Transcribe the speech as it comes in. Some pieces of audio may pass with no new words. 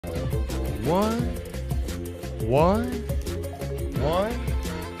What? What? What?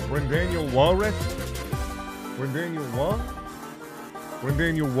 Brendaniel Walrus? Brendaniel what?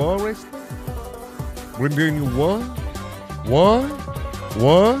 Brendaniel Walrus? Brendaniel what? What?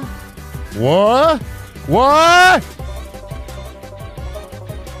 What? What? What?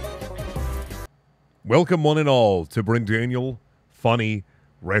 Welcome one and all to Brendaniel Funny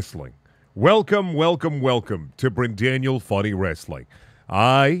Wrestling. Welcome, welcome, welcome to Brendaniel Funny Wrestling.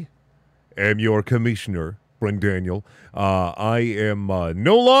 I am your commissioner, Brendaniel. I am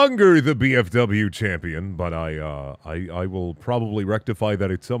no longer the BFW champion, but I will probably rectify that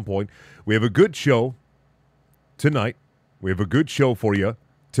at some point. We have a good show tonight. We have a good show for you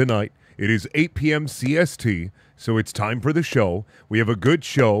tonight. It is 8 p.m. CST, so it's time for the show. We have a good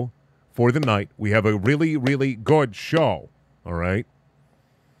show for the night. We have a really, really good show, all right?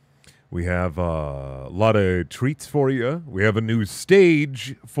 We have a lot of treats for you. We have a new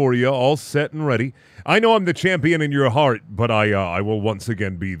stage for you, all set and ready. I know I'm the champion in your heart, but I will once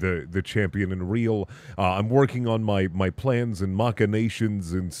again be the champion in real. I'm working on my plans and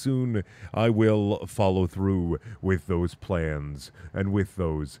machinations, and soon I will follow through with those plans and with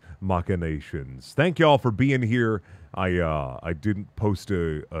those machinations. Thank you all for being here. I didn't post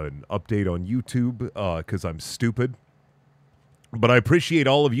an update on YouTube because I'm stupid. But I appreciate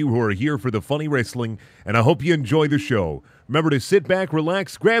all of you who are here for the funny wrestling, and I hope you enjoy the show. Remember to sit back,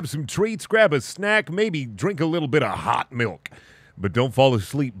 relax, grab some treats, grab a snack, maybe drink a little bit of hot milk. But don't fall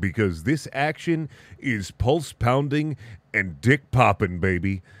asleep, because this action is pulse-pounding and dick-popping,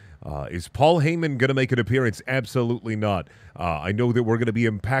 baby. Is Paul Heyman going to make an appearance? Absolutely not. I know that we're going to be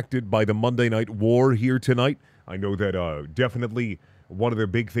impacted by the Monday Night War here tonight. I know that definitely one of the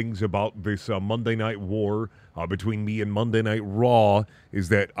big things about this Monday Night War between me and Monday Night Raw is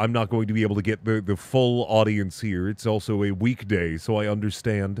that I'm not going to be able to get the full audience here. It's also a weekday, so I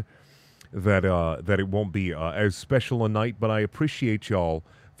understand that that it won't be as special a night, but I appreciate y'all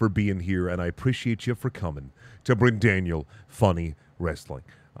for being here, and I appreciate you for coming to Brendaniel Funny Wrestling.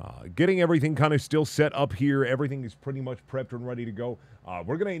 Getting everything kind of still set up here. Everything is pretty much prepped and ready to go.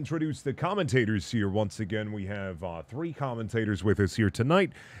 We're going to introduce the commentators here once again. We have 3 commentators with us here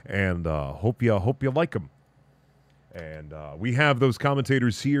tonight, and hope you like them. And we have those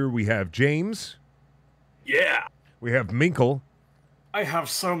commentators here. We have James. Yeah. We have Minkle. I have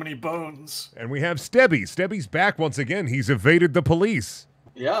so many bones. And we have Stebby. Stebby's back once again. He's evaded the police.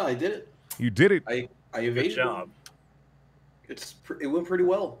 Yeah, I did it. You did it. I evaded. Good job. It went pretty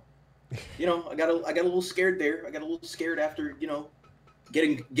well. You know, I got a little scared there. I got a little scared after, you know,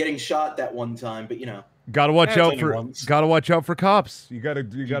 getting shot that one time, but you know. Gotta watch out for cops. You gotta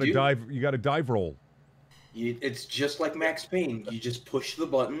dive roll. It's just like Max Payne. You just push the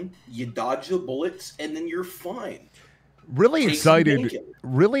button, you dodge the bullets, and then you're fine. Really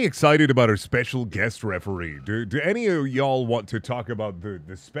excited about our special guest referee. Do any of y'all want to talk about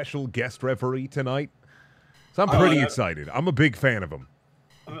the special guest referee tonight? So I'm pretty excited. I'm a big fan of him.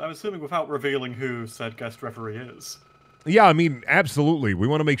 I'm assuming without revealing who said guest referee is. Yeah, I mean, absolutely. We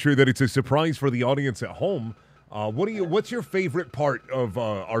want to make sure that it's a surprise for the audience at home. What's your favorite part of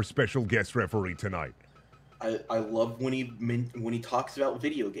our special guest referee tonight? I love when he talks about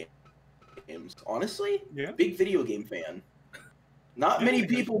video games. Honestly, yeah. Big video game fan. Not many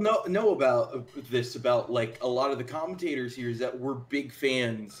people know about this. About like a lot of the commentators here is that we're big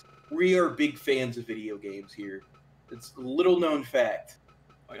fans. We are big fans of video games here. It's a little known fact.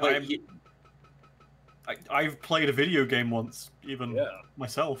 I've played a video game once, even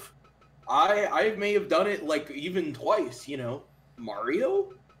myself. I may have done it like even twice. You know,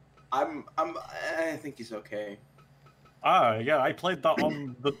 Mario. I think he's okay. Yeah, I played that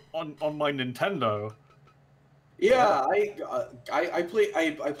on my Nintendo. Yeah,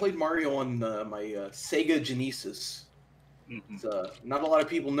 I played Mario on my Sega Genesis. Mm-hmm. Not a lot of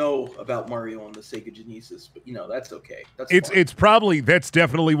people know about Mario on the Sega Genesis, but you know that's okay. That's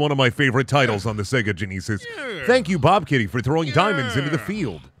definitely one of my favorite titles on the Sega Genesis. Yeah. Thank you, Bob Kitty, for throwing diamonds into the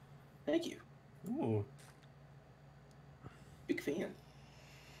field. Thank you. Ooh. Big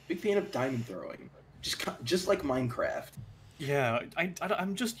fan of diamond throwing. Just like Minecraft. Yeah,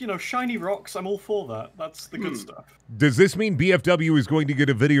 I'm just, you know, shiny rocks. I'm all for that. That's the good stuff. Does this mean BFW is going to get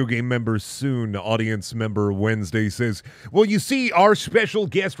a video game member soon? Audience member Wednesday says, well, you see, our special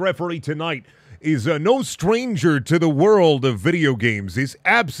guest referee tonight is no stranger to the world of video games, is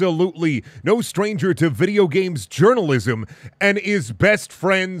absolutely no stranger to video games journalism, and is best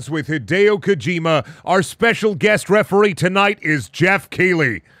friends with Hideo Kojima. Our special guest referee tonight is Jeff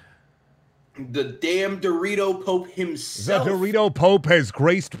Keighley. The damn Dorito Pope himself. The Dorito Pope has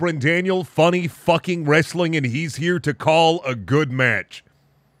graced Brendaniel Funny fucking Wrestling, and he's here to call a good match.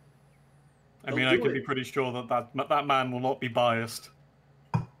 I mean, I can be pretty sure that man will not be biased.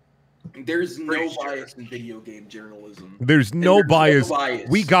 There's no bias in video game journalism. There's no bias.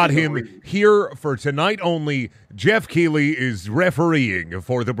 We got him here for tonight only. Jeff Keighley is refereeing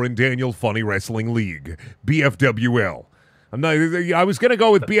for the Brendaniel Funny Wrestling League, BFWL. I was going to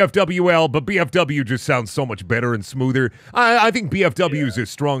go with BFWL, but BFW just sounds so much better and smoother. I think BFW is a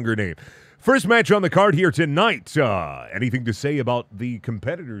stronger name. First match on the card here tonight. Anything to say about the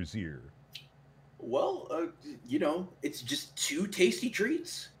competitors here? Well, it's just two tasty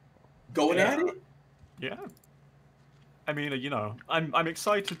treats going at it. Yeah. I mean, I'm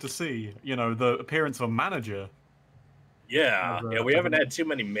excited to see, the appearance of a manager. Yeah, we haven't had too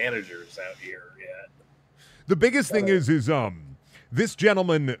many managers out here yet. The biggest thing is this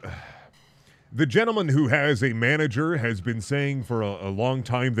gentleman, the gentleman who has a manager, has been saying for a long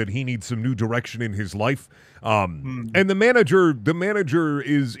time that he needs some new direction in his life. And the manager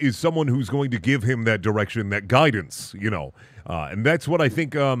is someone who's going to give him that direction, that guidance, and that's what I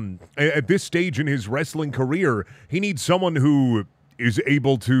think at this stage in his wrestling career, he needs someone who is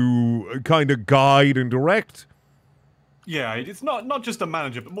able to kind of guide and direct. Yeah, it's not just a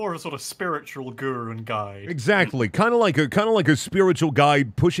manager, but more of a sort of spiritual guru and guide. Exactly, kind of like a spiritual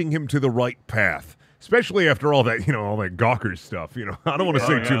guide pushing him to the right path. Especially after all that, all that Gawker stuff. I don't want to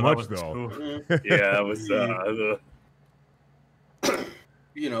say too much though. Yeah, it was.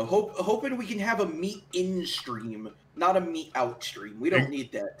 Hoping we can have a meat in stream, not a meat out stream. We don't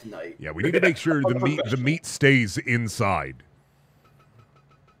need that tonight. Yeah, we need to make sure the meat stays inside.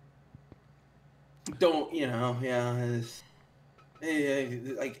 We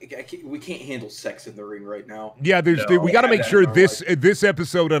can't handle sex in the ring right now. Yeah, we got to make sure this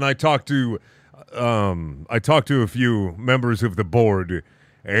episode, and I talked to a few members of the board,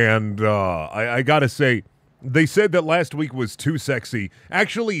 and I got to say, they said that last week was too sexy.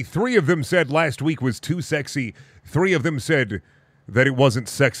 Actually, 3 of them said last week was too sexy. 3 of them said that it wasn't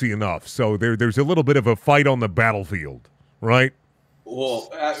sexy enough. So there's a little bit of a fight on the battlefield, right? Well,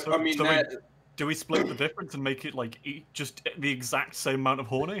 do we split the difference and make it just the exact same amount of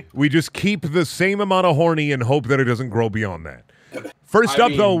horny? We just keep the same amount of horny and hope that it doesn't grow beyond that. First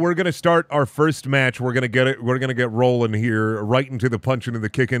up, though, we're gonna start our first match. We're gonna get rolling here, right into the punching and the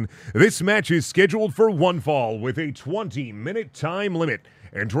kicking. This match is scheduled for one fall with a 20-minute time limit.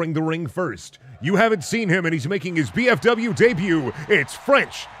 Entering the ring first, you haven't seen him, and he's making his BFW debut. It's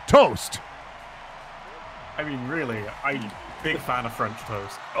French Toast. I mean, really, I'm big fan of French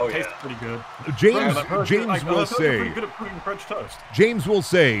toast. Oh yeah, tastes pretty good. James will say. Pretty good at cooking French toast. James will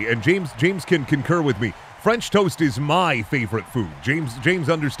say, and James can concur with me. French toast is my favorite food. James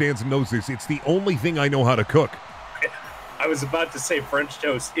understands and knows this. It's the only thing I know how to cook. I was about to say French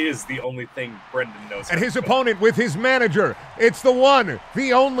toast is the only thing Brendan knows. And his opponent with his manager, it's the one,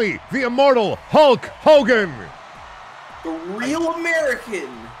 the only, the immortal Hulk Hogan. The real American.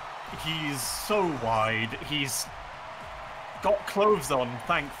 He's so wide. He's got clothes on,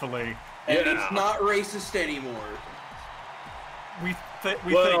 thankfully. And it's not racist anymore. We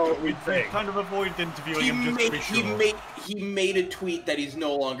kind of avoided interviewing him just to be sure. He made a tweet that he's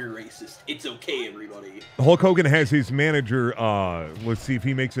no longer racist. It's okay, everybody. Hulk Hogan has his manager, let's see if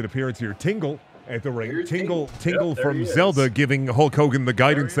he makes an appearance here, Tingle at the ring. Tingle from Zelda giving Hulk Hogan the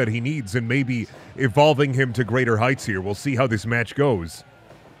guidance that he needs and maybe evolving him to greater heights here. We'll see how this match goes.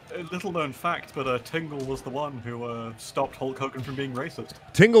 A little known fact, but Tingle was the one who stopped Hulk Hogan from being racist.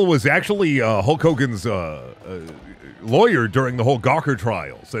 Tingle was actually Hulk Hogan's lawyer during the whole Gawker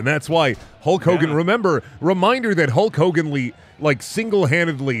trials, and that's why Hulk Hogan, reminder that Hulk Hogan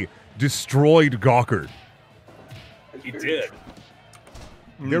single-handedly destroyed Gawker. He did.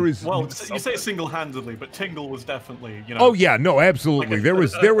 There is you say single-handedly, but Tingle was definitely, Oh yeah, no, absolutely. There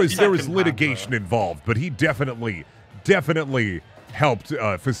was litigation involved, but he definitely helped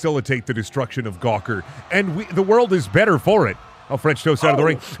facilitate the destruction of Gawker, and the world is better for it. Oh, French toast out of the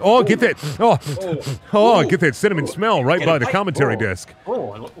ring. Oh, get that! Get that cinnamon smell right by the commentary desk.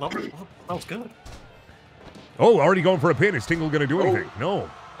 Oh, I love it. Smells good. Oh, already going for a pin. Is Tingle going to do anything?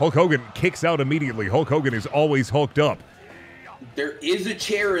 No. Hulk Hogan kicks out immediately. Hulk Hogan is always hulked up. There is a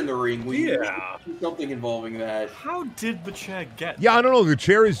chair in the ring. We need something involving that. How did the chair get Yeah, I don't know. The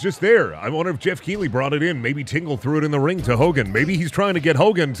chair is just there. I wonder if Jeff Keighley brought it in. Maybe Tingle threw it in the ring to Hogan. Maybe he's trying to get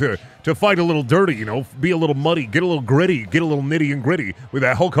Hogan to fight a little dirty, be a little muddy, get a little gritty, get a little nitty and gritty with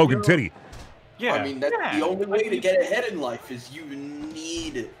that Hulk Hogan titty. Yeah. I mean, that's the only way to get ahead in life is you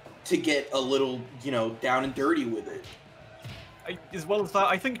need to get a little, down and dirty with it. As well as that,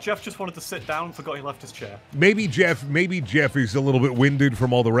 I think Jeff just wanted to sit down and forgot he left his chair. Maybe Jeff is a little bit winded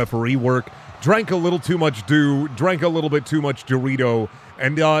from all the referee work, drank a little too much dew, drank a little bit too much Dorito,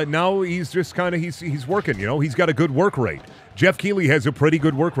 And now he's just kind of he's working. You know, he's got a good work rate. Jeff Keighley has a pretty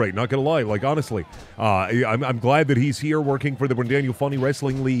good work rate. Not gonna lie, like honestly, I'm glad that he's here working for the Brendaniel Funny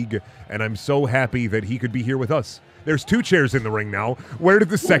Wrestling League, and I'm so happy that he could be here with us. There's 2 chairs in the ring now. Where did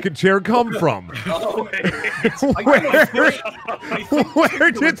the second chair come from? Oh, Where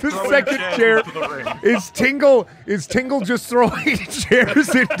did the second chair? Is Tingle just throwing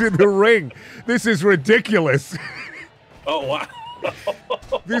chairs into the ring? This is ridiculous. Oh wow.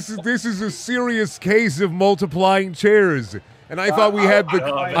 This is a serious case of multiplying chairs. And I thought we had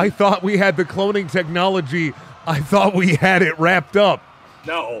the cloning technology. I thought we had it wrapped up.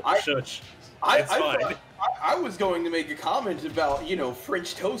 No, shush. It's fine. I was going to make a comment about, you know,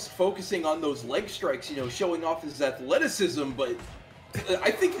 French Toast focusing on those leg strikes, you know, showing off his athleticism, but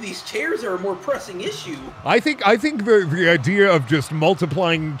I think these chairs are a more pressing issue. I think the idea of just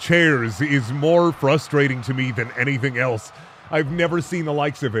multiplying chairs is more frustrating to me than anything else. I've never seen the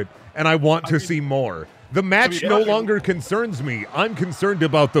likes of it, and I want to see more. The match no longer concerns me. I'm concerned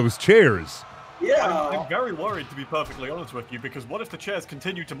about those chairs. Yeah. I'm very worried, to be perfectly honest with you, because what if the chairs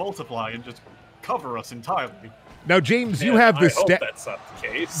continue to multiply and just cover us entirely? Now, James, you have the stat. That's not the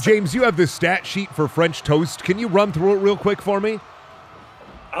case. James, you have the stat sheet for French Toast. Can you run through it real quick for me?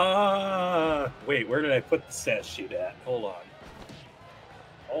 Wait, where did I put the stat sheet at? Hold on.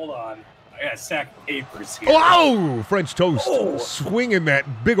 I got a stack of papers here. Oh, French Toast swinging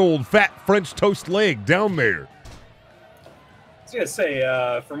that big old fat French Toast leg down there. I was gonna say,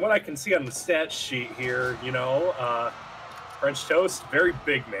 from what I can see on the stat sheet here, you know, French Toast, very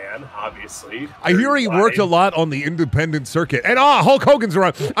big man, obviously. I hear he worked a lot on the independent circuit. And Hulk Hogan's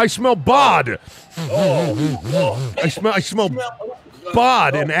around. I smell bod. I smell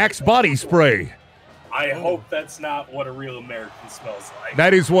bod and Axe body spray. I hope that's not what a real American smells like.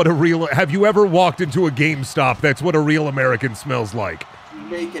 That is what a real... Have you ever walked into a GameStop? That's what a real American smells like. You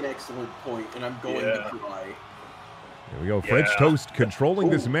make an excellent point, and I'm going to cry. There we go. French Toast controlling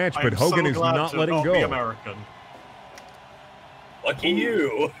this match, but Hogan is not letting go. American. Lucky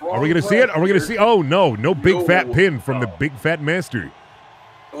you. Are we going to see it? Are we going to see... Oh, no. No big fat pin from the big fat master.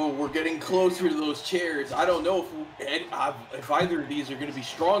 Oh, we're getting closer to those chairs. I don't know if either of these are going to be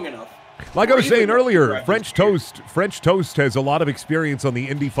strong enough. Like I was saying earlier, French Toast has a lot of experience on the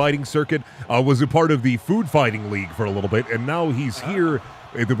indie fighting circuit, was a part of the Food Fighting League for a little bit, and now he's here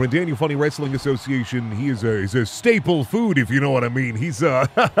at the Brendaniel Funny Wrestling Association. He is a staple food, if you know what I mean. He's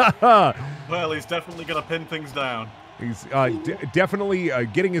well, he's definitely going to pin things down. He's definitely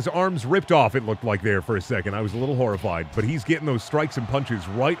getting his arms ripped off, it looked like there for a second. I was a little horrified, but he's getting those strikes and punches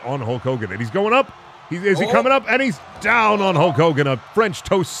right on Hulk Hogan, and he's going up. Is he coming up? And he's down on Hulk Hogan. A French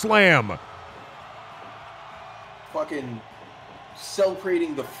Toast slam. Fucking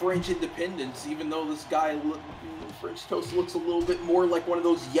celebrating the French independence, even though this guy, French Toast, looks a little bit more like one of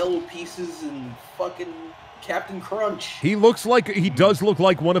those yellow pieces in fucking Captain Crunch. He does look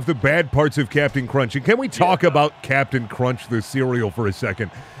like one of the bad parts of Captain Crunch. And can we talk about Captain Crunch, the cereal, for a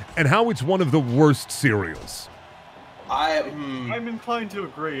second, and how it's one of the worst cereals? I'm inclined to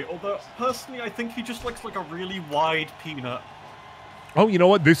agree, although personally I think he just looks like a really wide peanut. Oh, you know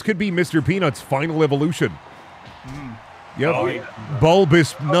what? This could be Mr. Peanut's final evolution. Yep. Oh, yeah.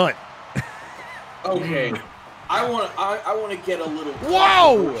 Bulbous nut. Okay. I want to get a little...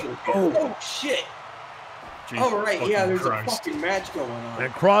 Whoa! Oh, shit! Jesus Alright, yeah, there's a fucking match going on.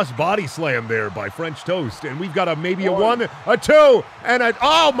 That cross body slam there by French Toast. And we've got a 1, a 2, and a...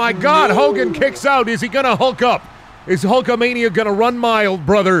 Oh, my God! No. Hogan kicks out. Is he going to Hulk up? Is Hulkamania gonna run mild,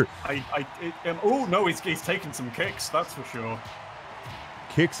 brother? Oh no, he's taking some kicks, that's for sure.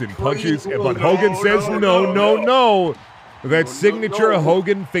 Kicks and punches, but Hogan says no. That signature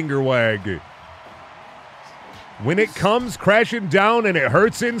Hogan finger wag. When it comes crashing down and it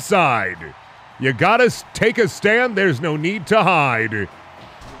hurts inside, you gotta take a stand, there's no need to hide.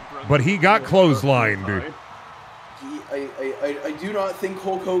 But he got clotheslined. I do not think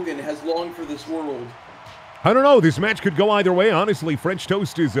Hulk Hogan has long for this world. I don't know. This match could go either way. Honestly, French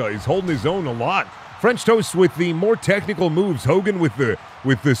Toast is holding his own a lot. French Toast with the more technical moves. Hogan with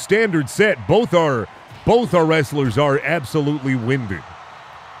the standard set. Both our wrestlers are absolutely winded.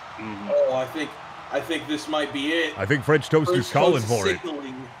 Oh, I think this might be it. I think French Toast is calling for it.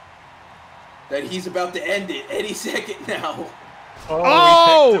 That he's about to end it any second now.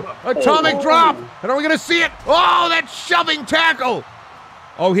 Oh! Atomic drop! And are we going to see it? Oh, that shoving tackle!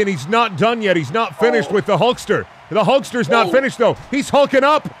 Oh, and he's not done yet. He's not finished with the Hulkster. The Hulkster's not finished, though. He's hulking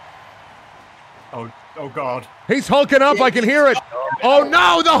up. Oh, God. He's hulking up. I can hear it. Oh,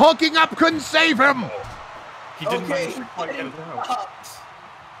 no, the hulking up couldn't save him. He didn't manage to quite get it out.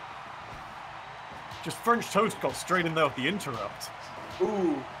 Just French Toast got straight in there with the interrupt.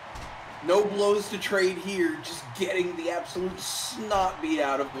 Ooh. No blows to trade here. Just getting the absolute snot beat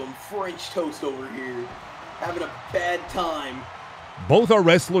out of him. French Toast over here. Having a bad time. Both our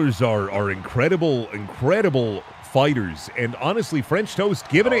wrestlers are incredible fighters, and honestly, French Toast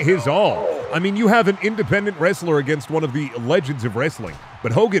giving it his all. I mean, you have an independent wrestler against one of the legends of wrestling,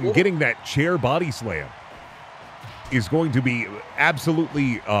 but Hogan getting that chair body slam is going to be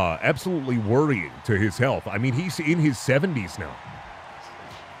absolutely worrying to his health. I mean, he's in his 70s now.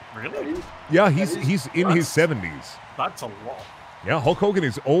 Really? Yeah, he's in his 70s. That's a lot. Yeah, Hulk Hogan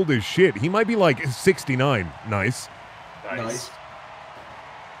is old as shit. He might be like 69. Nice.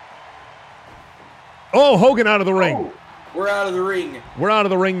 Oh, Hogan out of the ring. Oh, we're out of the ring. We're out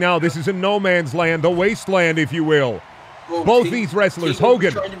of the ring now. This is a no man's land, the wasteland, if you will. Oh, Both these wrestlers,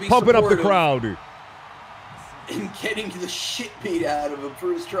 Hogan, pumping up the crowd. And getting the shit beat out of him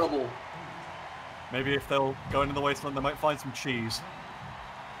for his trouble. Maybe if they'll go into the wasteland, they might find some cheese.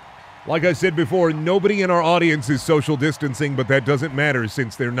 Like I said before, nobody in our audience is social distancing, but that doesn't matter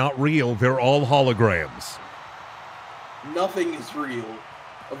since they're not real. They're all holograms. Nothing is real.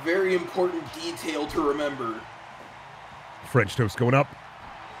 A very important detail to remember. French Toast going up.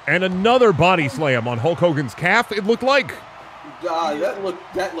 And another body slam on Hulk Hogan's calf, it looked like.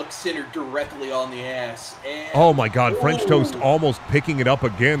 That looked centered directly on the ass. And oh my God, French Toast almost picking it up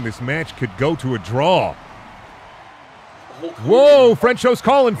again. This match could go to a draw. Whoa, French Toast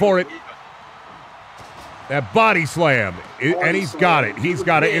calling for it. That body slam. And he's got it. He's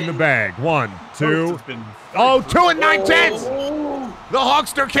got it in the bag. 1, 2. Oh, 2 and 9/10. The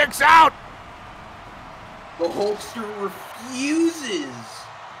Hulkster kicks out. The Hulkster refuses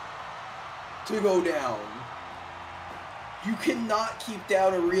to go down. You cannot keep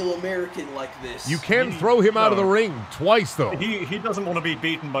down a real American like this. You can throw him out of the ring twice, though. He doesn't want to be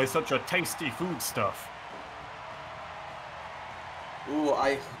beaten by such a tasty foodstuff. Ooh,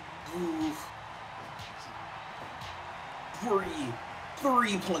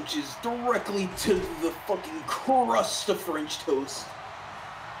 three punches directly to the fucking crust of French Toast.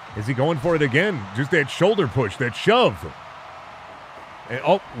 Is he going for it again? Just that shoulder push, that shove. And,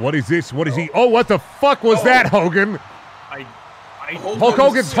 oh, what is this? What is he? Oh, what the fuck was that, Hogan? Hulk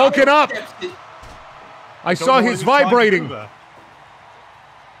Hogan's hulking up. I saw his vibrating.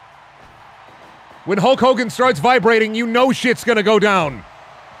 When Hulk Hogan starts vibrating, you know shit's gonna go down.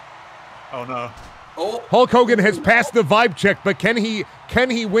 Oh no. Oh. Hulk Hogan has passed the vibe check, but can he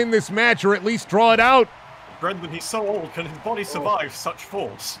win this match or at least draw it out? Brendan, he's so old. Can his body survive such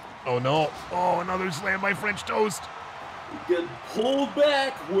force? Oh no. Oh, another slam by French Toast. Get pulled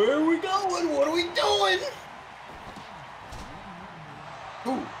back. Where are we going? What are we doing?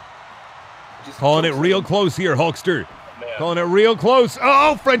 Ooh. Calling it real close here, Hulkster. Calling it real close.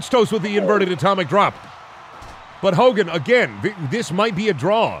 Oh, French Toast with the inverted atomic drop. But Hogan, again, this might be a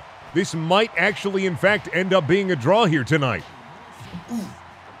draw. This might actually, in fact, end up being a draw here tonight.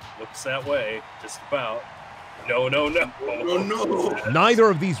 Looks that way, just about. No. Neither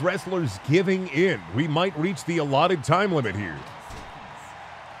of these wrestlers giving in. We might reach the allotted time limit here.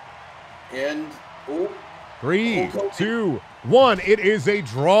 And, 3, 2, 1. It is a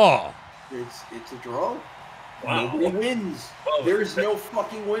draw. It's a draw. Wow. Nobody wins. There's no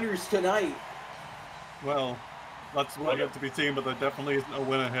fucking winners tonight. Well, that's what yet to be seen, but there definitely isn't a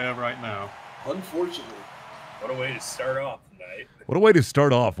winner here right now. Unfortunately. What a way to start off tonight. What a way to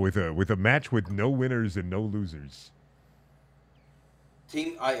start off with a match with no winners and no losers.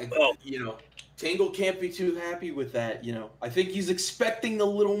 Tingle can't be too happy with that, I think he's expecting a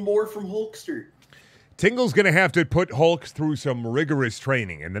little more from Hulkster. Tingle's going to have to put Hulk through some rigorous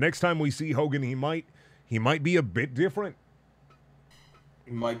training, and the next time we see Hogan, he might be a bit different.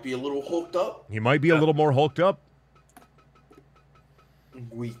 He might be a little hulked up. He might be a little more hulked up.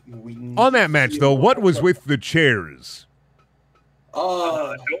 We On that match, though, what was with the chairs?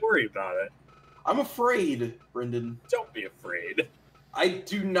 Don't worry about it. I'm afraid, Brendan. Don't be afraid. I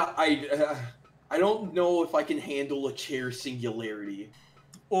do not. I don't know if I can handle a chair singularity.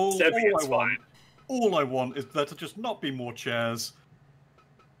 All I want is there to just not be more chairs.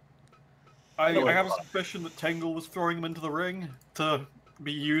 I have a suspicion that Tingle was throwing them into the ring to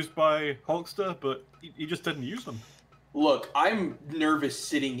be used by Hulkster, but he just didn't use them. Look, I'm nervous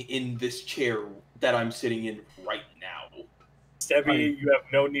sitting in this chair that I'm sitting in right now. Stevie, you have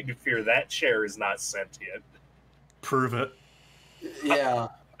no need to fear. That chair is not sentient. Prove it. Yeah,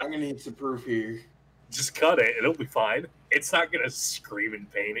 I'm gonna need some proof here. Just cut it. It'll be fine. It's not gonna scream in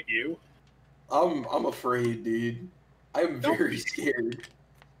pain at you. I'm afraid, dude. I'm very scared.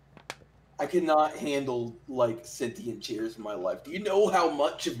 I cannot handle, sentient chairs in my life. Do you know how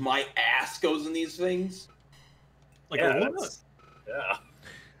much of my ass goes in these things? Like a lot? Yeah.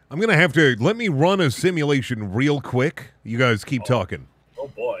 I'm going to have to, let me run a simulation real quick. You guys keep talking. Oh,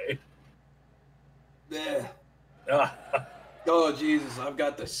 boy. Yeah. Ah. Oh, Jesus, I've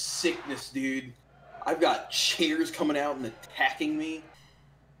got the sickness, dude. I've got chairs coming out and attacking me.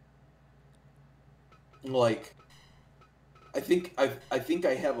 Like, I think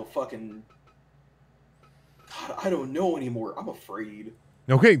I have a fucking... God, I don't know anymore. I'm afraid.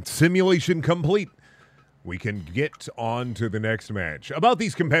 Okay, simulation complete. We can get on to the next match. About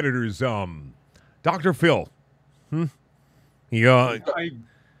these competitors, Dr. Phil. He, you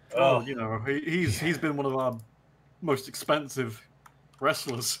know, he's been one of our most expensive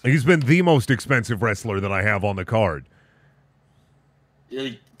wrestlers. He's been the most expensive wrestler that I have on the card.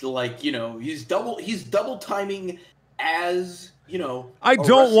 Like, you know, he's double timing as, you know, I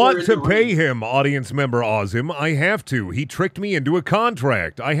don't want to pay ring. him, audience member Ozim. I have to. He tricked me into a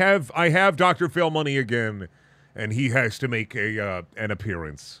contract. I have Dr. Phil money again, and he has to make an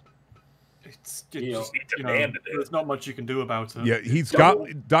appearance. There's not much you can do about it.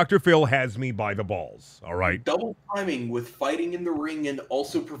 Yeah, Dr. Phil has me by the balls. All right. Double timing with fighting in the ring and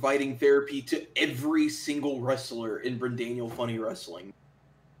also providing therapy to every single wrestler in Brendaniel Funny Wrestling.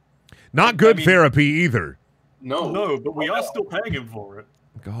 Not good therapy either. No, but we are still paying him for it.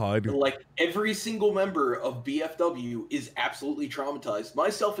 God. Like, every single member of BFW is absolutely traumatized,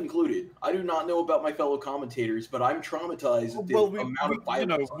 myself included. I do not know about my fellow commentators, but I'm traumatized at the amount of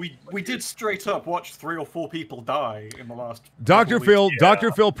violence. We did straight up watch 3 or 4 people die in the last. Dr.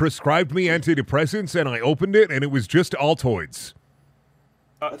 Phil prescribed me antidepressants, and I opened it, and it was just Altoids.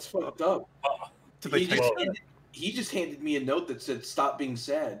 That's fucked up. He just handed me a note that said, "Stop being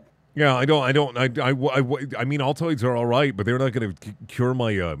sad." Yeah, I mean, Altoids are all right, but they're not going to cure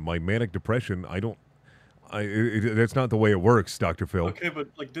my my manic depression. That's not the way it works, Dr. Phil. Okay, but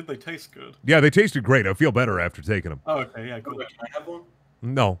like, did they taste good? Yeah, they tasted great. I feel better after taking them. Oh, okay, yeah, cool. Can I have one?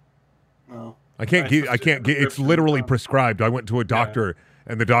 No. No. I can't get. It's literally prescribed. I went to a doctor,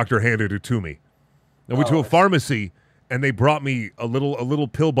 and the doctor handed it to me. I went to a pharmacy, and they brought me a little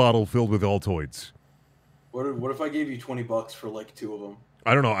pill bottle filled with Altoids. What if I gave you $20 for like 2 of them?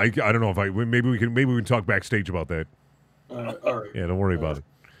 I don't know. I don't know if maybe we can talk backstage about that. All right. Yeah, don't worry about it.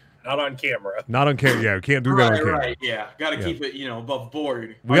 Not on camera. Not on camera. Yeah, we can't do that on camera. Right. Yeah, got to keep it, above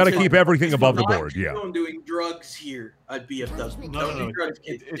board. We got to keep everything above the board. Yeah. I'm doing drugs here at BFW. No.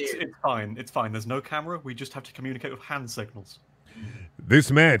 It's fine. It's fine. There's no camera. We just have to communicate with hand signals. This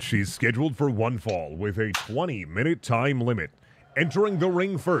match is scheduled for one fall with a 20-minute time limit. Entering the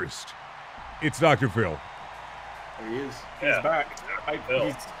ring first, it's Dr. Phil. There he is. He's back.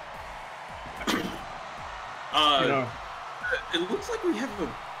 It looks like we have a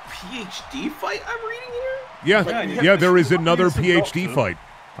PhD fight I'm reading here? Yeah, there is another PhD fight.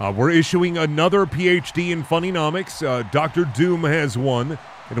 We're issuing another PhD in Funnynomics. Dr. Doom has one,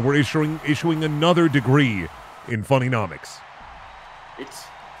 and we're issuing another degree in Funnynomics.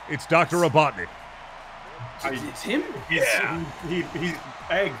 It's Dr. Robotnik. It's him? Yeah. He's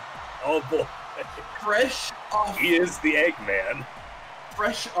Egg. Oh, boy. Fresh off. He is the Eggman.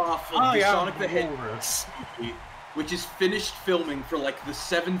 Fresh off of the Sonic the Hedgehog, which is finished filming for like the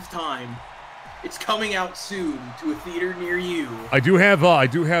 7th time. It's coming out soon to a theater near you. I have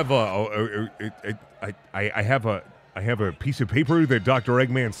a piece of paper that Dr.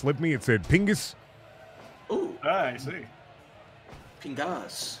 Eggman slipped me. It said Pingus. Oh, I see.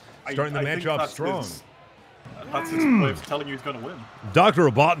 Pingas. Starting the match off strong. That's his way of telling you he's going to win. Dr.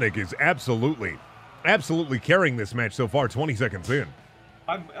 Robotnik is absolutely carrying this match so far, 20 seconds in.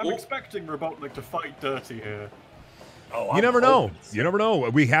 I'm expecting Robotnik to fight dirty here. Oh, you never know. You never know.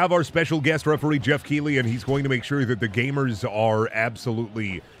 We have our special guest referee, Jeff Keighley, and he's going to make sure that the gamers are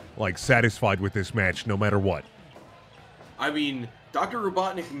absolutely, satisfied with this match no matter what. I mean, Dr.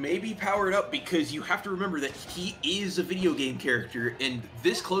 Robotnik may be powered up because you have to remember that he is a video game character, and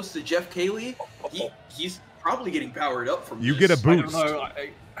this close to Jeff Keighley, he's probably getting powered up from You this. get a boost. I don't know.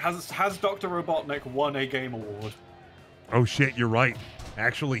 Has Dr. Robotnik won a game award? Oh shit, you're right.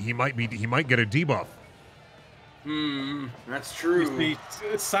 Actually, he might get a debuff. That's true.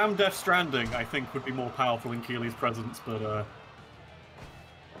 Sam Death Stranding, I think, would be more powerful in Keighley's presence, but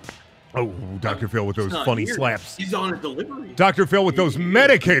Oh, Dr. Phil with those funny slaps. He's on a delivery. Dr. Phil with those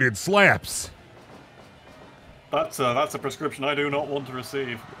medicated slaps. That's a prescription I do not want to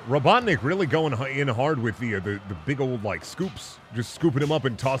receive. Robotnik really going in hard with the big old scoops, just scooping him up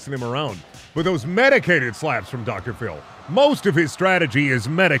and tossing him around. But those medicated slaps from Dr. Phil. Most of his strategy is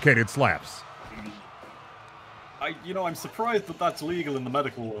medicated slaps. I'm surprised that that's legal in the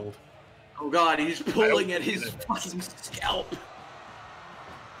medical world. Oh god, he's pulling at his fucking scalp.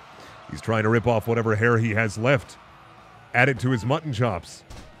 He's trying to rip off whatever hair he has left. Add it to his mutton chops.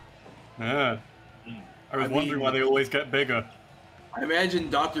 Yeah. I was wondering why they always get bigger. I imagine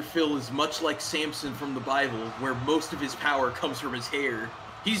Dr. Phil is much like Samson from the Bible, where most of his power comes from his hair.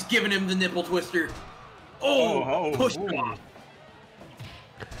 He's giving him the nipple twister. Push off.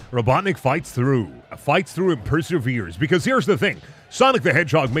 Robotnik fights through and perseveres. Because here's the thing. Sonic the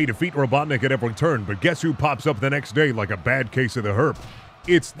Hedgehog may defeat Robotnik at every turn, but guess who pops up the next day like a bad case of the herp?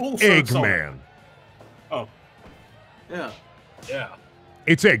 It's Eggman. Oh. Yeah. Yeah.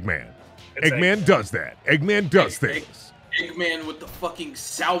 It's Eggman. Eggman does that. Eggman does things. Eggman with the fucking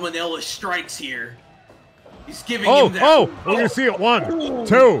salmonella strikes here. He's giving him that. We're going to see it. 1,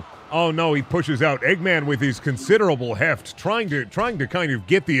 2. Oh, no, he pushes out. Eggman with his considerable heft, trying to kind of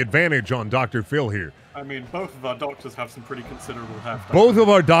get the advantage on Dr. Phil here. I mean, both of our doctors have some pretty considerable heft. Both of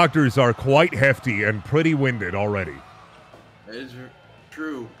our doctors are quite hefty and pretty winded already. That is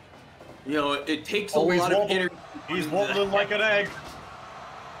true. You know, it takes a lot of energy. He's wobbling like an egg.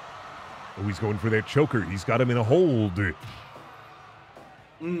 Oh, he's going for that choker. He's got him in a hold.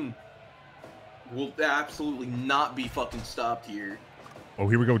 Will absolutely not be fucking stopped here. Oh,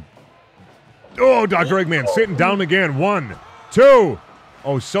 here we go. Oh, Dr. Eggman sitting down again. 1, 2.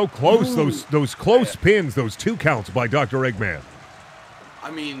 Oh, so close. Those close pins, those 2 counts by Dr. Eggman.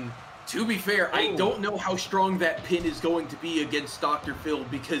 I mean, to be fair, I don't know how strong that pin is going to be against Dr. Phil,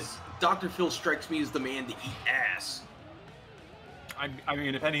 because Dr. Phil strikes me as the man to eat ass. I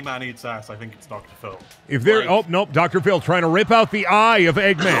mean, if any man eats ass, I think it's Dr. Phil. If they're... Oh, nope. Dr. Phil trying to rip out the eye of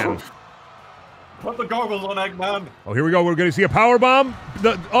Eggman. Put the goggles on, Eggman. Oh, here we go. We're going to see a power bomb.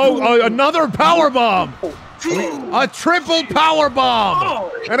 Another power bomb. A triple power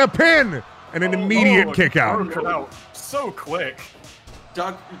bomb. And a pin. And an immediate kick out. So quick.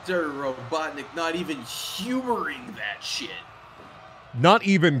 Dr. Robotnik not even humoring that shit. Not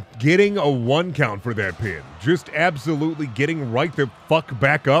even getting a 1 count for that pin. Just absolutely getting right the fuck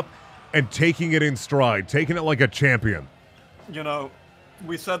back up and taking it in stride. Taking it like a champion. You know,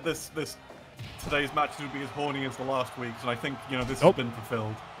 we said today's match would be as horny as the last week's, and I think, you know, this has been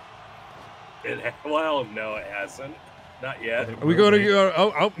fulfilled. Well, no, it hasn't. Not yet. Are we going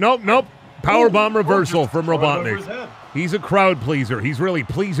to... nope. Powerbomb reversal from Robotnik. He's a crowd pleaser. He's really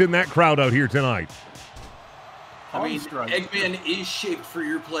pleasing that crowd out here tonight. I mean, Eggman is shaped for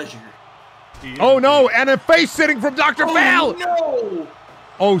your pleasure. Oh, no, and a face sitting from Dr. Phil! No!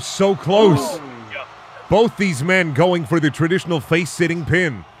 Oh, so close. Both these men going for the traditional face-sitting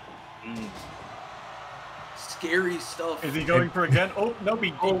pin. Scary stuff. Is he going for again? Oh, no,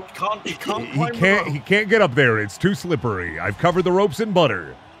 he can't. He can't get up there. It's too slippery. I've covered the ropes in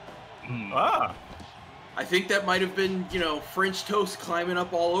butter. I think that might have been, you know, French toast climbing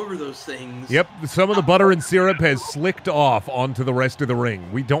up all over those things. Yep, some of the butter and syrup has slicked off onto the rest of the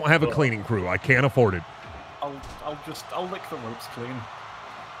ring. We don't have a cleaning crew. I can't afford it. I'll lick the ropes clean.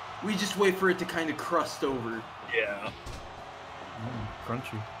 We just wait for it to kind of crust over. Yeah.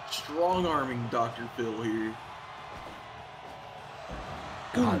 Crunchy. Strong-arming Dr. Phil here.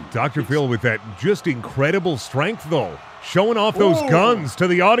 God, Dr. Phil with that just incredible strength, though. Showing off those guns to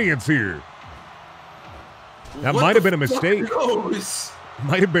the audience here. That might have been a mistake.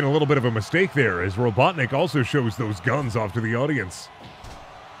 Might have been a little bit of a mistake there, as Robotnik also shows those guns off to the audience.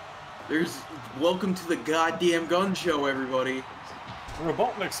 Welcome to the goddamn gun show, everybody.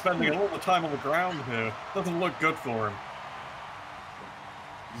 Robotnik's spending a lot of time on the ground here. Doesn't look good for him.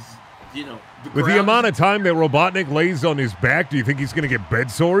 You know, with the amount of time that Robotnik lays on his back, do you think he's going to get bed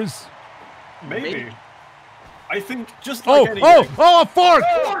sores? Maybe. I think just like any a fork!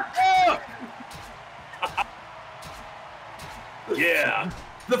 Yeah.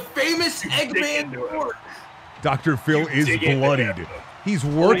 The famous Eggman fork. Dr. Phil is bloodied. He's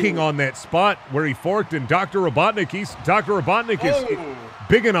working on that spot where he forked, and Dr. Robotnik is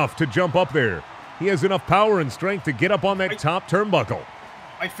big enough to jump up there. He has enough power and strength to get up on that top turnbuckle.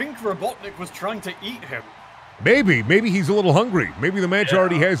 I think Robotnik was trying to eat him. Maybe he's a little hungry. Maybe the match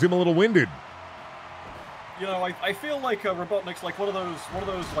already has him a little winded. You know, I feel like Robotnik's like one of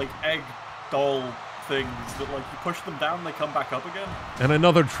those like egg doll things that like you push them down, they come back up again. And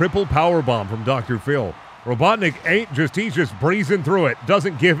another triple power bomb from Dr. Phil. Robotnik he's just breezing through it.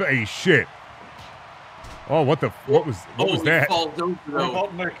 Doesn't give a shit. Oh, what was that?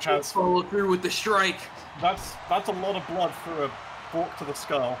 Robotnik has followed through with the strike. That's a lot of blood for a fork to the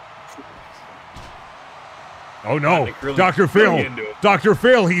skull. Oh no, really Dr. Phil. Dr.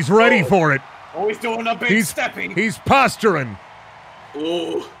 Phil, he's ready for it. Oh, he's doing a big stepping. He's posturing.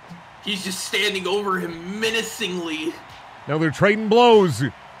 Oh, he's just standing over him menacingly. Now they're trading blows.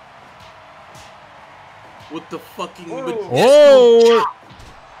 What the fucking... Oh!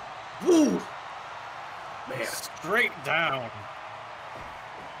 Woo! Man. Straight down.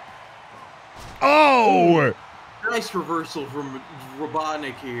 Oh! Nice reversal from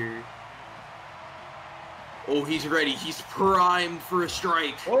Robotnik here. Oh, he's ready. He's primed for a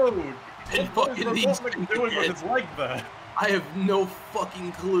strike. Whoa! And What is fucking these Robotnik doing with his leg there? I have no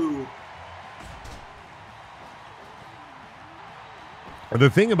fucking clue. The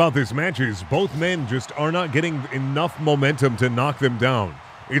thing about this match is both men just are not getting enough momentum to knock them down.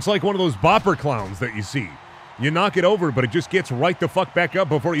 It's like one of those bopper clowns that you see. You knock it over, but it just gets right the fuck back up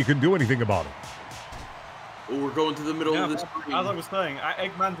before you can do anything about it. Oh, we're going to the middle of this. As I was saying,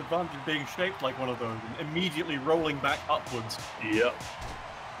 Eggman's advantage being shaped like one of those and immediately rolling back upwards. Yep.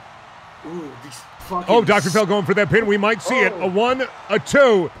 Ooh, these fucking... Oh, Dr. Phil going for that pin. We might see it. A 1, a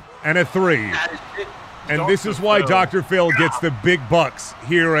 2, and a 3. That is it. And this is why Dr. Phil gets the big bucks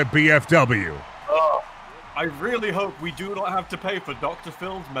here at BFW. I really hope we do not have to pay for Dr.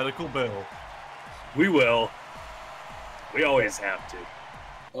 Phil's medical bill. We will. We always have to.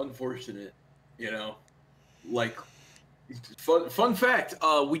 Unfortunate, you know. Like, fun fact,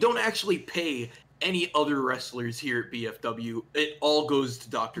 we don't actually pay any other wrestlers here at BFW. It all goes to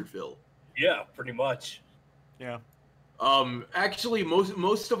Dr. Phil. Yeah, pretty much. Yeah. Actually,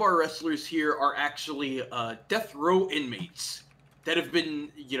 most of our wrestlers here are actually death row inmates that have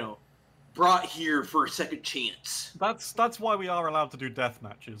been, you know, brought here for a second chance. That's why we are allowed to do death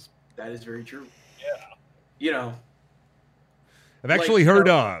matches. That is very true. Yeah. You know. I've actually heard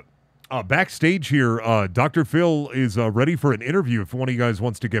backstage here, Dr. Phil is ready for an interview if one of you guys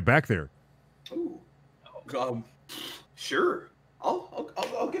wants to get back there. Ooh. Sure.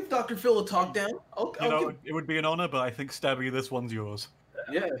 I'll give Dr. Phil a talk down. It would be an honor, but I think Stabby, this one's yours.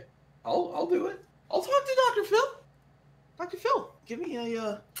 Yeah, I'll do it. I'll talk to Dr. Phil. Dr. Phil, give me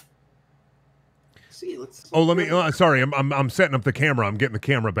a. Let's. Oh, let me. Sorry, I'm setting up the camera. I'm getting the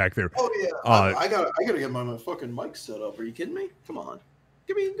camera back there. Oh yeah, I gotta get my fucking mic set up. Are you kidding me? Come on,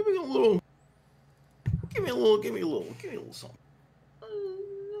 give me a little something.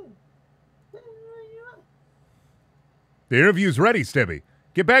 The interview's ready, Stebby.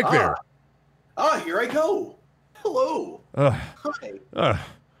 Get back there. Here I go. Hello. Hi.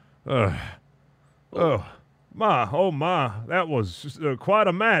 Oh my, that was quite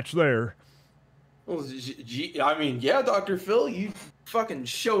a match there. Well, I mean, yeah, Dr. Phil, you fucking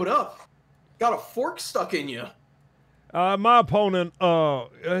showed up. Got a fork stuck in you. My opponent,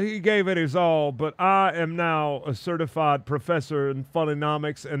 he gave it his all, but I am now a certified professor in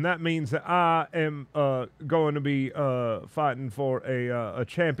funnynomics, and that means that I am going to be fighting for a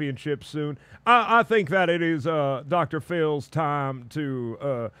championship soon. I think that it is Dr. Phil's time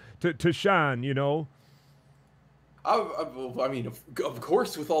to shine, you know. I mean, of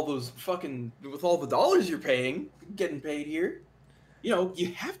course, with all the dollars you're getting paid here, you know,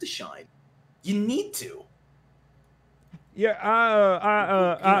 you have to shine. You need to. Yeah,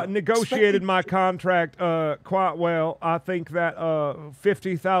 I negotiated my contract quite well. I think that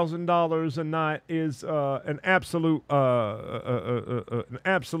 $50,000 a night is an absolute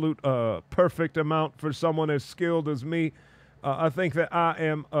perfect amount for someone as skilled as me. I think that I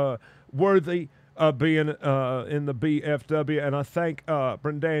am worthy of being in the BFW, and I thank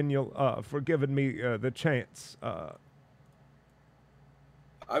Brendaniel for giving me the chance.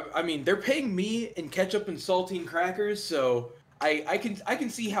 I mean, they're paying me in ketchup and saltine crackers, so I can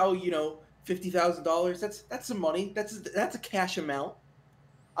see how, you know, $50,000. That's some money. That's a cash amount.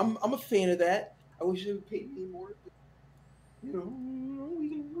 I'm a fan of that. I wish they would pay me more. But, you know,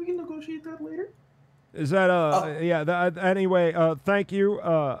 we can negotiate that later. Is that yeah? Anyway, thank you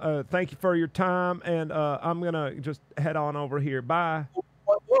for your time, and I'm gonna just head on over here. Bye.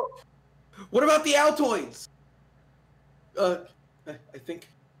 What about the Altoids? I think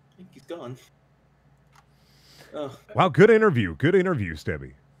he's gone. Wow, good interview,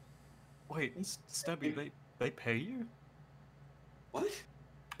 Stebby. Wait, Stebby, they pay you? What?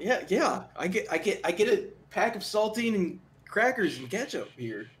 Yeah. I get a pack of saltine and crackers and ketchup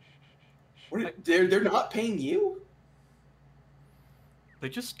here. They're not paying you? They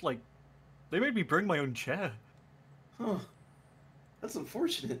just they made me bring my own chair. Huh. That's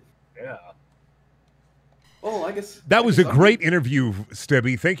unfortunate. Yeah. Oh, I guess that was a great interview,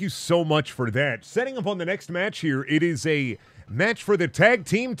 Stebby. Thank you so much for that. Setting up on the next match here, it is a match for the tag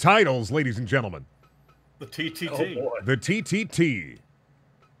team titles, ladies and gentlemen. The TTT. Oh, boy. The TTT.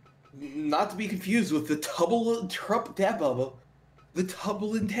 Not to be confused with the the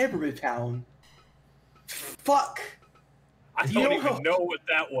Double and Temperament Town. Fuck. I don't even know what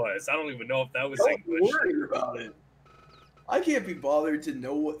that was. I don't even know if that was English. Don't worry about it. I can't be bothered to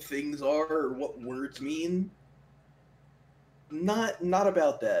know what things are or what words mean. Not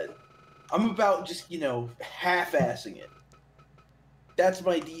about that. I'm about just, you know, half-assing it. That's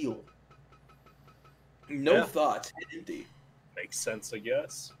my deal. No thoughts, empty. Makes sense, I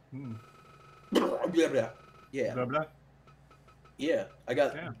guess. Blah, blah, blah. Yeah. Blah, blah. Yeah, I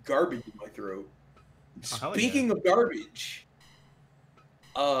got garbage in my throat. Oh, Speaking of garbage,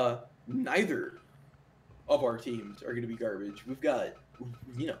 neither of our teams are going to be garbage. We've got,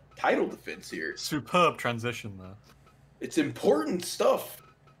 you know, title defense here. Superb transition there. It's important stuff.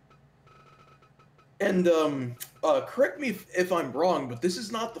 And correct me if I'm wrong, but this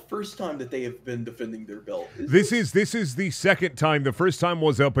is not the first time that they have been defending their belt. This is the second time. The first time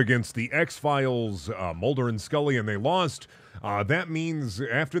was up against the X-Files, Mulder and Scully, and they lost. That means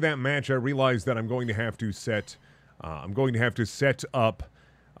after that match, I realized that I'm going to have to set up. I'm going to have to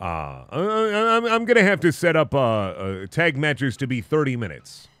set up tag matches to be 30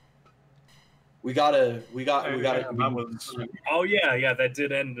 minutes. We gotta. Oh yeah, that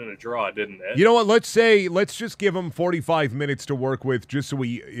did end in a draw, didn't it? You know what? Let's just give them 45 minutes to work with, just so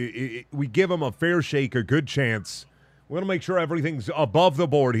we give them a fair shake, a good chance. We're gonna make sure everything's above the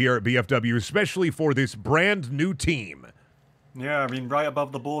board here at BFW, especially for this brand new team. Yeah, I mean, right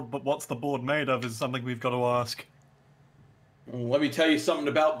above the board, but what's the board made of is something we've got to ask. Let me tell you something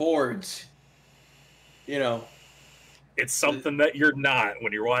about boards. You know. It's something that you're not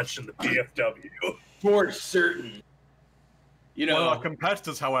when you're watching the BFW. For certain. You know, well, our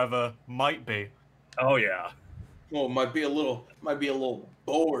competitors, however, might be. Oh yeah. Well, might be a little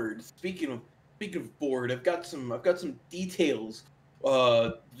bored. Speaking of bored, I've got some details.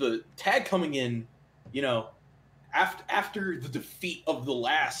 The tag coming in, you know, after the defeat of the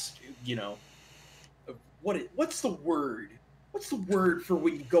last, you know, what's the word? What's the word for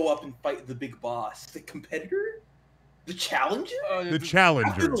when you go up and fight the big boss? The competitor? The challenger? The challenger.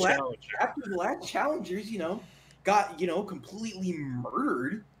 After the last challengers, you know, got, you know, completely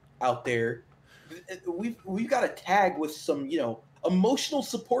murdered out there. We've got a tag with some, you know, emotional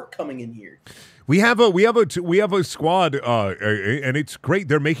support coming in here. We have a squad, and it's great.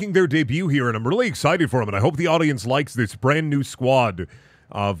 They're making their debut here, and I'm really excited for them. And I hope the audience likes this brand new squad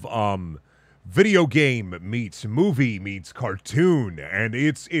of video game meets movie meets cartoon, and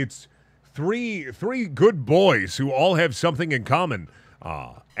it's three good boys who all have something in common.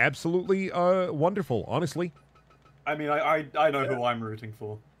 Absolutely wonderful, honestly. I mean, I know who I'm rooting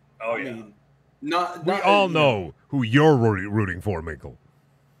for. Oh, I yeah. mean, not We all know who you're rooting for, Minkle.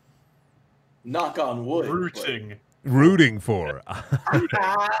 Knock on wood. Rooting for.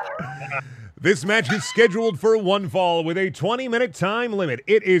 This match is scheduled for one fall with a 20-minute time limit.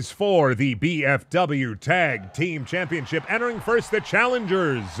 It is for the BFW Tag Team Championship. Entering first, the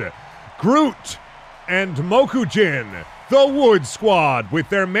challengers, Groot and Mokujin, the Wood Squad, with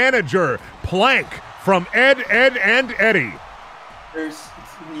their manager, Plank, from Ed, and Eddie. There's,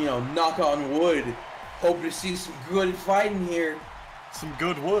 you know, knock on wood. Hoping to see some good fighting here. Some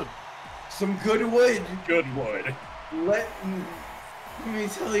good wood. Some good wood. Good wood. Let me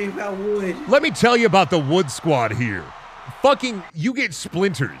tell you about wood. Let me tell you about the Wood Squad here. Fucking, you get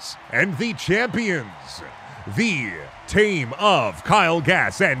splinters, and the champions, the team of Kyle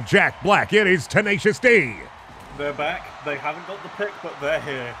Gass and Jack Black. It is Tenacious D. They're back. They haven't got the pick, but they're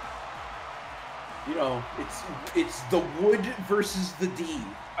here. You know, it's the wood versus the D.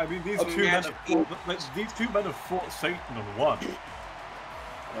 I mean, these two men have fought Satan and won.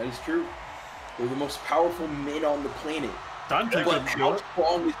 That is true. They're the most powerful men on the planet. Dante But can do how it.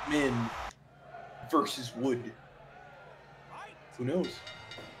 strong is men versus wood? Who knows?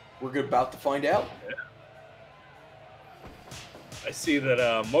 We're about to find out. I see that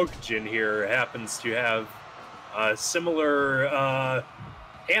Mokujin here happens to have similar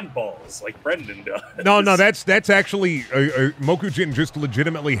handballs like Brendan does. No, that's actually, Mokujin just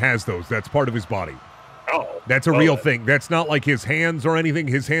legitimately has those. That's part of his body. Oh. That's a real thing. That's not like his hands or anything.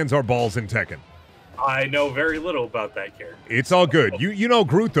 His hands are balls in Tekken. I know very little about that character. It's all good. You know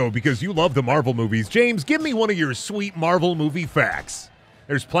Groot, though, because you love the Marvel movies. James, give me one of your sweet Marvel movie facts.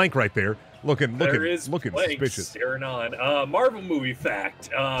 There's Plank right there. Looking suspicious. Staring on. Marvel movie fact.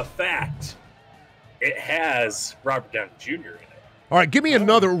 It has Robert Downey Jr. in it. All right, give me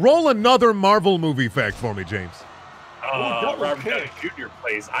roll another Marvel movie fact for me, James. Robert Downey Jr.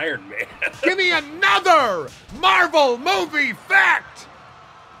 plays Iron Man. Give me another Marvel movie fact!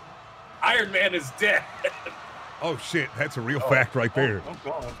 Iron Man is dead. Oh, shit, that's a real fact right there.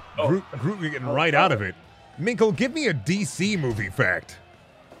 Oh, God. Groot getting right out of it. Minkle, give me a DC movie fact.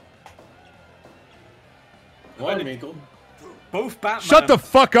 What, Minkle? Both Batman. Shut the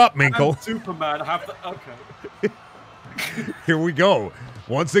fuck up, Minkle. And Superman have the. Okay. Here we go.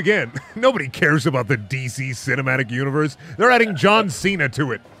 Once again, nobody cares about the DC cinematic universe. They're adding John Cena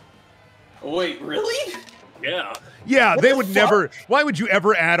to it. Wait, really? Yeah. Yeah, What they the would fuck? never. Why would you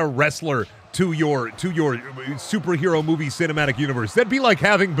ever add a wrestler to your superhero movie cinematic universe? That'd be like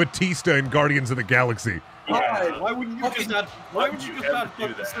having Batista in Guardians of the Galaxy. Yeah. Why wouldn't you just add? Why would you just ever add do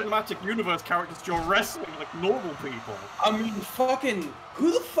like, that? cinematic universe characters to your wrestling like normal people? I mean, fucking,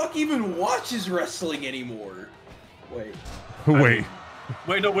 who the fuck even watches wrestling anymore? Wait. Wait.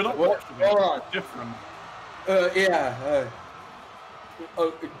 Wait, no, we're not What? watching it. Hold on. It's different. Yeah.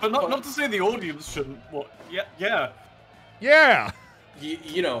 But not to say the audience shouldn't. What? Yeah. Yeah.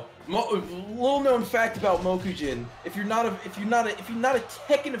 You know, little known fact about Mokujin: if you're not a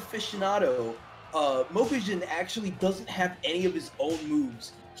Tekken aficionado, Mokujin actually doesn't have any of his own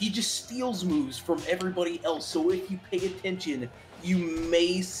moves. He just steals moves from everybody else. So if you pay attention, you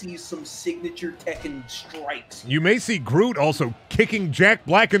may see some signature Tekken strikes. You may see Groot also kicking Jack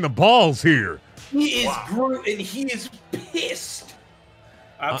Black in the balls here. He is Groot, and he is pissed.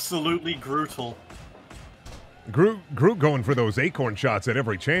 Absolutely brutal. Groot going for those acorn shots at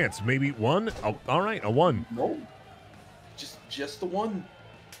every chance. Maybe one. Oh, all right, a one. No, just the one.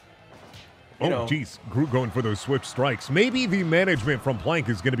 Oh, jeez. Groot going for those swift strikes. Maybe the management from Plank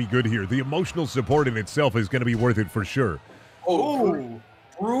is going to be good here. The emotional support in itself is going to be worth it for sure. Oh,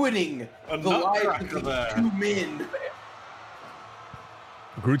 ruining the lives of there. two men.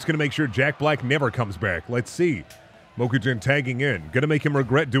 Groot's going to make sure Jack Black never comes back. Let's see. Mokujin tagging in. Going to make him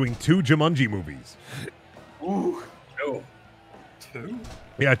regret doing 2 Jumanji movies. Ooh. Oh. 2?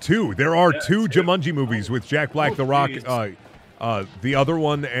 Yeah, 2. There are 2 2. Jumanji movies with Jack Black, The Rock, geez. the other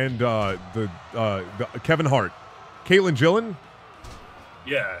one, and the Kevin Hart. Caitlyn Gillen?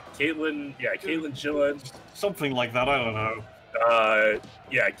 Yeah, Caitlyn Gillen. Something like that. I don't know.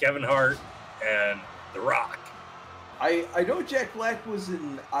 Yeah, Kevin Hart and The Rock. I know Jack Black was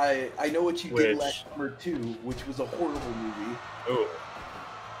in I Know What You Did Last Summer 2, which was a horrible movie. Oh.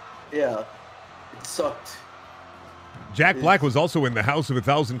 Yeah, it sucked. Jack Black was also in The House of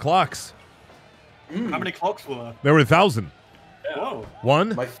 1,000 Clocks. How many clocks were there? There were 1,000. Whoa.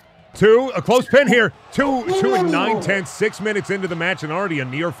 1, My 2, a close pin here. 2 and 9/10, 6 minutes into the match and already a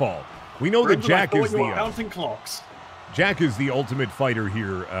near fall. We know that Brendan, Jack I thought is you were the counting clocks. Jack is the ultimate fighter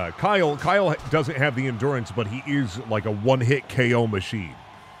here. Kyle doesn't have the endurance, but he is like a one-hit KO machine.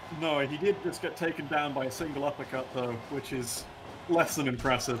 No, he did just get taken down by a single uppercut, though, which is less than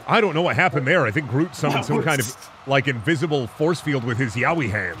impressive. I don't know what happened there. I think Groot summoned That some kind was- of like invisible force field with his Yowie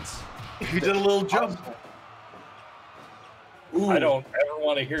hands. He did a little jump. Ooh. I don't ever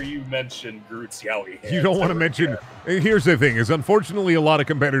want to hear you mention Groot's Yowie hands. You don't want to ever mention. again. Here's the thing: is unfortunately a lot of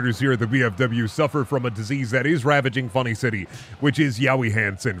competitors here at the BFW suffer from a disease that is ravaging Funny City, which is Yowie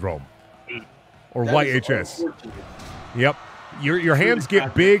hand syndrome, or That is YHS. unfortunate. Yep. Your hands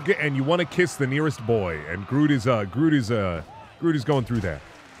get big and you want to kiss the nearest boy, and Groot is going through that.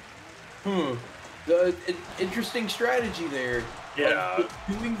 Interesting strategy there. Yeah.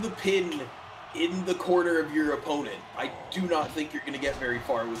 Like, doing the pin in the corner of your opponent. I do not think you're going to get very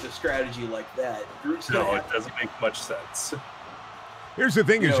far with a strategy like that. Groot's No, gonna it doesn't make much sense. Here's the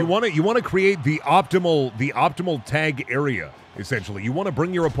thing: is you want to create the optimal tag area. Essentially, you want to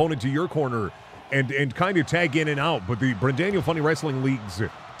bring your opponent to your corner and kind of tag in and out. But the Brendaniel Funny Wrestling League's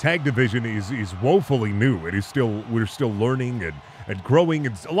tag division is woefully new. We're still learning and growing.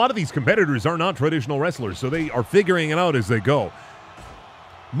 And a lot of these competitors are not traditional wrestlers, so they are figuring it out as they go.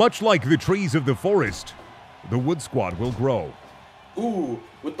 Much like the trees of the forest, the Wood Squad will grow. Ooh,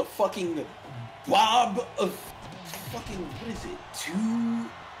 with the fucking bob of fucking, what is it? 2?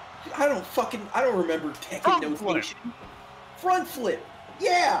 I don't remember Tekken Front flip. notation. Front flip.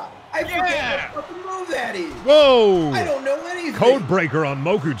 Yeah, I forget what fucking move that is. Whoa! I don't know anything. Code breaker on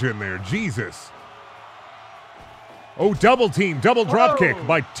Mokujin there. Jesus. Oh, double team, double drop kick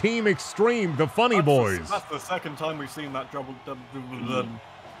by Team Extreme, the Funny Boys. That's the second time we've seen that double.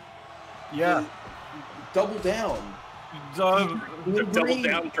 Yeah. Double down. Double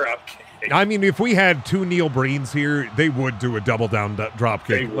down drop kick. I mean, if we had 2 Neil Breens here, they would do a double down drop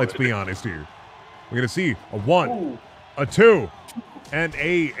They kick. would. Let's be honest here. We're going to see a 1, Ooh. a 2, and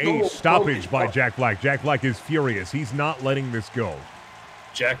a No, stoppage no. by Jack Black. Jack Black is furious. He's not letting this go.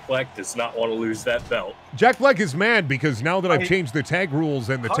 Jack Black does not want to lose that belt. Jack Black is mad because now that I've changed the tag rules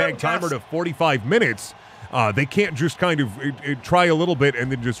and the tag timer to 45 minutes, they can't just kind of try a little bit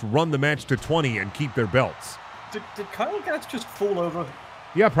and then just run the match to 20 and keep their belts. Did Kyle Gass just fall over?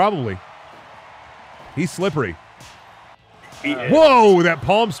 Yeah, probably. He's slippery. He is. Whoa, that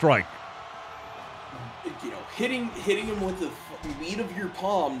palm strike. You know, hitting him with the meat of your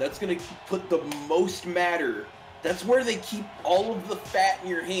palm, that's going to put the most matter. That's where they keep all of the fat in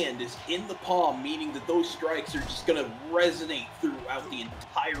your hand, is in the palm, meaning that those strikes are just going to resonate throughout the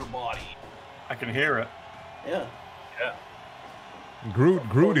entire body. I can hear it. Yeah. Yeah.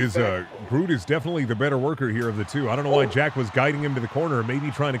 Groot is definitely the better worker here of the two. I don't know why Jack was guiding him to the corner,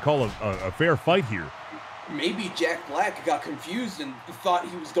 maybe trying to call a fair fight here. Maybe Jack Black got confused and thought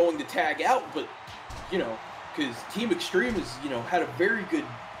he was going to tag out, but, you know, because Team Extreme has, you know, had a very good,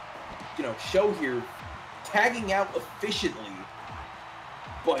 you know, show here, tagging out efficiently.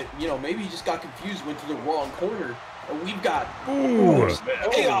 But, you know, maybe he just got confused, went to the wrong corner, and we've got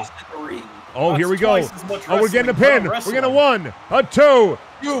chaos in the ring. Oh, here we go. Oh, we're getting a wrestling. pin. We're getting a 1, a 2.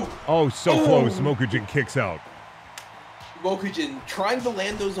 You. Oh, so close. Mokujin kicks out. Mokujin trying to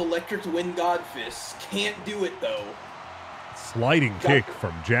land those electric wind god fists. Can't do it, though. Sliding kick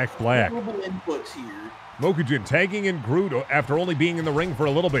from Jack Black. Horrible inputs here. Mokujin tagging in Groot after only being in the ring for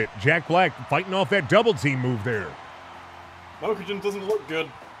a little bit. Jack Black fighting off that double team move there. Mokujin doesn't look good.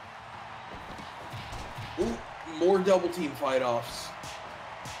 Ooh, more double team fight-offs.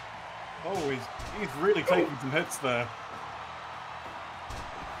 Oh, he's really taking some hits there.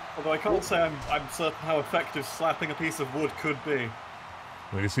 Although I can't say I'm certain how effective slapping a piece of wood could be.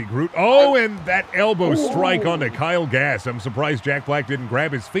 Way to see Groot. Oh, and that elbow strike onto Kyle Gass. I'm surprised Jack Black didn't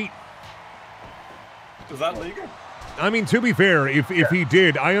grab his feet. Is that legal? I mean, to be fair, if he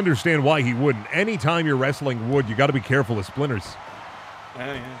did, I understand why he wouldn't. Anytime you're wrestling wood, you got to be careful of splinters.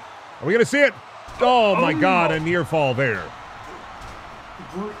 Yeah. Are we going to see it? Oh, my God, a near fall there.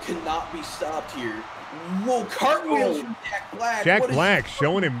 Groot cannot be stopped here. Whoa, cartwheels from Jack Black. Jack Black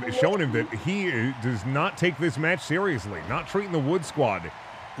showing him that he does not take this match seriously, not treating the Wood Squad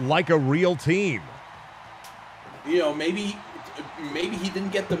like a real team. You know, maybe he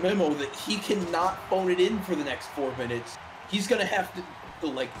didn't get the memo that he cannot phone it in for the next 4 minutes. He's gonna have to.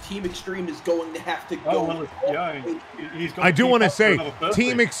 Team Extreme is going to have to go. I do want to say,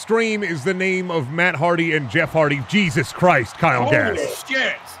 Team Extreme is the name of Matt Hardy and Jeff Hardy. Jesus Christ, Kyle Gass.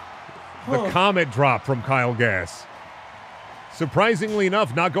 Shit! The comment drop from Kyle Gass. Surprisingly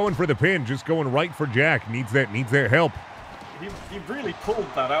enough, not going for the pin, just going right for Jack. Needs that help. He really pulled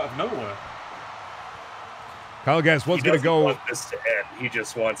that out of nowhere. Kyle Gass was going to go. He doesn't want this to end. He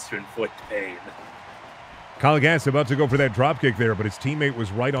just wants to inflict pain. Kyle Gass about to go for that dropkick there, but his teammate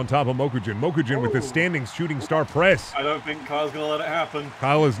was right on top of Mokujin. Mokujin with the standing shooting star press. I don't think Kyle's going to let it happen.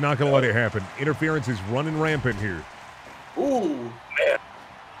 Kyle is not going to let it happen. Interference is running rampant here. Ooh. Man.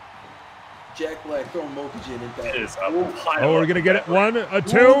 Jack Black throwing Mokujin in that. Oh, we're going to get it. 1, a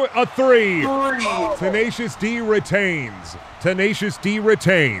 2, a 3. Tenacious D retains. Tenacious D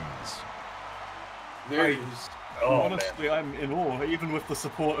retains. There he is. Honestly, I'm in awe. Even with the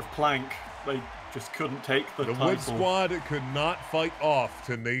support of Plank, they just couldn't take the title. The Wood Squad could not fight off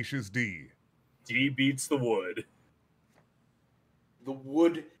Tenacious D. D beats the Wood. The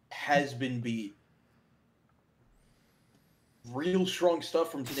Wood has been beat. Real strong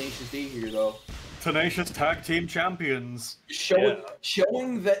stuff from Tenacious D here, though. Tenacious Tag Team Champions.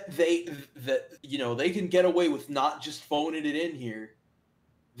 Showing that they can get away with not just phoning it in here.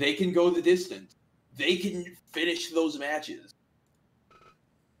 They can go the distance. They can finish those matches.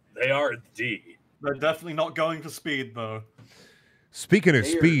 They are D. They're definitely not going to speed, though. Speaking of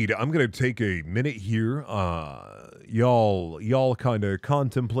speed, I'm going to take a minute here. Y'all kind of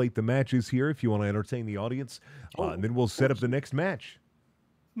contemplate the matches here if you want to entertain the audience. And then we'll set up the next match.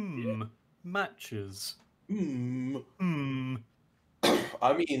 Matches. I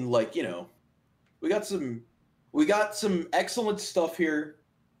mean, we got some excellent stuff here.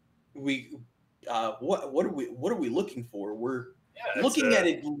 What are we looking for? We're looking at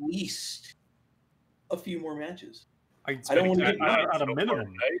least a few more matches. I don't want to get at a minimum.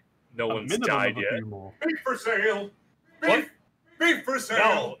 Right? No one's died yet. Beef for sale. Beef for sale.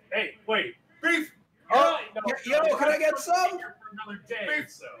 No. Hey, wait. Beef. Can I get some?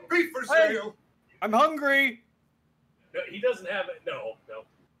 Beef for sale. I'm hungry. No, he doesn't have it. No.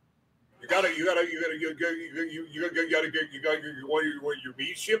 You got your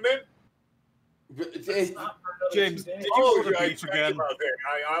meat shipment. James, did you order beef again?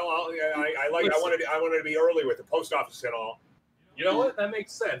 I wanted to be early with the post office and all. You know what? That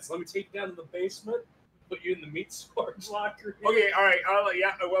makes sense. Let me take you down to the basement. Put you in the meat storage locker. Okay, all right.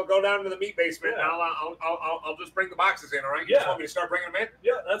 We'll go down to the meat basement. Yeah. And I'll just bring the boxes in. All right. You Yeah. just want me to start bringing them in?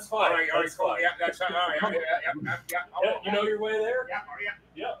 Yeah, that's fine. All right. That's Cool. fine. Yeah, that's fine. All right. Yeah, you know your way there? Yeah.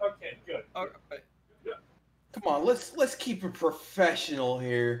 Yeah. Okay. Good. Come on, let's keep it professional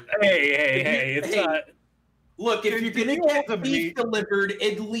here. Hey! It's not. Look, if you're gonna you want get the beef meat? delivered,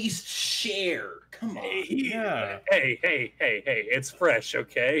 at least share. Come on. Yeah. Hey! It's fresh,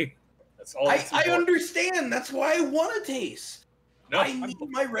 okay? That's all. I understand. That's why I want to taste. No, I need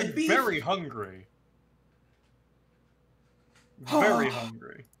my red beef. Very hungry. Very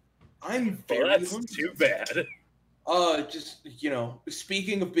hungry. I'm Well, very that's hungry. too bad. Just,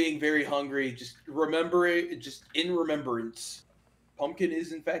 speaking of being very hungry, just remember it, just in remembrance. Pumpkin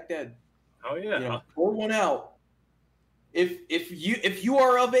is in fact dead. Oh yeah. Pour one out. If you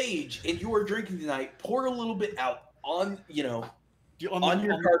are of age and you are drinking tonight, pour a little bit out on on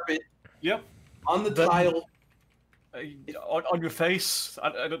your carpet. Yep. On the Then- tile. On your face.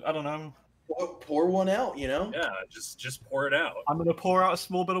 I don't know. Pour one out. Yeah, just pour it out. I'm gonna pour out a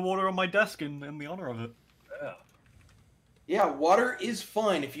small bit of water on my desk in the honor of it. Yeah. Yeah, water is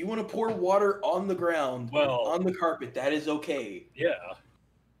fine. If you want to pour water on the ground, on the carpet, that is okay. Yeah.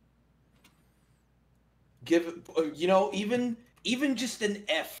 Give even just an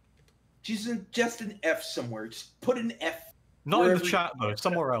F, just an F somewhere. Just put an F. Not in the chat though.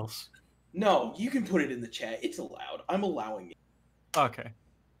 Somewhere else. No, you can put it in the chat. It's allowed. I'm allowing it. Okay.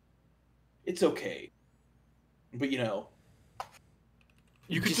 It's okay. But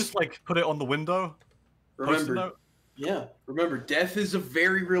you could just like put it on the window. Remember, remember, death is a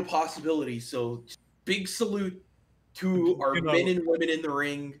very real possibility. So, big salute to our men and women in the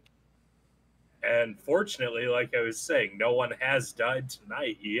ring. And fortunately, like I was saying, no one has died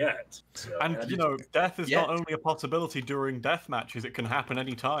tonight yet. So. And death is not only a possibility during death matches; it can happen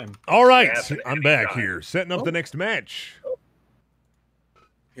anytime. All right, I'm back here, setting up the next match.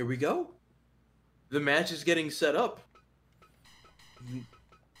 Here we go. The match is getting set up.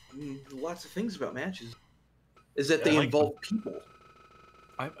 Lots of things about matches is that they involve people.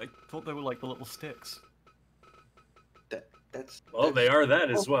 I thought they were like the little sticks. They are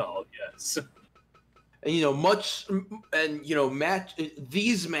that as well. Yes. And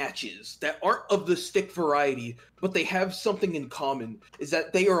these matches that aren't of the stick variety, but they have something in common, is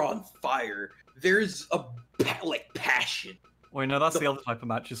that they are on fire. There's a passion. Wait, no, that's the other type of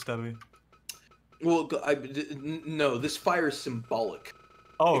matches, Stevie. Well, no, this fire is symbolic.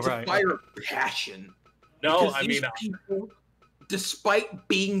 Oh, it's right. a fire of passion. No, because these people, despite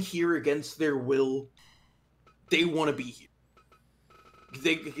being here against their will, they want to be here.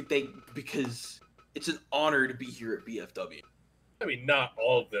 Because it's an honor to be here at BFW. I mean, not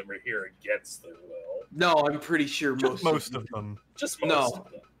all of them are here against their will. No, I'm pretty sure most of them. Just most of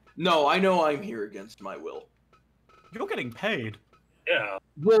them. No, I know I'm here against my will. You're getting paid. Yeah.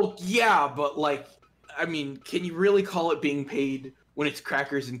 Well, yeah, but can you really call it being paid when it's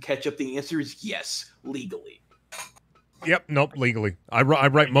crackers and ketchup? The answer is yes, legally. Yep, nope, legally. I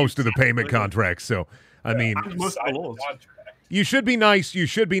write most of the payment contracts, so I mean, most of the laws. You should be nice. You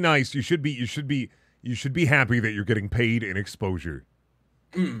should be nice. You should be happy that you're getting paid in exposure.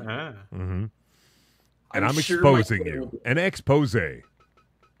 Mm-hmm. And I'm exposing you. An expose. Ooh.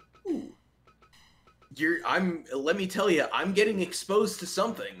 Let me tell you, I'm getting exposed to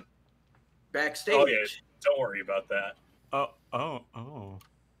something backstage. Oh yeah, don't worry about that. Oh.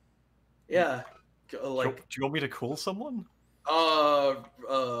 Yeah. Do you want me to call someone?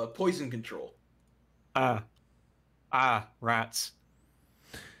 Poison control. Rats.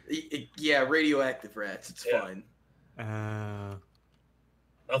 Yeah, radioactive rats. It's fine.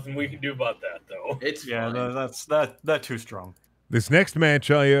 Nothing we can do about that, though. It's fine. No, that's too strong. This next match,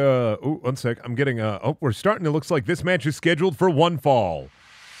 one sec. I'm getting we're starting. It looks like this match is scheduled for one fall,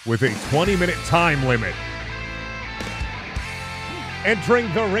 with a 20-minute time limit.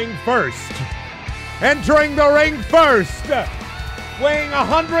 Entering the ring first, weighing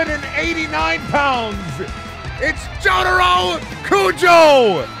 189 pounds. It's Jotaro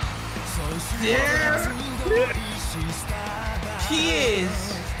Kujo! There he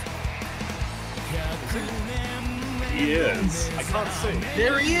is. He is. I can't see.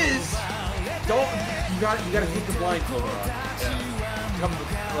 There he is. You gotta take the blindfold off.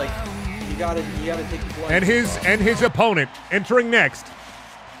 You gotta take the blindfold and his opponent entering next.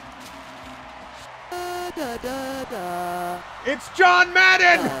 It's John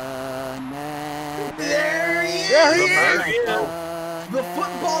Madden! There he is! There he is! The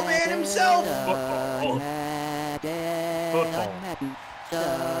football man himself! Football.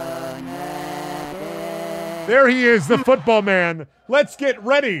 There he is, the football man. Let's get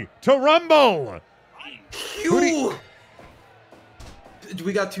ready to rumble.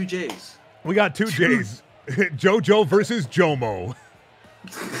 We got two J's. We got two J's. JoJo versus Jomo.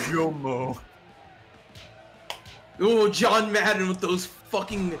 Jomo. Oh, John Madden with those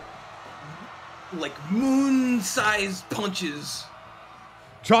fucking moon-sized punches.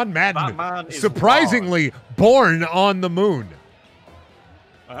 John Madden, surprisingly born on the moon.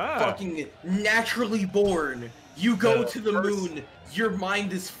 Fucking naturally born. You go to the moon, your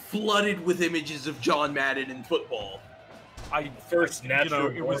mind is flooded with images of John Madden in football. First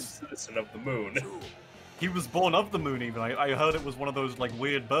natural born citizen of the moon. He was born of the moon, even. I heard it was one of those, like,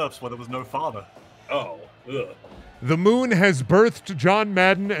 weird births where there was no father. Oh, ugh. The moon has birthed John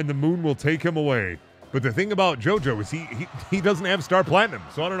Madden, and the moon will take him away. But the thing about JoJo is he doesn't have Star Platinum,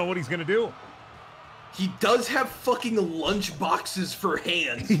 so I don't know what he's going to do. He does have fucking lunch boxes for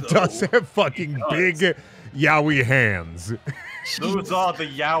hands, He does have fucking big yaoi hands. Those are the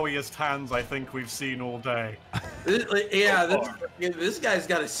yowiest hands I think we've seen all day. This guy's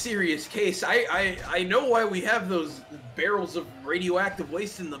got a serious case. I know why we have those barrels of radioactive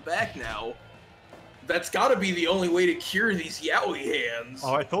waste in the back now. That's got to be the only way to cure these yaoi hands.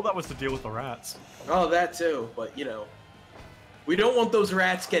 Oh, I thought that was to deal with the rats. Oh, that too. But you know, we don't want those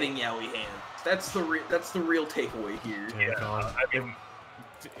rats getting yaoi hands. That's the real takeaway here. Yeah, God.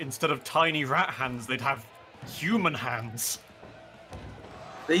 Instead of tiny rat hands, they'd have human hands.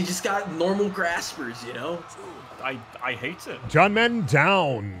 They just got normal graspers, you know? I hate it. John Madden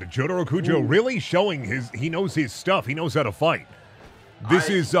down. Jotaro Kujo really showing he knows his stuff. He knows how to fight. This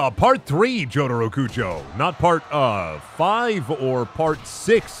is part 3, Jotaro Kujo. Not part 5 or part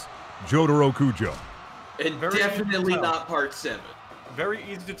 6, Jotaro Kujo. And definitely not part 7. Very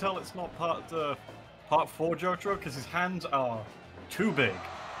easy to tell it's not part 4 Jotaro, because his hands are too big.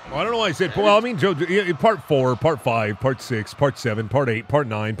 Well, I don't know why I said, well, I mean, part 4, part 5, part 6, part 7, part 8, part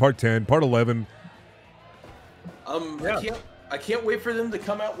 9, part 10, part 11. I can't wait for them to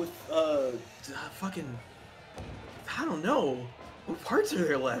come out with, fucking, I don't know. What parts are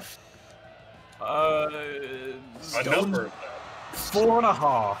there left? A number of them.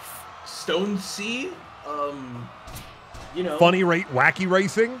 4.5. Stone Sea? You know. Wacky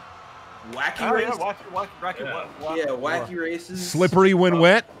racing? Wacky races? Wacky races. Slippery when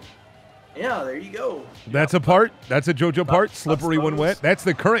wet? Yeah, there you go. That's a part? That's a JoJo part? Slippery when wet? That's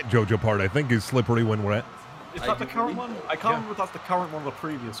the current JoJo part, I think, is slippery when wet. Is that the current one? I can't remember if that's the current one or the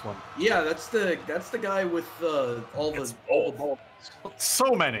previous one. Yeah, that's the guy with all the balls.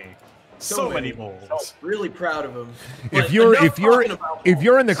 So many. So many balls. Really proud of him. If you're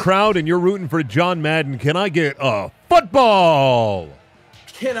in the crowd and you're rooting for John Madden, can I get a football?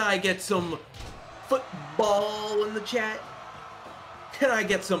 Can I get some football in the chat? Can I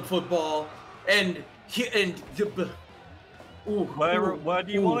get some football? Where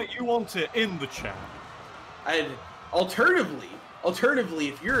do you want it? You want it in the chat. And alternatively, if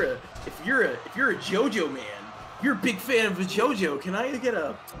you're a JoJo man, you're a big fan of the JoJo. Can I get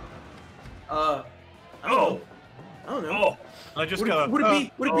a I don't know. I just would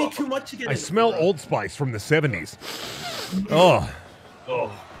it be too much to get? I smell Old Spice from the 70s. Oh.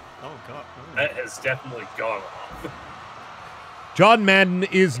 Oh God. That has definitely gone off. John Madden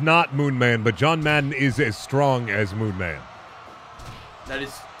is not Moon Man, but John Madden is as strong as Moon Man. That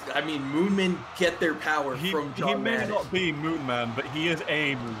is, I mean, Moon Men get their power from John Madden. He may not be Moon Man, but he is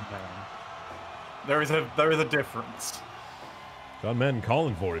a Moon Man. There is a difference. John Madden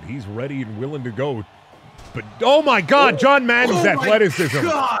calling for it. He's ready and willing to go. But, oh my God, John Madden's athleticism.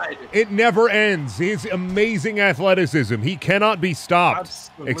 God. It never ends. His amazing athleticism. He cannot be stopped,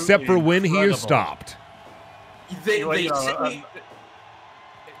 Absolutely except for when he is incredible. stopped.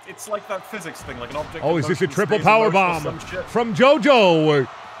 It's like that physics thing, like an object. Oh, is this a motion triple stays in power motion or bomb some shit. from JoJo?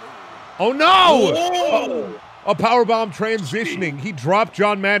 Oh no! Whoa! A power bomb transitioning. He dropped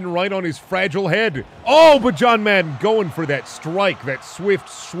John Madden right on his fragile head. Oh, but John Madden going for that strike, that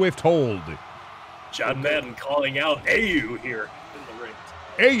swift hold. John Madden calling out AU here in the ring.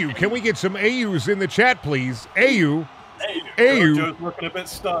 AU, can we get some AUs in the chat, please? AU. JoJo's looking a bit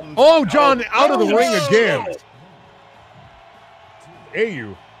stunned. Oh, John out of the ring again.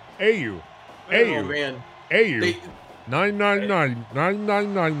 AU. Oh man. AU.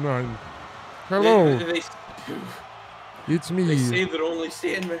 999. Hello. It's me. They say that only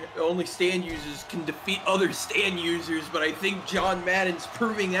stand users can defeat other stand users, but I think John Madden's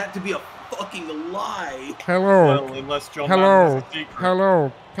proving that to be a fucking lie. Hello. Well, unless John Madden has a secret.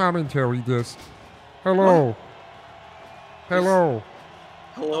 Hello. Commentary disc. Hello. Hello?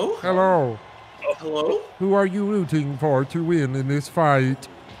 Hello. Hello? Who are you rooting for to win in this fight?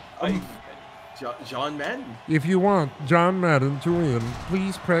 John Madden. If you want John Madden to win,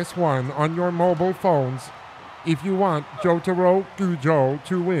 please press 1 on your mobile phones. If you want Jotaro Kujo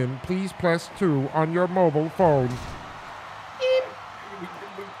to win, please press 2 on your mobile phone.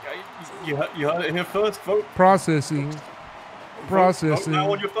 You heard it here first, folks. Processing. Vote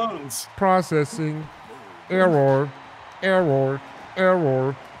now on your phones. Processing. Error.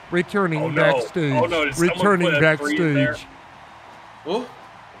 Returning backstage. Oh no, did someone Returning put a 3 in there? backstage.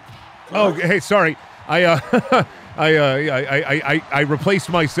 Oh, hey, sorry. I replaced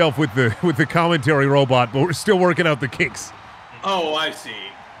myself with the commentary robot, but we're still working out the kinks. oh, I see.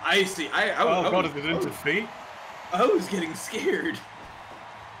 I see. Oh god, is it into feet? I was getting scared.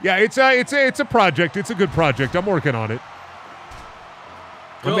 Yeah, it's a project. It's a good project. I'm working on it.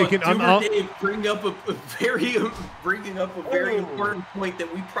 Dave bringing up a very important point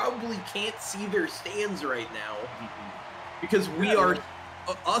that we probably can't see their stands right now because we are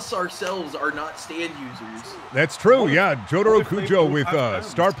us ourselves are not stand users. That's true. Yeah, Jotaro Kujo with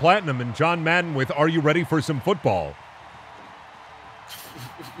Star Platinum and John Madden with Are You Ready for Some Football?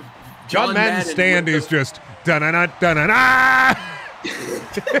 John Madden's stand is just da-na-na, da-na-na!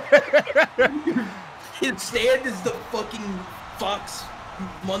 His stand is the fucking Fox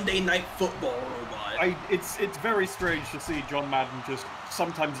Monday Night Football robot. It's very strange to see John Madden just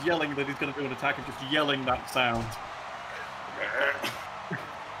sometimes yelling that he's going to do an attack and just yelling that sound.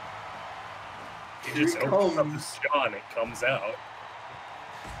 He just opens up his jaw and it comes out.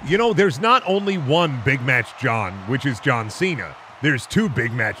 You know, there's not only one Big Match John, which is John Cena. There's two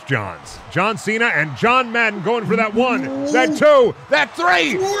Big Match Johns. John Cena and John Madden going for that one, that two, that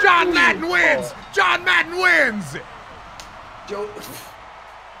three. John Madden wins! John Madden wins! Joe,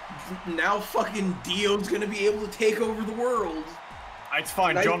 now fucking Dio's gonna be able to take over the world. It's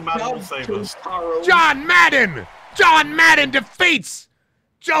fine, John Madden will save us. John Madden! John Madden defeats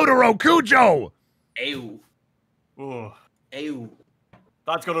Jotaro Kujo! Ew. Ooh. Ew.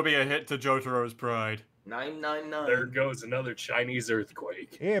 That's gonna be a hit to Jotaro's pride. 999. There goes another Chinese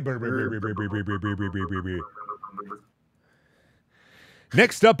earthquake. Yeah,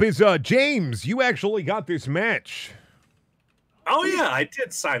 Next up is James. You actually got this match. Oh yeah, I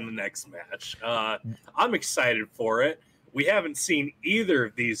did sign the next match. I'm excited for it. We haven't seen either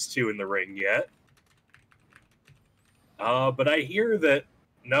of these two in the ring yet. But I hear that...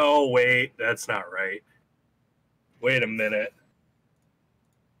 No, wait, that's not right. Wait a minute.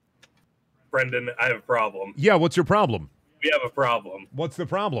 Brendan, I have a problem. Yeah, what's your problem? We have a problem. What's the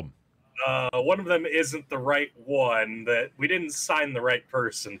problem? One of them isn't the right one. That we didn't sign the right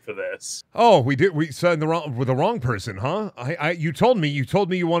person for this. Oh, we did. We signed the wrong person, huh? You told me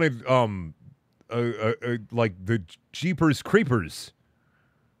you wanted like the Jeepers Creepers.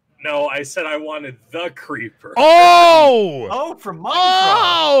 No, I said I wanted the Creeper. Oh! Oh, from Minecraft.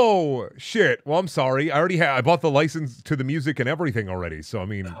 Oh! Shit. Well, I'm sorry. I bought the license to the music and everything already. So I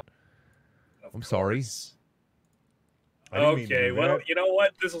mean, I'm sorry. Okay, well, you know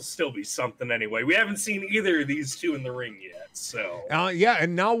what? This will still be something anyway. We haven't seen either of these two in the ring yet, so. Yeah,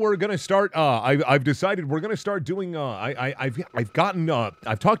 and now we're gonna start. I've decided we're gonna start doing. I've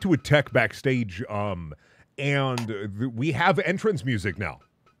talked to a tech backstage. And we have entrance music now.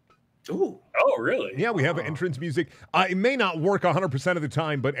 Ooh. Oh, really? Yeah, we have entrance music. It may not work 100% of the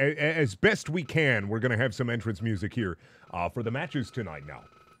time, but as best we can, we're gonna have some entrance music here for the matches tonight. Now.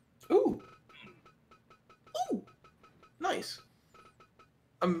 Ooh. Ooh. Nice.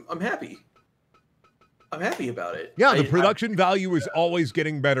 I'm happy. I'm happy about it. Yeah, the production value is always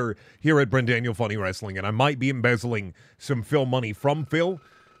getting better here at Brendaniel Funny Wrestling, and I might be embezzling some Phil money from Phil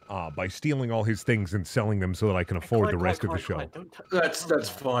by stealing all his things and selling them so that I can afford the rest of the show. That's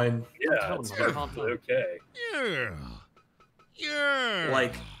fine. Yeah, it's perfectly okay. Yeah.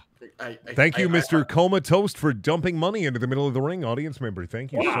 Like, thank you, Mr. Comatose, for dumping money into the middle of the ring, audience member.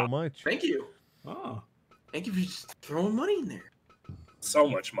 Thank you so much. Thank you. Oh. Thank you for just throwing money in there. So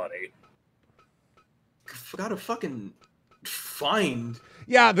much money. Gotta fucking find.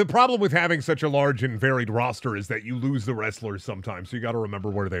 Yeah, the problem with having such a large and varied roster is that you lose the wrestlers sometimes, so you got to remember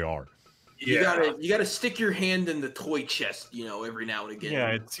where they are. Yeah. You gotta stick your hand in the toy chest, every now and again. Yeah,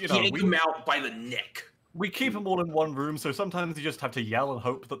 it's yank them out by the neck. We keep them all in one room, so sometimes you just have to yell and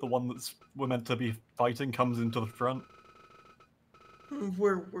hope that the one that's we're meant to be fighting comes into the front.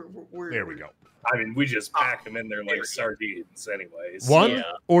 Where there we go. I mean, we just pack them in there like sardines, anyways. One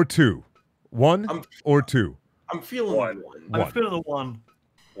or two? One or two? I'm feeling one. I'm feeling a one.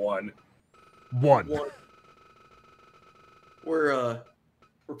 One. We're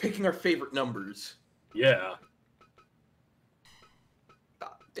picking our favorite numbers. Yeah.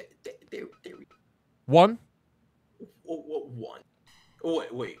 There we go. One? One. Oh,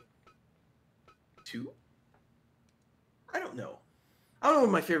 wait. Two? I don't know. I don't know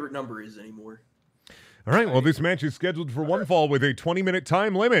what my favorite number is anymore. All right, well, this match is scheduled for one fall with a 20-minute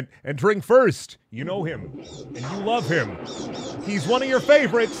time limit. Entering first, you know him, and you love him. He's one of your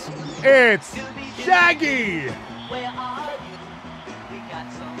favorites. It's Shaggy! Where are you? We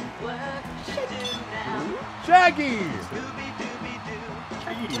got some work to do now. Shaggy! Scooby-Dooby-Doo.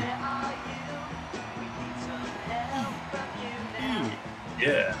 Where are you? We need some help from you now.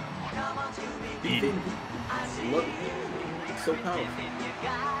 Yeah. Come on, Scooby-Doo. I see Look. you. So powerful. Everything you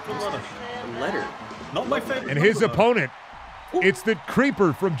got. Good letter. A letter. Not my favorite. And his number, opponent It's the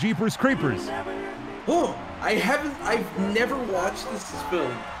Creeper from Jeepers Creepers. Oh, I've never watched this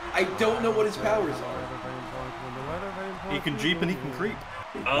film. I don't know what his powers are. He can Jeep and he can creep.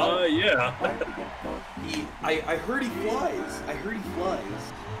 Yeah. I heard he flies. I heard he flies.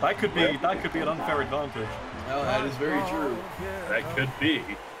 That could be an unfair advantage. Oh, that is very true. That could be.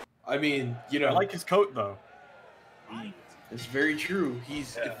 I mean, you I know, like his coat though. it's very true.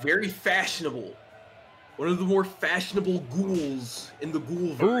 He's very fashionable. One of the more fashionable ghouls in the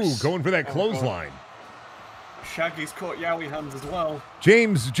Ooh, Ghoulverse. going for that clothesline. Shaggy's caught Yowie hands as well.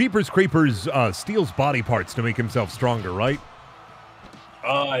 James, Jeepers Creepers steals body parts to make himself stronger, right?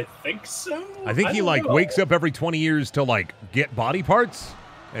 I think so. I think he don't like know. wakes up every 20 years to like get body parts,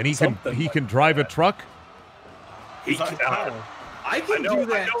 and he Something can like drive a truck. He Is that his can. power? I can I do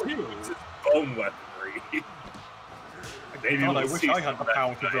that know he too. uses bone weaponry. Maybe God, I we'll wish see I some had of the that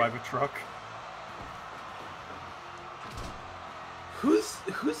power to tonight. drive a truck. Who's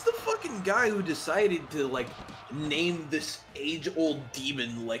the fucking guy who decided to like name this age-old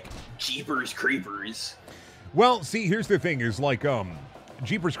demon like Jeepers Creepers? Well, see, here's the thing: is like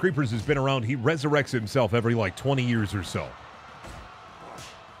Jeepers Creepers has been around. He resurrects himself every like 20 years or so.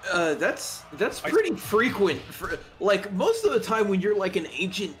 That's pretty frequent. For, like most of the time, when you're like an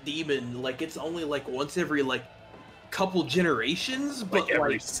ancient demon, like it's only like once every like couple generations. But Like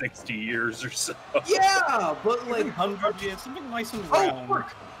every 60 years or so. yeah, but Like like 100 years, something nice and oh, round.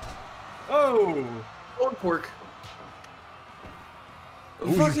 pork, Oh, oh, pork. Ooh,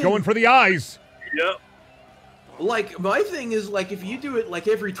 he's Fucking- going for the eyes. Yep. Like, my thing is, like, if you do it, like,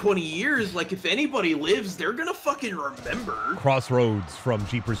 every 20 years, like, if anybody lives, they're gonna fucking remember. Crossroads from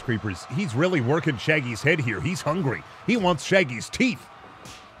Jeepers Creepers. He's really working Shaggy's head here. He's hungry. He wants Shaggy's teeth.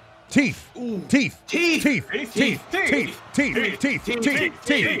 Teeth. Ooh. Teeth. Teeth! Teeth. Teeth. Teeth. Teeth. Teeth. Teeth. Teeth.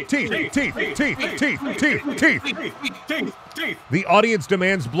 Teeth. Teeth. Teeth. Teeth. Teeth. Teeth. Teeth. Teeth. teeth. The audience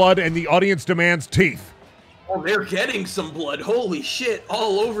demands blood, and the audience demands teeth. Oh, they're getting some blood. Holy shit,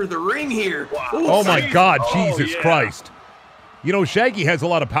 all over the ring here. Ooh, Oh my God, Oh, Jesus yeah. Christ. You know, Shaggy has a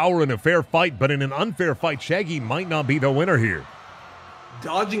lot of power in a fair fight, but in an unfair fight, Shaggy might not be the winner here.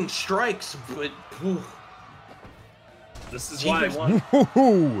 dodging strikes, but ooh. This is why I wanted.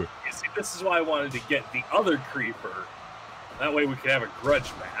 Woohoo! You see, this is why I wanted to get the other creeper. That way we could have a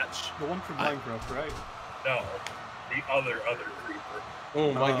grudge match. The one from Minecraft, right? No, the other creeper.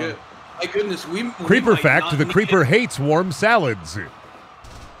 Oh my god. My goodness, we Creeper might fact, not the need creeper it. hates warm salads.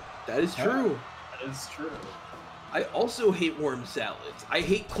 That is true. That is true. I also hate warm salads. I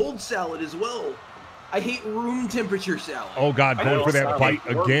hate cold salad as well. I hate room temperature salad. Oh God, I going know for that salad. bite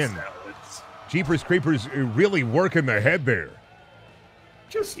Worm again. salads. Jeepers Creepers really working the head there.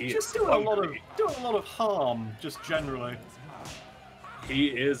 Just He is just doing a hungry. lot of harm, just generally. He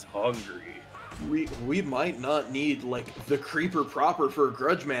is hungry. We might not need like the creeper proper for a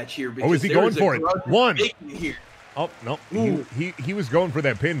grudge match here. Because Oh, is he there's going a for it? grudge One. making here. Oh no, Ooh. he was going for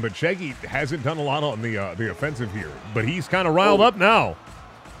that pin, but Shaggy hasn't done a lot on the offensive here. But he's kind of riled up now.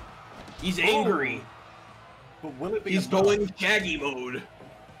 He's angry. But will it be? He's enough? going Shaggy mode.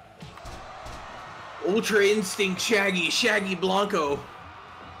 Ultra Instinct Shaggy Blanco.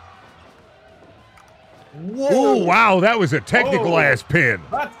 Whoa! Oh wow, that was a technical Whoa. ass pin.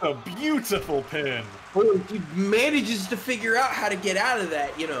 That's a beautiful pin. Well, he manages to figure out how to get out of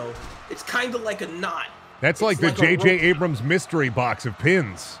that, you know. It's kind of like a knot. That's like the It's like a J.J. rope. Abrams mystery box of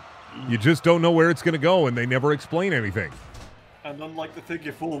pins. You just don't know where it's going to go, and they never explain anything. And unlike the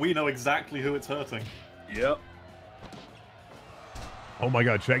figure 4, we know exactly who it's hurting. Yep. Oh my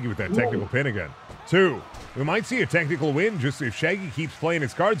God, Shaggy with that technical pin again. 2. We might see a technical win just if Shaggy keeps playing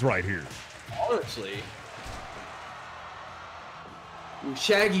his cards right here. Honestly. Ooh,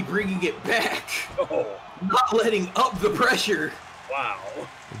 Shaggy bringing it back. Oh, Not letting up the pressure. wow.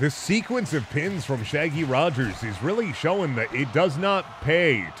 This sequence of pins from Shaggy Rogers is really showing that it does not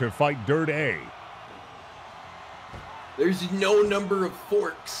pay to fight Dirt A. There's no number of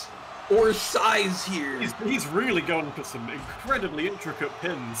forks or size here. He's really going for some incredibly intricate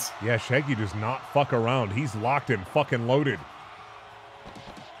pins. Yeah, Shaggy does not fuck around. He's locked and fucking loaded.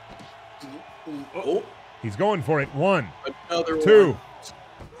 Oh, He's going for it. 1, another 2, one.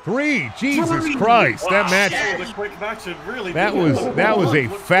 3. Jesus 3. Christ, that Wow. match. It was a quick match and really. That did. was The a blood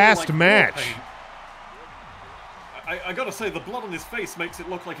looked fast like war match. paint. I gotta say, the blood on his face makes it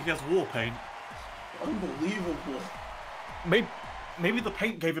look like he has war paint. Unbelievable. Maybe the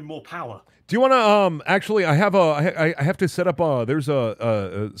paint gave him more power. Do you want to actually I have to set up there's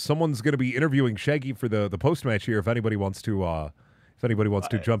someone's going to be interviewing Shaggy for the post match here if anybody wants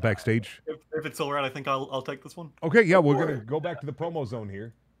to jump backstage. If it's all right, I think I'll take this one. Okay, yeah, we're going to go back to the promo zone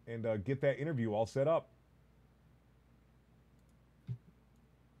here and get that interview all set up.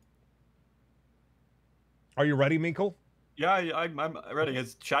 Are you ready, Minkle? Yeah, I'm ready.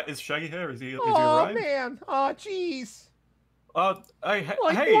 Is Shaggy here? Is he Oh arrived? man, oh jeez. Hey,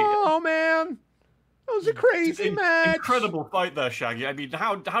 Like, hey. wow, man. That was a crazy match. Incredible fight there, Shaggy. I mean,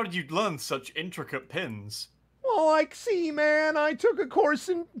 how did you learn such intricate pins? Well, like, see, man, I took a course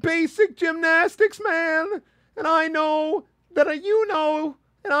in basic gymnastics, man. And I know that you know,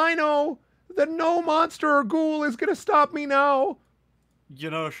 and I know that no monster or ghoul is gonna stop me now. You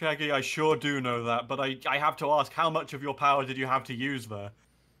know, Shaggy, I sure do know that, but I have to ask, how much of your power did you have to use there?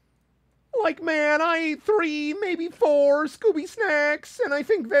 Like, man, I ate 3, maybe 4 Scooby snacks, and I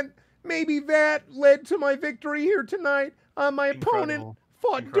think that maybe that led to my victory here tonight. My opponent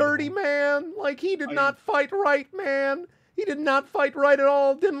fought dirty, man. Like, he did not fight right, man. He did not fight right at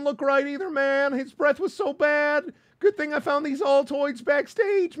all. Didn't look right either, man. His breath was so bad. Good thing I found these Altoids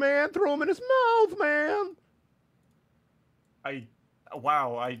backstage, man. Threw them in his mouth, man.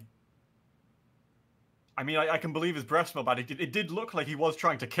 Wow, I mean, I can believe his breath smelled bad. It did look like he was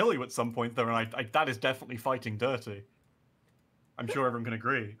trying to kill you at some point there, and that is definitely fighting dirty. I'm sure everyone can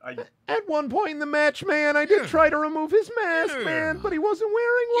agree. At one point in the match, man, I did try to remove his mask, man, but he wasn't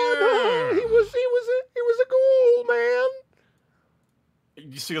wearing one. He was a ghoul, man.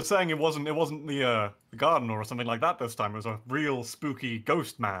 So you're saying it wasn't the gardener or something like that this time? It was a real spooky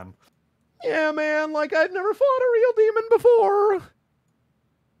ghost man. Yeah, man, like I've never fought a real demon before.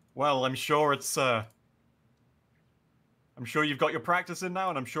 Well, I'm sure it's I'm sure you've got your practice in now,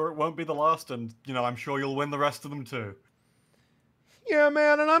 and I'm sure it won't be the last, and you know, I'm sure you'll win the rest of them too. Yeah,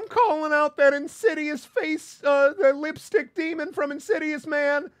 man, and I'm calling out that Insidious face, the lipstick demon from Insidious,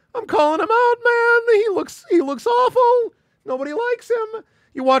 man. I'm calling him out, man. He looks awful. Nobody likes him.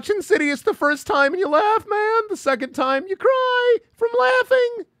 You watch Insidious the first time and you laugh, man. The second time you cry from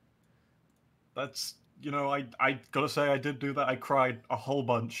laughing. That's, you know, I gotta say I did do that. I cried a whole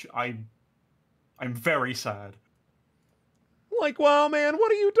bunch. I'm very sad. Like, wow, man,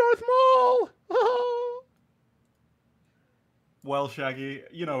 what are you, Darth Maul? Well, Shaggy,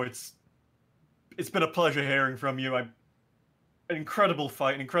 you know, it's been a pleasure hearing from you. An incredible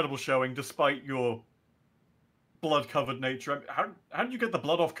fight, an incredible showing, despite your blood-covered nature. How did you get the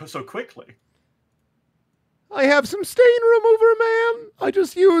blood off so quickly? I have some stain remover, man. I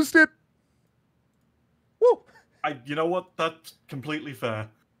just used it. Whoa. You know what? That's completely fair.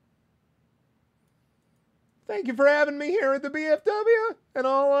 Thank you for having me here at the BFW, and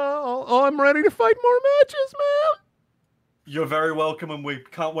I'm ready to fight more matches, man. You're very welcome, and we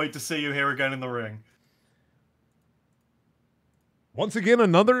can't wait to see you here again in the ring. Once again,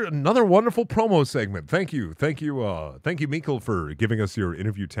 another wonderful promo segment. Thank you, Minkle, for giving us your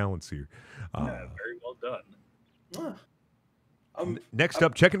interview talents here. Very well done. Next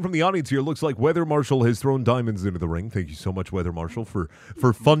up, checking from the audience here, looks like Weather Marshal has thrown diamonds into the ring. Thank you so much, Weather Marshal, for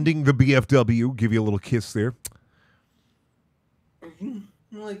funding the BFW. Give you a little kiss there.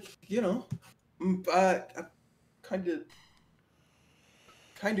 Like, you know, kind of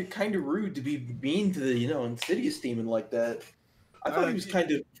rude to be mean to the, you know, Insidious demon like that. I thought he was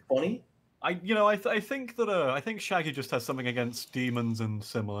kind of funny. I think Shaggy just has something against demons and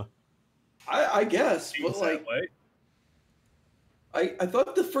similar. I guess, but Seems like, that way. I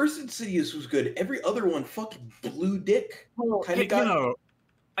thought the first Insidious was good. Every other one fucking blew dick. Kind of got. You know,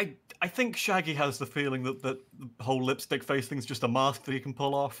 I think Shaggy has the feeling that the whole lipstick face thing's just a mask that he can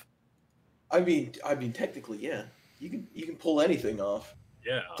pull off. I mean, technically, yeah. You can pull anything off.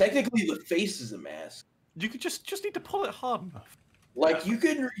 Yeah. Technically, the face is a mask. You could just need to pull it hard enough. Like you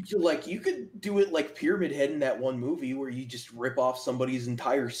could do it like Pyramid Head in that one movie where you just rip off somebody's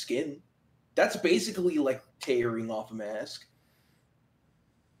entire skin. That's basically like tearing off a mask.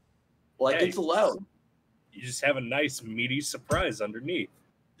 Like, Hey, it's allowed. You just have a nice meaty surprise underneath.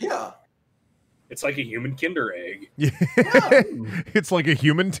 Yeah. It's like a human Kinder Egg. Yeah. It's like a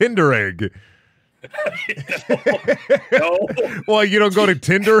human Tinder egg. No. Well, you don't go to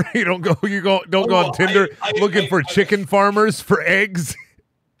Tinder. Don't go on Tinder looking for chicken farmers for eggs.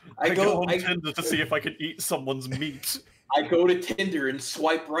 I go on Tinder to see if I can eat someone's meat. I go to Tinder and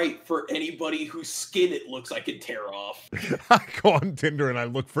swipe right for anybody whose skin it looks I could tear off. I go on Tinder and I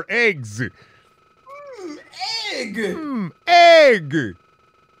look for eggs. Egg. Egg.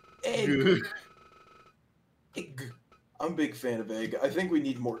 Egg. Egg. I'm a big fan of egg. I think we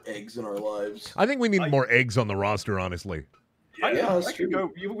need more eggs in our lives. I think we need more eggs on the roster, honestly. Yeah, that's I could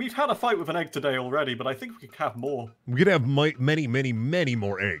go. We've had a fight with an egg today already, but I think we could have more. We could have many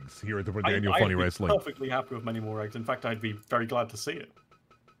more eggs here at the Brendaniel Funny Wrestling. I'm perfectly happy with many more eggs. In fact, I'd be very glad to see it.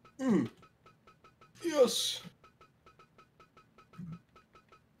 Yes.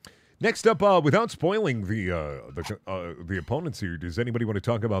 Next up, without spoiling the opponents here, does anybody want to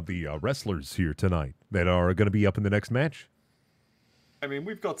talk about the wrestlers here tonight that are going to be up in the next match? I mean,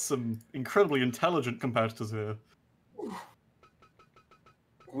 we've got some incredibly intelligent competitors here.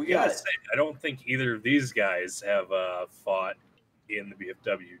 I don't think either of these guys have fought in the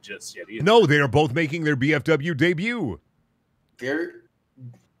BFW just yet either. No, they are both making their BFW debut. They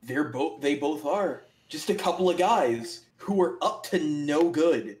both are just a couple of guys who are up to no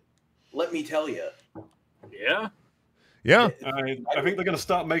good. Let me tell you. Yeah. Yeah. I think they're going to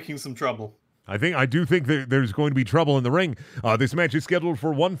start making some trouble. I do think that there's going to be trouble in the ring. This match is scheduled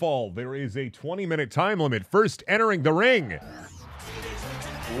for one fall. There is a 20-minute time limit. First entering the ring.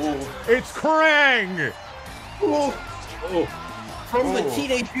 Ooh. It's Krang! Ooh. From the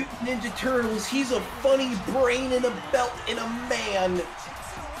Teenage Mutant Ninja Turtles, he's a funny brain and a belt and a man.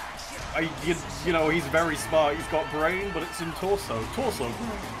 You know, he's very smart. He's got brain, but it's in torso. Torso brain.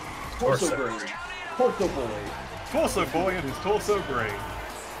 Torso boy. Torso boy and his torso brain.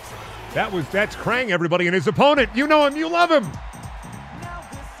 That's Krang, everybody, and his opponent. You know him, you love him.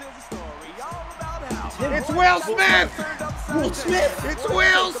 It's Will Smith! Will Smith! It's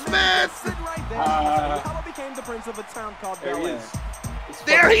Will Smith! There he is.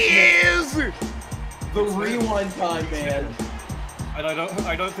 There he is! The rewind time, man. And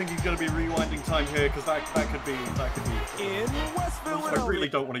I don't think he's going to be rewinding time here because that could be. I really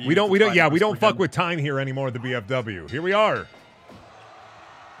don't want to use. We don't fuck with time here anymore at the BFW. Here we are.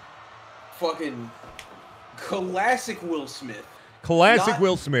 Fucking classic Will Smith.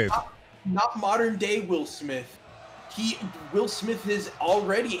 Will Smith. Not modern day Will Smith. Will Smith has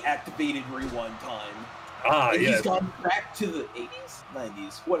already activated rewind time. He's gone back to the 80s,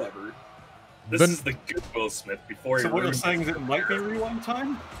 90s, whatever. This is the good Will Smith before he. So what you're saying is it might be rewind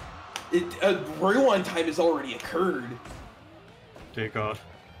time? Rewind time has already occurred. Dear God.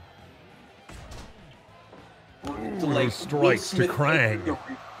 Strikes to Krang.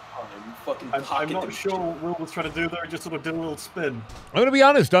 I'm not sure what Will was trying to do there. Just sort of did a little spin. I'm gonna be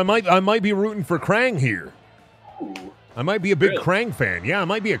honest. I might be rooting for Krang here. Ooh. I might be a big Krang fan. Yeah, I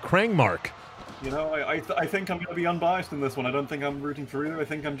might be a Krang mark. You know, I think I'm going to be unbiased in this one. I don't think I'm rooting for either. I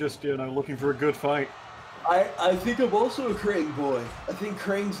think I'm just, looking for a good fight. I think I'm also a Krang boy. I think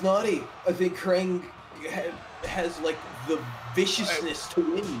Krang's naughty. I think Krang has, like, the viciousness to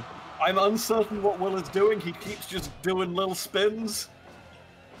win. I'm uncertain what Will is doing. He keeps just doing little spins.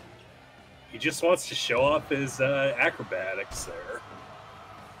 He just wants to show off his acrobatics there.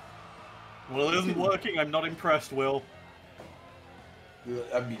 Well, it isn't working. I'm not impressed, Will.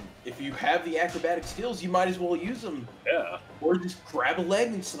 I mean, if you have the acrobatic skills, you might as well use them. Yeah. Or just grab a leg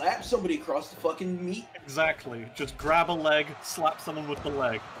and slap somebody across the fucking meat. Exactly. Just grab a leg, slap someone with the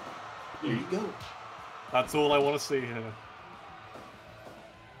leg. There you go. That's all I want to see here.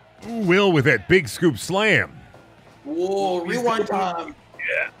 Ooh, Will with that big scoop slam. Whoa, rewind time.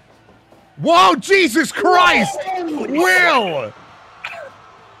 Yeah. Whoa, Jesus Christ! Whoa. Will!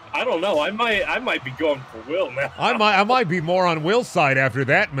 I don't know. I might be going for Will now. I might be more on Will's side after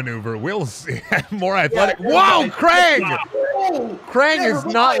that maneuver. Will's more athletic. Whoa, Krang! Whoa. Krang is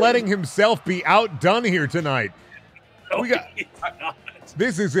not letting himself be outdone here tonight. No, We got- he's not.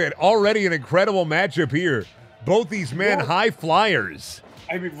 This is it. Already an incredible matchup here. Both these men high flyers.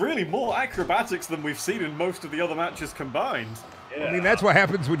 I mean, really more acrobatics than we've seen in most of the other matches combined. Yeah. I mean, that's what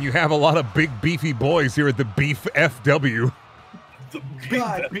happens when you have a lot of big beefy boys here at the Beef FW.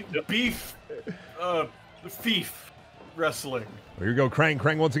 Beef wrestling. Here you go, Krang.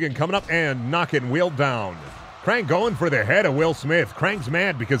 Krang once again coming up and knocking Will down. Krang going for the head of Will Smith. Krang's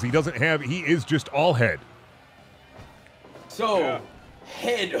mad because he is just all head. So,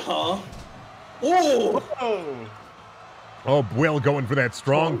 head, huh? Oh! Oh, Will going for that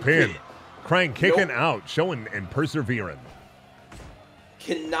strong pin. Krang kicking out, showing and persevering.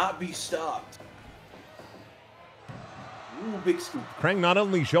 Cannot be stopped. Ooh, big scoop. Krang not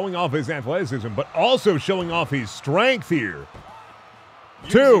only showing off his athleticism, but also showing off his strength here.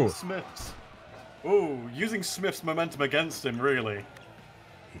 Using Smith's momentum against him, really.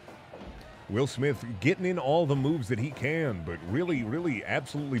 Will Smith getting in all the moves that he can, but really, really,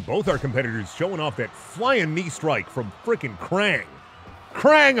 absolutely both our competitors showing off that flying knee strike from frickin' Krang.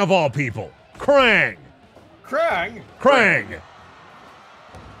 Krang of all people. Krang. Krang.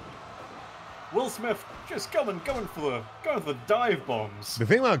 Will Smith just going for the dive bombs. The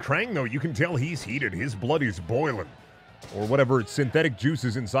thing about Krang, though, you can tell he's heated. His blood is boiling. Or whatever synthetic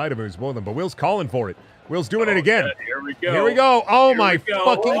juices inside of him is boiling. But Will's calling for it. Will's doing it again. Yeah, here we go. Here we go. Oh, Here my we go.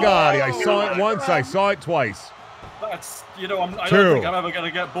 fucking God. I Oh, saw it once. I saw it twice. That's, I don't Two. think I'm ever going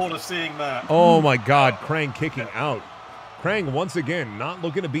to get bored of seeing that. Oh, my God. Krang kicking out. Krang, once again, not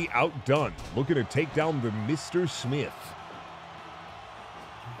looking to be outdone. Looking to take down the Mr. Smith.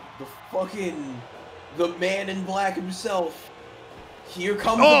 The man in black himself. Here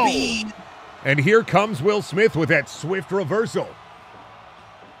comes Oh! the bead. And here comes Will Smith with that swift reversal.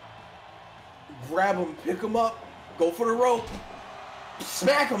 Grab him, pick him up, go for the rope,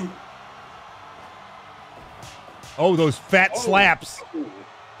 smack him. Oh, those fat slaps.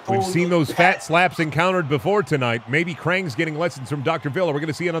 We've seen those fat slaps encountered before tonight. Maybe Krang's getting lessons from Dr. Phil. Are we going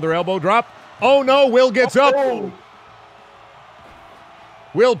to see another elbow drop? Oh, no, Will gets up.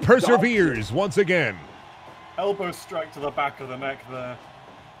 Will perseveres once again. Elbow strike to the back of the neck there.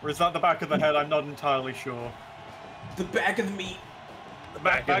 Or is that the back of the head? I'm not entirely sure. The back of the meat. The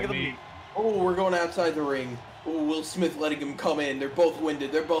back of the meat. Oh, we're going outside the ring. Oh, Will Smith letting him come in. They're both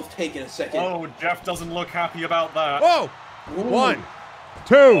winded. They're both taking a second. Oh, Jeff doesn't look happy about that. Whoa! Ooh. 1,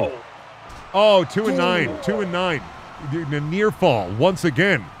 2. Oh, 2 and 9. 2 and 9. A near fall once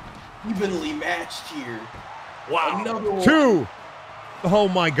again. Evenly matched here. Wow. Another one. 2. Oh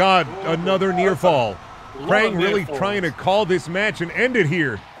my God! Another near fall. Krang near really falls. trying to call this match and end it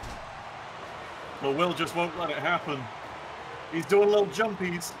here. But Will just won't let it happen. He's doing little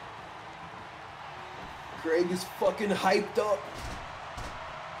jumpies. Greg is fucking hyped up.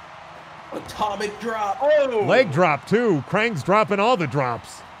 Atomic drop. Oh! Leg drop too. Krang's dropping all the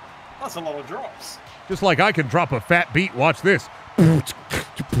drops. That's a lot of drops. Just like I can drop a fat beat. Watch this.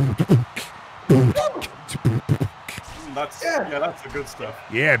 That's the good stuff.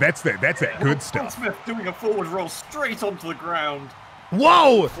 Yeah, that's that good Will stuff. Smith doing a forward roll straight onto the ground.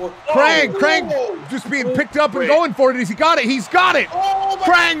 Whoa! Krang whoa. just being picked up and going for it. Has he got it? He's got it!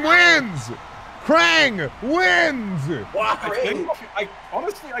 Krang wins! Krang wins! Wow.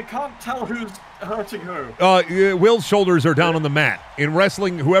 Honestly, I can't tell who's hurting who. Will's shoulders are down on the mat. In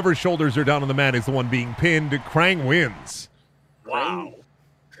wrestling, whoever's shoulders are down on the mat is the one being pinned. Krang wins. Wow.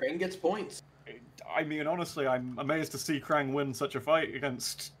 Krang gets points. I mean, honestly, I'm amazed to see Krang win such a fight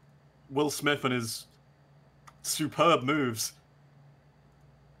against Will Smith and his superb moves.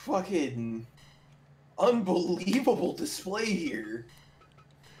 Fucking unbelievable display here.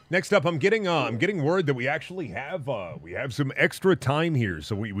 Next up, I'm getting word that we actually have some extra time here.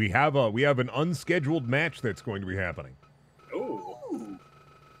 So we have an unscheduled match that's going to be happening. Ooh.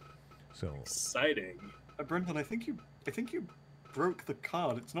 So Exciting. Brendan, I think you broke the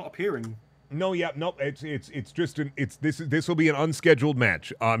card. It's not appearing. no, it's just this will be an unscheduled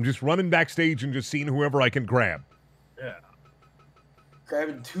match. I'm just running backstage and just seeing whoever I can grab. Yeah.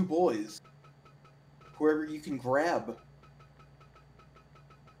 Grabbing two boys. Whoever you can grab.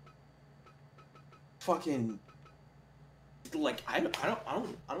 Fucking like I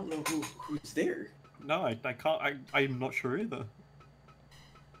don't know who's there. No, I can't. I'm not sure either.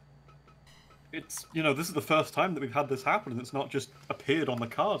 It's this is the first time that we've had this happen, and it's not just appeared on the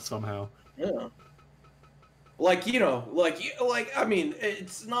card somehow. Yeah. I mean,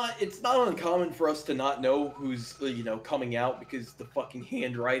 it's not uncommon for us to not know who's coming out because the fucking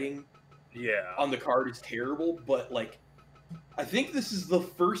handwriting Yeah. on the card is terrible. But like, I think this is the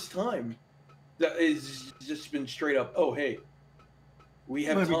first time that is just been straight up. Oh hey, we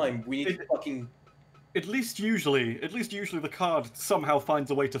have time. We need to fucking. At least usually the card somehow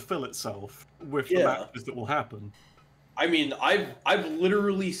finds a way to fill itself with the matches that will happen. I mean, I've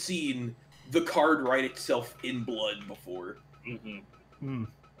literally seen the card write itself in blood before. Mm-hmm.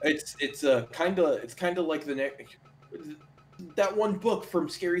 It's kind of like that one book from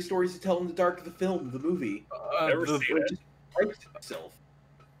Scary Stories to Tell in the Dark, the film, the movie. Never seen it. Just writes itself.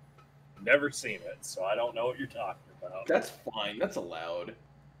 Never seen it, so I don't know what you're talking about. That's fine. That's allowed.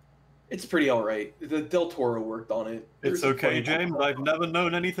 It's pretty alright. The Del Toro worked on it. It's okay, James. I've never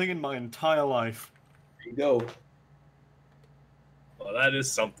known anything in my entire life. There you go. Well, that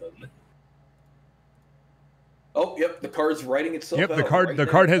is something. Oh, yep. The card's writing itself Yep, out. the card right the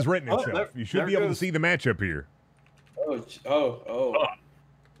there. card has written Oh, itself. You should there be it able to goes. see the match up here. Oh.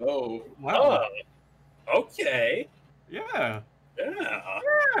 Wow. Okay. Yeah. Yeah.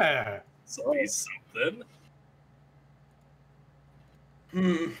 Yeah. So he's something.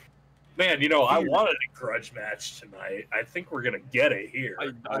 Man, I Here. wanted a grudge match tonight. I think we're gonna get it here.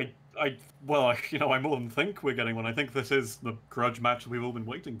 I more than think we're getting one. I think this is the grudge match we've all been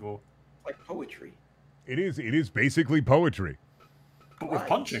waiting for. Like poetry. It is basically poetry. But with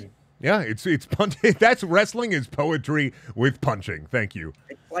punching. Yeah, it's punching. That's wrestling is poetry with punching. Thank you.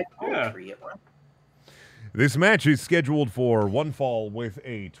 It's like poetry. This match is scheduled for one fall with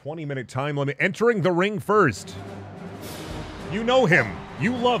a 20-minute time limit. Entering the ring first. You know him.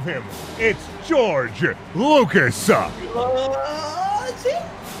 You love him. It's George Lucas. It's him.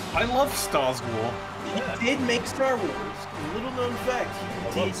 I love Stars War. He did make Star Wars. little known fact,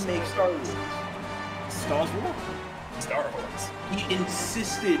 he did make Star Wars. Star Wars? Star Wars. He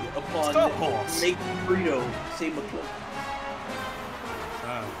insisted upon Star Wars. making Burrito say McClure.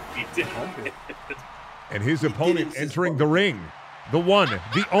 He did. And his He opponent did insist entering on the ring, the one,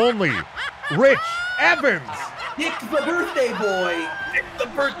 the only, Rich Evans. Dick the birthday boy. The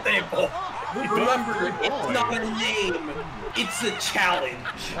birthday boy. Remember, it's not a name. It's a challenge.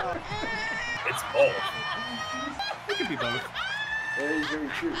 It's both. It could be both. That is very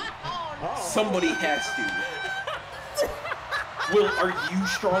true. Somebody has to. Will, are you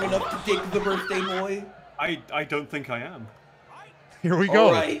strong enough to dick the birthday boy? I don't think I am. Here we go.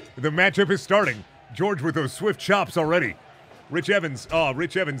 All right. The matchup is starting. George with those swift chops already. Rich Evans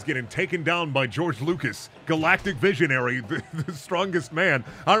getting taken down by George Lucas, galactic visionary, the strongest man.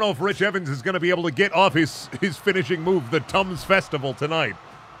 I don't know if Rich Evans is going to be able to get off his finishing move, the Tums Festival, tonight.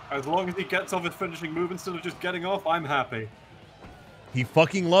 As long as he gets off his finishing move instead of just getting off, I'm happy. He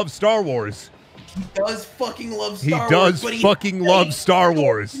fucking loves Star Wars. He does fucking love He Star does Wars. fucking love Star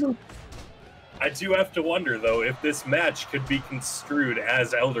Wars. I do have to wonder, though, if this match could be construed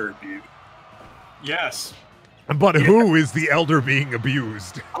as elder abuse. Yes. But who is the elder being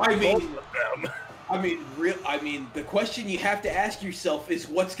abused? I Both mean, of them. I mean, the question you have to ask yourself is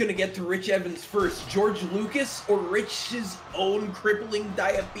what's going to get to Rich Evans first, George Lucas or Rich's own crippling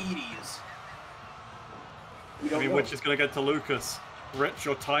diabetes? I mean, which is going to get to Lucas? Rich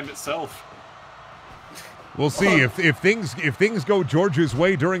or time itself? We'll see if things go George's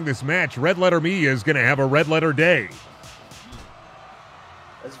way during this match. Red Letter Media is going to have a red letter day.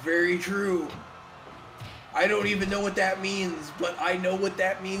 That's very true. I don't even know what that means, but I know what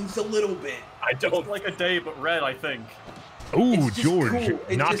that means a little bit. I don't It's like a day, but red, I think. Ooh, It's just George cool.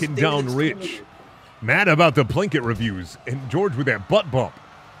 It's knocking just down it's Rich. cool. Mad about the Plinkett reviews, and George with that butt bump.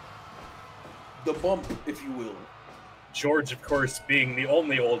 The bump, if you will. George, of course, being the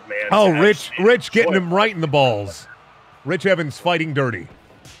only old man. Oh, to Rich actually getting enjoy him right in the balls. Rich Evans fighting dirty.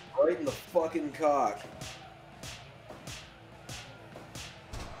 Right in the fucking cock.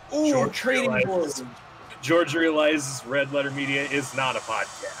 Ooh, George trading realizes- board. George realizes Red Letter Media is not a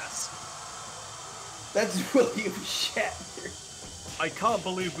podcast. That's William Shatner. I can't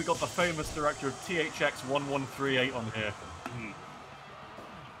believe we got the famous director of THX 1138 on here.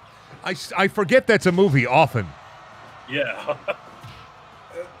 I forget that's a movie often. Yeah.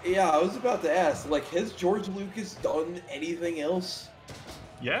 Yeah, I was about to ask, like, has George Lucas done anything else?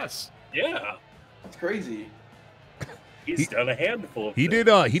 Yes. Yeah. It's crazy. He's done a handful of He things.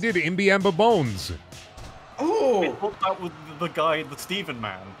 did Imbiamba Bones. Oh! What about with the guy, the Steven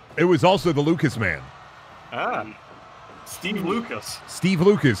man? It was also the Lucas man. Ah. Steve Lucas. Steve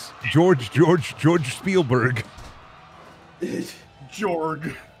Lucas. George Spielberg.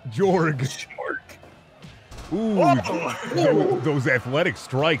 Jorg. George. Ooh, those athletic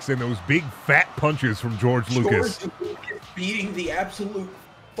strikes and those big fat punches from George Lucas. George Lucas beating the absolute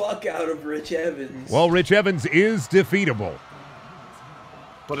fuck out of Rich Evans. Well, Rich Evans is defeatable.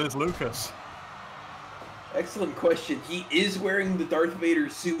 But it's Lucas. Excellent question. He is wearing the Darth Vader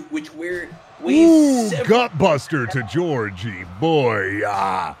suit, which weighs Ooh, 7 gutbuster to Georgie, boy.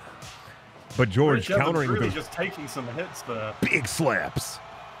 Ah. But George Rich Evans countering really with those just taking some hits there. big slaps.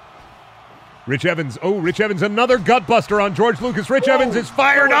 Rich Evans, another gutbuster on George Lucas. Rich Evans is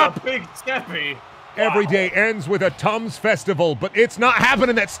fired Oh, up. a big steppy. Every day ends with a Tums Festival, but it's not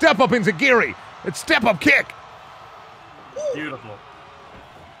happening. That step up in Zagiri. It's step up kick. Beautiful.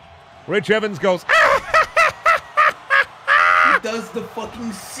 Rich Evans goes, He does the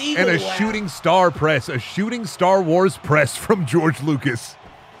fucking seagull and a laugh. shooting star press, a shooting Star Wars press from George Lucas.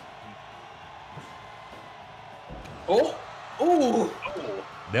 Oh! Oh!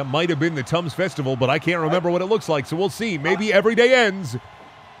 That might have been the Tums Festival, but I can't remember what it looks like, so we'll see. Maybe every day ends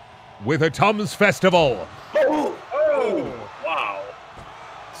with a Tums Festival. Oh! Oh, wow.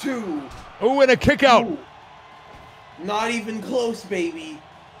 2. Oh, and a kick out. Ooh. Not even close, baby.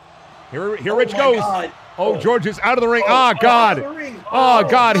 Here Oh Rich my goes. God. Oh, George is out of the ring. Oh, Ah, God. out of the ring. Oh,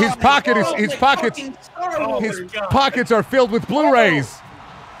 God. His God. pocket is Oh, his like pockets. fucking Star Wars. His God. pockets are filled with Blu-rays.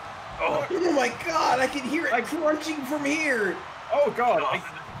 Oh, Oh my God! I can hear it crunching from here. Oh god.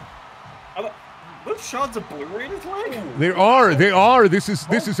 Those shards of Blu-ray in his leg? They are. This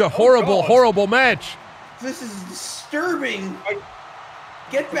is a horrible, God. horrible match. This is disturbing.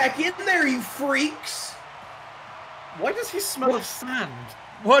 Get back in there, you freaks! Why does he smell of sand?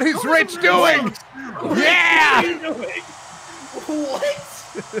 What is Rich doing? Yeah! what are you doing?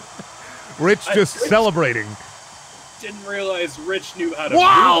 What? Rich just celebrating. Didn't realize Rich knew how to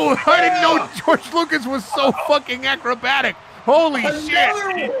Wow! move. I didn't know George Lucas was so fucking acrobatic. Holy shit!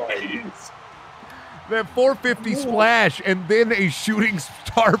 Another one. That 450 splash and then a shooting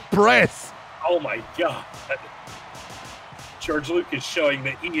star press. Oh my god. George Lucas showing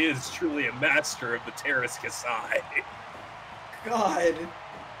that he is truly a master of the Terrace Kasai. God.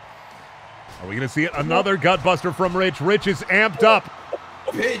 Are we going to see it? Another gutbuster from Rich. Rich is amped up.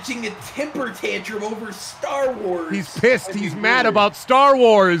 Pitching a temper tantrum over Star Wars. He's pissed. He's mad about Star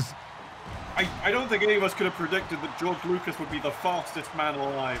Wars. I don't think any of us could have predicted that George Lucas would be the fastest man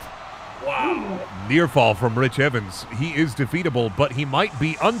alive. Wow. Near fall from Rich Evans. He is defeatable, but he might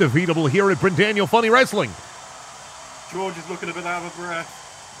be undefeatable here at Brendaniel Funny Wrestling. George is looking a bit out of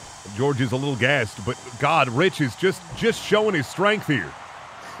breath. George is a little gassed, but God, Rich is just showing his strength here.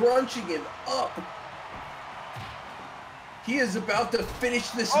 Crunching him up. He is about to finish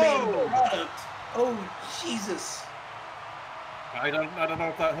this man's product. Oh, Jesus. I don't know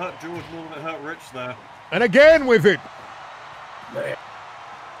if that hurt George more than it hurt Rich there. And again with it. Man.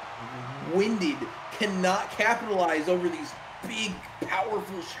 Winded cannot capitalize over these big,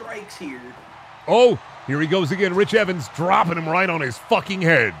 powerful strikes here. Oh, here he goes again. Rich Evans dropping him right on his fucking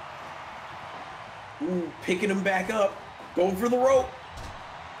head. Ooh, picking him back up. Going for the rope.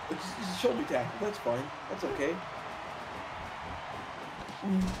 It's a shoulder tackle. That's fine. That's okay.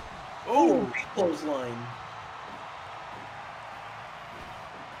 Oh, clothesline.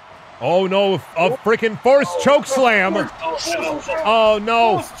 Oh no, a freaking forced choke slam. Oh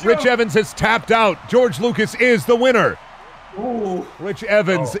no, Rich Evans has tapped out. George Lucas is the winner. Ooh. Rich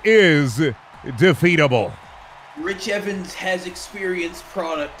Evans is defeatable. Rich Evans has experienced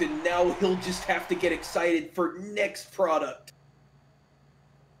product, and now he'll just have to get excited for next product.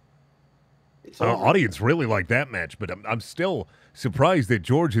 It's over. Audience really liked that match, but I'm still surprised that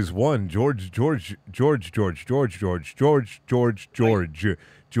George has won. George.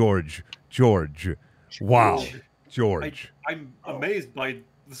 Wow, George. I'm amazed by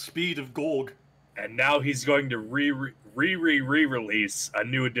the speed of Gorg. And now he's going to re-release a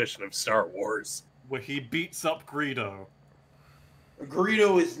new edition of Star Wars. Where he beats up Greedo.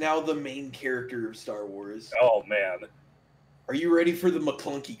 Greedo is now the main character of Star Wars. Oh, man. Are you ready for the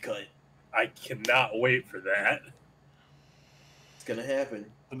McClunky cut? I cannot wait for that. It's gonna happen.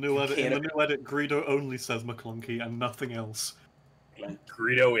 In the new edit, Greedo only says McClunky and nothing else. And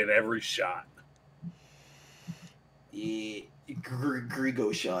Greedo in every shot. Yeah,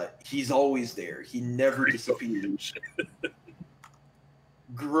 Grego shot. He's always there. He never disappears.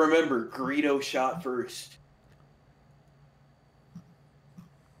 Remember, Greedo shot first.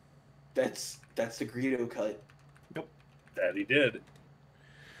 That's the Greedo cut. Yep. That he did.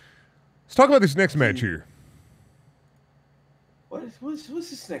 Let's talk about this next match here. What's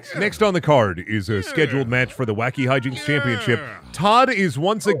this next? Next on the card is a scheduled match for the Wacky Hijinks Championship. Todd is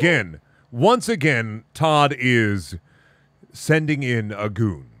once again, Todd is sending in a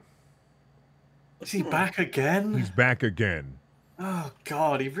goon. Is he back again? He's back again. Oh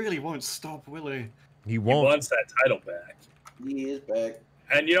God, he really won't stop, will he? He He won't. wants that title back. He is back.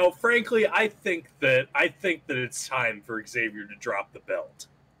 And you know, frankly, I think that it's time for Xavier to drop the belt.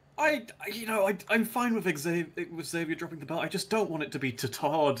 I'm fine with Xavier dropping the belt. I just don't want it to be to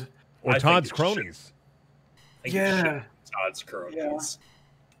Todd. Or I Todd's think it should. cronies. I think it Yeah. should be Todd's cronies. Yeah.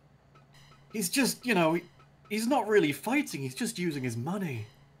 He's just, he's not really fighting. He's just using his money.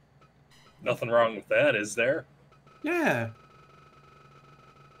 Nothing wrong with that, is there? Yeah.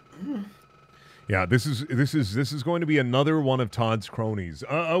 Yeah, this is going to be another one of Todd's cronies,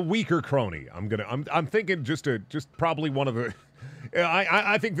 a weaker crony. I'm thinking just probably one of the.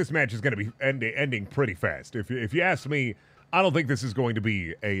 I think this match is going to be ending pretty fast. If you ask me, I don't think this is going to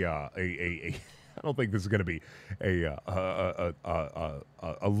be I don't think this is going to be a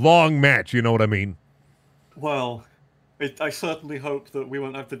long match. You know what I mean? Well, I certainly hope that we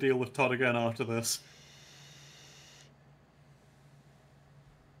won't have to deal with Todd again after this.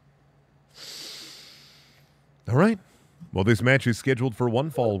 All right. Well, this match is scheduled for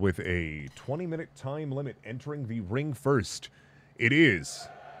one fall with a 20-minute time limit. Entering the ring first, it is.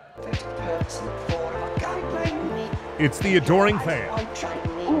 It's the Adoring Fan. I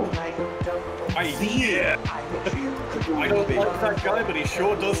don't like that guy, but he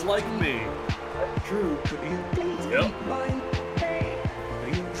sure does like me. Yep.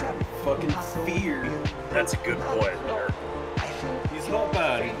 Fucking fear. That's a good point there. He's not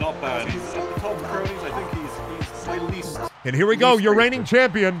bad. He's not bad. He's at the top of cronies. I think he's my least. And here we go, your reigning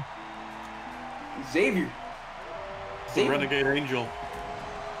champion. Xavier. The Renegade Angel.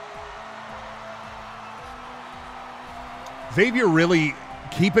 Xavier really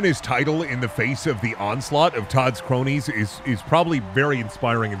keeping his title in the face of the onslaught of Todd's cronies is probably very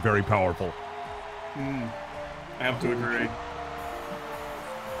inspiring and very powerful. I have to agree.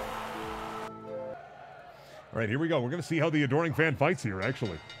 All right, here we go. We're going to see how the Adoring Fan fights here,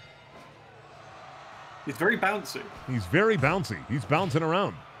 actually. He's very bouncy. He's very bouncy. He's bouncing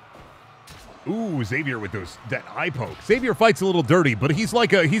around. Ooh, Xavier with that eye poke. Xavier fights a little dirty, but he's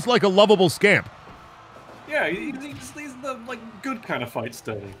like a lovable scamp. Yeah, he's the like good kind of fight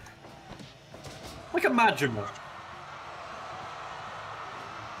steady. Like a Majima.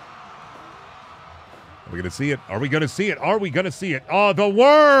 Are we going to see it? Are we going to see it? Are we going to see it? Oh, the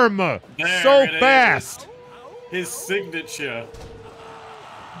worm! There So it fast! His signature.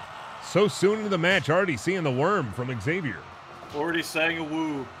 So soon into the match, already seeing the worm from Xavier. Already saying a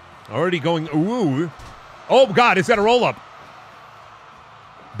woo. Already going ooh. Oh, God, is that a roll-up?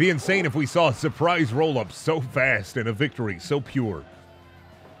 Be insane if we saw a surprise roll-up so fast and a victory so pure.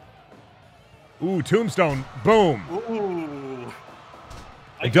 Ooh, tombstone. Boom. Ooh.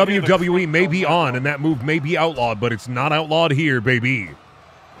 WWE may be on, and that move may be outlawed, but it's not outlawed here, baby.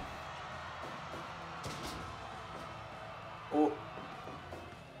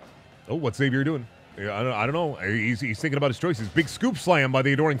 Oh, what's Xavier doing? I don't know. He's thinking about his choices. Big scoop slam by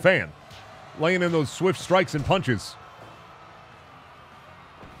the Adoring Fan. Laying in those swift strikes and punches.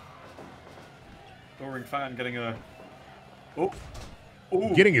 Adoring Fan getting a... Oh.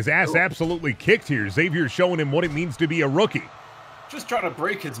 Ooh. Getting his ass absolutely kicked here. Xavier's showing him what it means to be a rookie. Just trying to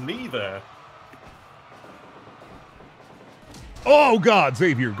break his knee there. Oh, God,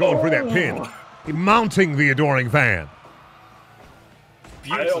 Xavier going for that pin. Mounting the Adoring Fan.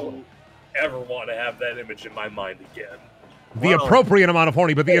 Beautiful. I don't ever want to have that image in my mind again. The appropriate amount of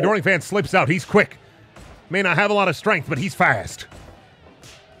horny, but the Adoring Fan slips out. He's quick. May not have a lot of strength, but he's fast.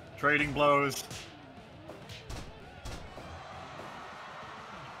 Trading blows.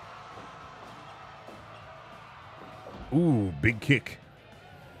 Ooh, big kick.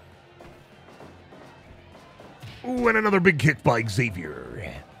 Ooh, and another big kick by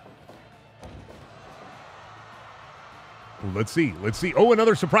Xavier. Let's see. Oh,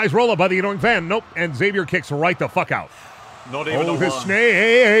 another surprise roll-up by the Adoring Fan. Nope, and Xavier kicks right the fuck out. Not even oh, a the one.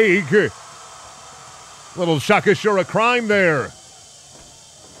 snake. Little Shakashura crime there.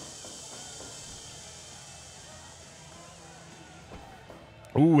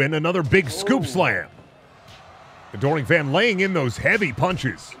 Ooh, and another big scoop slam. Adoring Fan laying in those heavy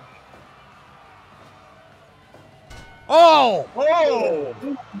punches. Oh! Oh!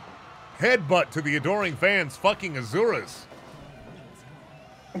 Headbutt to the Adoring Fan's fucking Azuras.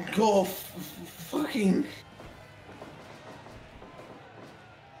 Go fucking.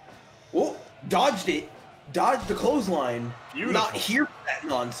 Oh, dodged it. Dodged the clothesline. Beautiful. Not here for that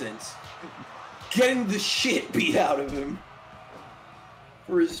nonsense. Getting the shit beat out of him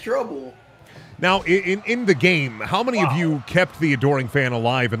for his trouble. Now, in the game, how many of you kept the Adoring Fan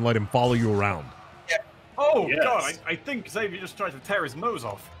alive and let him follow you around? Oh, Yes. God, I think Xavier just tried to tear his nose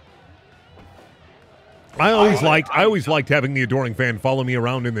off. I always liked having the Adoring Fan follow me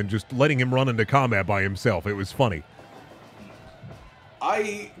around and then just letting him run into combat by himself. It was funny.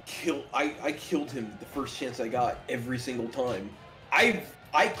 I killed him the first chance I got every single time. I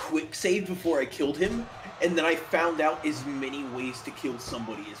quick saved before I killed him, and then I found out as many ways to kill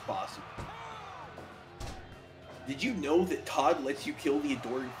somebody as possible. Did you know that Todd lets you kill the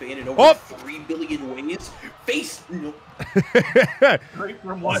Adoring Fan in over 3 billion ways? No. Straight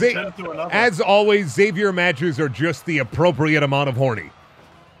from one gen to another. As always, Xavier matches are just the appropriate amount of horny.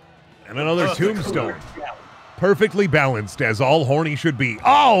 And another tombstone. Perfectly balanced, as all horny should be.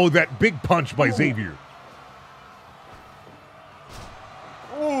 Oh, that big punch by Xavier.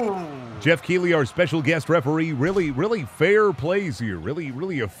 Ooh. Jeff Keighley, our special guest referee, really fair plays here.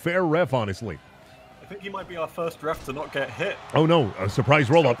 Really a fair ref, honestly. I think he might be our first ref to not get hit. Oh, no, a surprise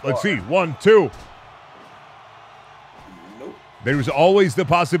roll-up. Let's see. 1, 2. Nope. There's always the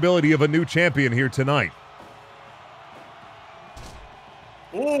possibility of a new champion here tonight.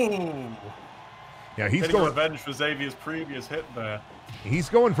 Ooh. Yeah, he's Getting going. revenge for Xavier's previous hit there. He's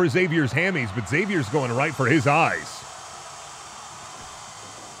going for Xavier's hammies, but Xavier's going right for his eyes.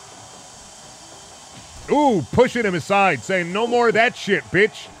 Ooh, pushing him aside, saying, no more of that shit,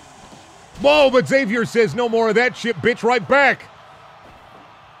 bitch. Whoa, but Xavier says, no more of that shit, bitch, right back.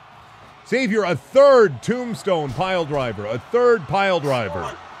 Xavier, a third tombstone pile driver. A third pile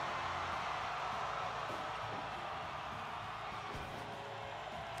driver.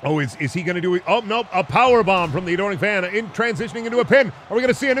 Oh, is he going to do it? Oh, nope, a power bomb from the Adoring Fan, transitioning into a pin. Are we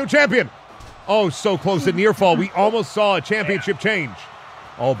going to see a new champion? Oh, so close to near fall. We almost saw a championship change.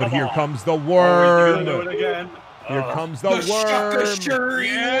 Oh, but here comes the worm. Do it again. Here comes the worm. Shakashuri.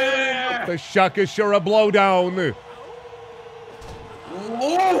 Yeah. The Shakashura blowdown.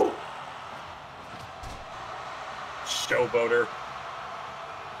 Whoa. Showboater.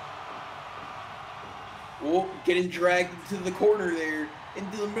 Oh, getting dragged into the corner there.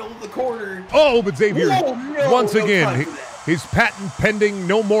 Into the middle of the corner. Oh, but Xavier, Whoa, no, once no again, time for that. his patent pending,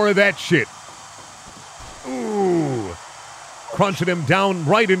 no more of that shit. Ooh. Crunching him down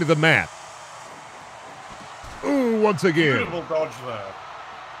right into the mat. Ooh, once again. Beautiful dodge there.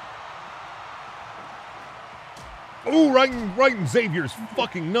 Ooh, right in Xavier's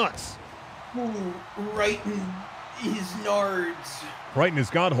fucking nuts. Ooh, right in his nards. Right in his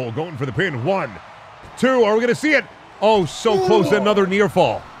god hole, going for the pin. 1, 2, are we going to see it? Oh, so close to another near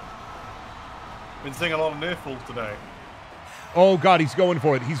fall. Been seeing a lot of near falls today. Oh, God, he's going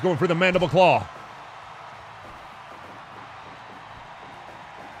for it. He's going for the mandible claw.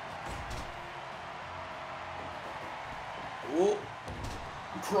 Oh,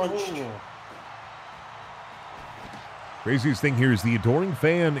 crunched. Ooh. Craziest thing here is the adoring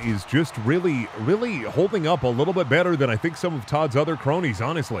fan is just really holding up a little bit better than I think some of Todd's other cronies,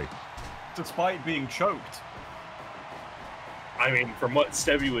 honestly. Despite being choked. I mean, from what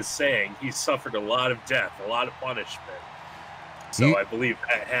Stevie was saying, he's suffered a lot of death, a lot of punishment. So I believe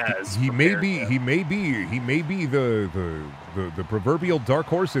that has. He may prepared be him. the proverbial dark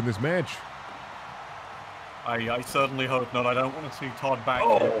horse in this match. I certainly hope not. I don't want to see Todd back.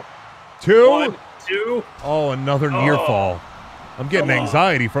 Oh, 2. 1, 2. Oh, another near Oh. fall. I'm getting Come on.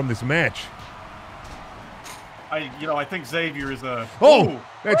 anxiety from this match. I think Xavier is a. Oh, Ooh.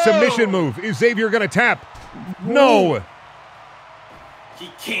 that submission move. Is Xavier going to tap? No. He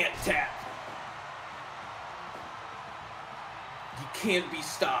can't tap. He can't be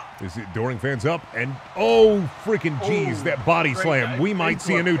stopped. Is it adoring fans up? And oh, freaking jeez, Oh, that body great slam. guy. We might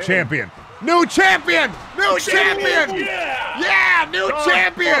see a Into new a pin. champion. New champion! New champion! Yeah! Yeah, new God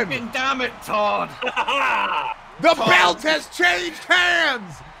champion! fucking damn it, Todd! The belt has changed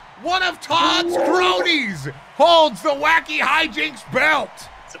hands! One of Todd's cronies holds the wacky hijinks belt!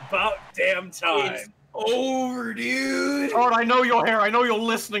 It's about damn time. It's over, dude. Todd, I know you're here. I know you're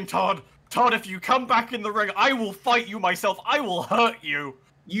listening, Todd. Todd, if you come back in the ring, I will fight you myself. I will hurt you.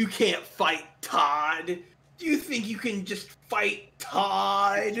 You can't fight Todd. Do you think you can just fight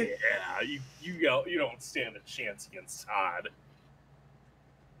Todd? Yeah, you don't stand a chance against Todd.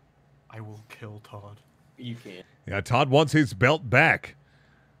 I will kill Todd. You can't. Yeah, Todd wants his belt back.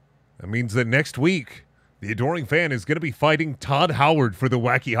 That means that next week, the adoring fan is going to be fighting Todd Howard for the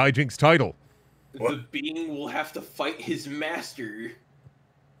wacky hijinks title. The being will have to fight his master.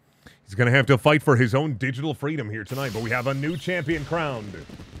 He's going to have to fight for his own digital freedom here tonight, but we have a new champion crowned.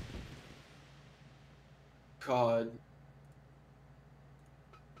 God.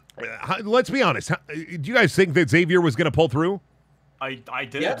 Let's be honest. Do you guys think that Xavier was going to pull through? I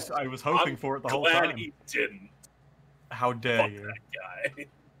did. Yes. I was hoping I'm for it the whole glad time. he didn't. How dare Fuck you? that guy.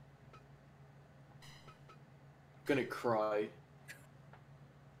 Gonna cry.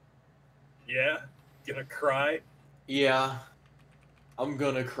 Yeah? Gonna cry? Yeah. I'm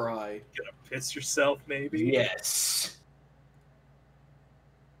gonna cry. Gonna piss yourself, maybe? Yes.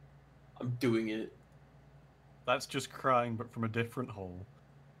 I'm doing it. That's just crying, but from a different hole.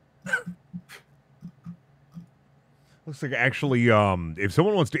 Looks like actually, if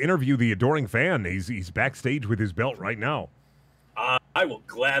someone wants to interview the adoring fan, he's backstage with his belt right now. I will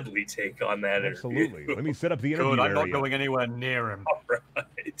gladly take on that Absolutely. interview. Let me set up the interview Good, I'm area. not going anywhere near him.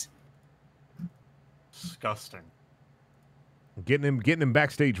 Alright. Disgusting. Getting him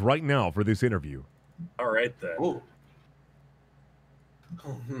backstage right now for this interview. Alright then. Oh.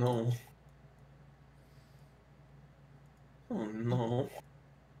 Oh no. Oh no.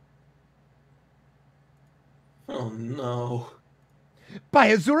 Oh no.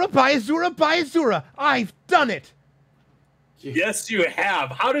 Bayazura, Bayazura, Bayazura! I've done it! Yes, you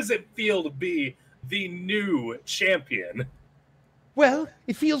have. How does it feel to be the new champion? Well,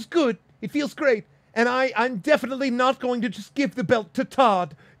 it feels good. It feels great. And I'm definitely not going to just give the belt to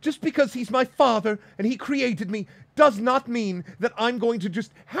Todd. Just because he's my father and he created me does not mean that I'm going to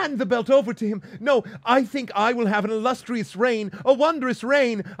just hand the belt over to him. No, I think I will have an illustrious reign, a wondrous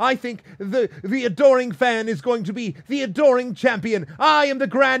reign. I think the adoring fan is going to be the adoring champion. I am the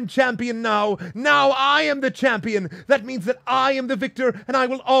grand champion now. Now I am the champion. That means that I am the victor and I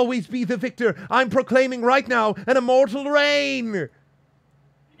will always be the victor. I'm proclaiming right now an immortal reign.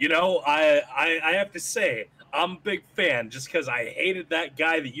 You know, I have to say, I'm a big fan just because I hated that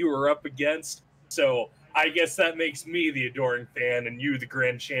guy that you were up against. So I guess that makes me the adoring fan and you the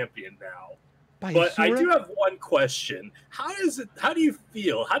grand champion now. But I do have one question. How do you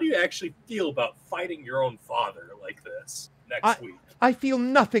feel? How do you actually feel about fighting your own father like this next week? I feel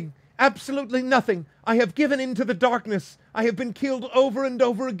nothing. Absolutely nothing. I have given in to the darkness. I have been killed over and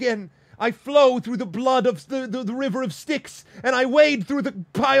over again. I flow through the blood of the river of Styx, and I wade through the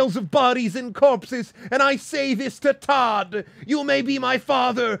piles of bodies and corpses, and I say this to Todd. You may be my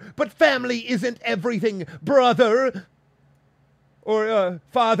father, but family isn't everything, brother. Or,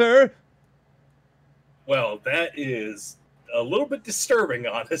 father. Well, that is a little bit disturbing,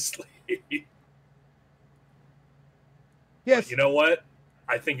 honestly. Yes. But you know what?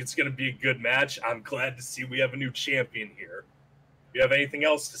 I think it's going to be a good match. I'm glad to see we have a new champion here. Do you have anything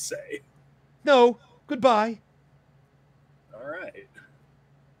else to say? No. Goodbye. All right.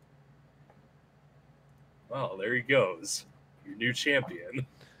 Well, there he goes. Your new champion.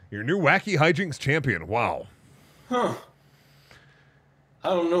 Your new wacky hijinks champion. Wow. Huh. I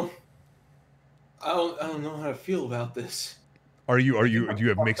don't know. I don't know how to feel about this. Do you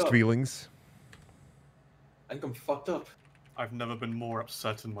have mixed feelings? I think I'm fucked up. I've never been more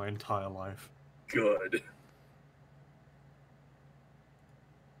upset in my entire life. Good.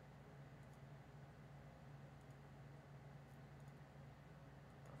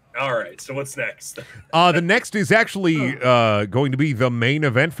 All right, so what's next? The next is actually going to be the main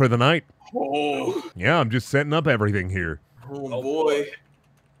event for the night. Oh, Yeah, I'm just setting up everything here. oh boy.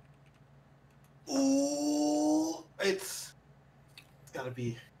 Ooh, it's gotta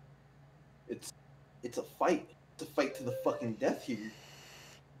be. It's a fight. It's a fight to the fucking death here.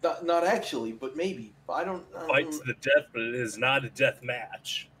 Not actually, but maybe. I don't. Fight to the death, but it is not a death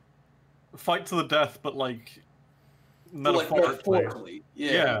match. Fight to the death, but like metaphorically.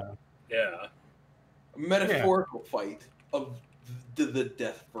 Yeah. Yeah. A metaphorical fight of the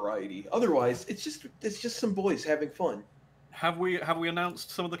death variety. Otherwise, it's just some boys having fun. Have we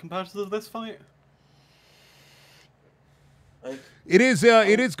announced some of the competitors of this fight? It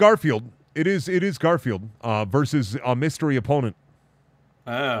is Garfield. It is Garfield versus a mystery opponent.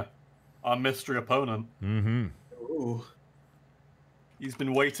 Our mystery opponent. Mm-hmm. Ooh, He's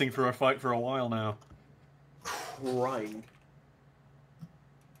been waiting for a fight for a while now. crying.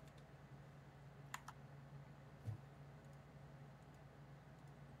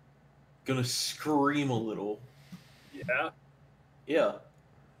 Gonna scream a little. Yeah. Yeah.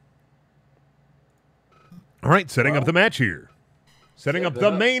 All right, setting up the match here. Setting up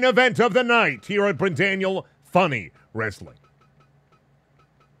the main event of the night here at Brendaniel Funny Wrestling.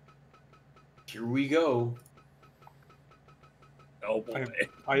 Here we go. Oh boy.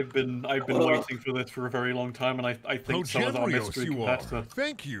 I've been waiting for this for a very long time, and I think some of our mystery competitor.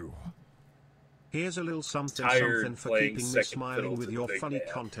 Thank you. Here's a little something Tired something for playing keeping me second smiling fiddle with to your the big funny man.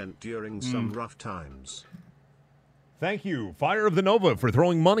 content during some rough times. Thank you, Fire of the Nova, for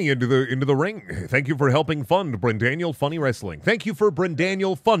throwing money into the ring. Thank you for helping fund Brendaniel Funny Wrestling. Thank you for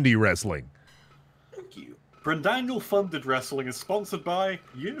Brendaniel Fundy Wrestling. Thank you. Brendaniel Funded Wrestling is sponsored by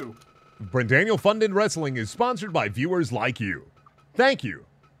you. Brendaniel Funded Wrestling is sponsored by viewers like you. Thank you.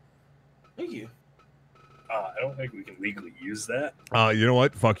 Thank you. I don't think we can legally use that. You know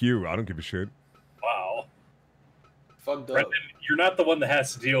what? Fuck you. I don't give a shit. Wow. Fucked up. Brendan, you're not the one that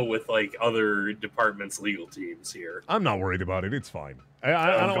has to deal with like other departments' legal teams here. I'm not worried about it. It's fine.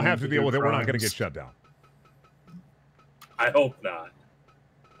 I don't have to deal with it. We're not going to get shut down. I hope not.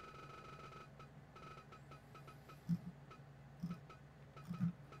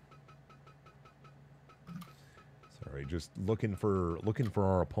 Sorry, just looking for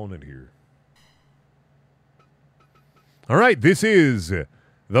our opponent here. All right, this is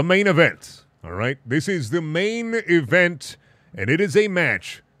the main event. All right, this is the main event, and it is a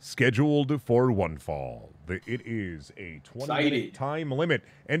match scheduled for one fall. It is a 20-minute time limit.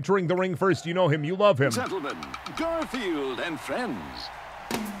 Entering the ring first, you know him, you love him. Gentlemen, Garfield and friends.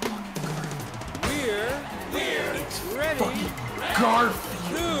 We're ready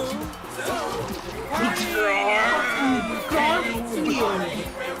Garfield.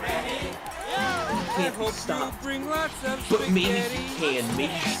 I hope stop. you bring lots of But maybe spaghetti. he can.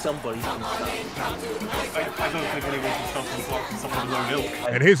 Maybe somebody can stop. I don't think anyone can stop him from someone's own ilk.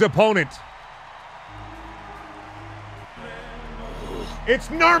 And his opponent. It's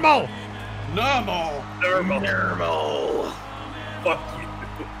Nermal! Nermal! Nermal. Fuck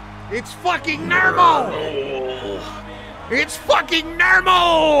you. It's fucking Nermal! It's fucking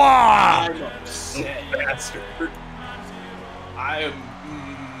Nermal! I'm upset. Bastard. I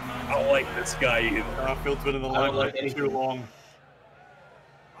don't like this guy either. Garfield's been in the I don't limelight like for too long.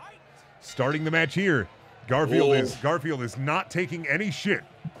 Starting the match here. Garfield is not taking any shit.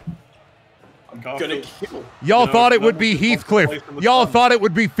 I'm gonna kill. Y'all No, thought it no, would be it's supposed to play Heathcliff. from the Y'all front. thought it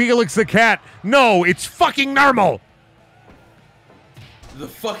would be Felix the Cat. No, it's fucking Nermal. The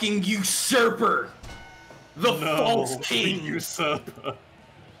fucking usurper. The false king. Usurper.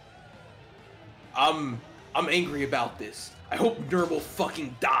 I'm angry about this. I hope Nermal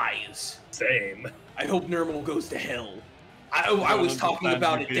fucking dies. Same. I hope Nermal goes to hell. I was talking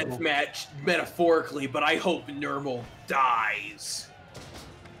about a death match metaphorically, but I hope Nermal dies.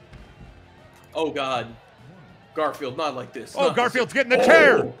 Oh god. Garfield, not like this. Oh, Garfield's getting the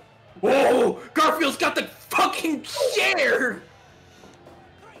chair! Whoa! Garfield's got the fucking chair!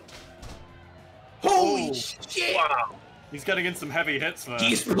 Holy shit! Wow. He's getting in some heavy hits there.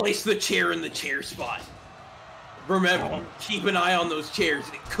 He's placed the chair in the chair spot. Remember, keep an eye on those chairs,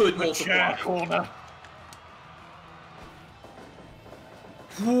 and it could multiply. Chair corner.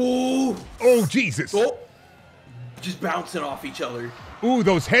 Whoa! Oh, Jesus. Oh! Just bouncing off each other. Ooh,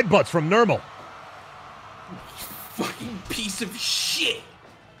 those headbutts from Nermal. Fucking piece of shit!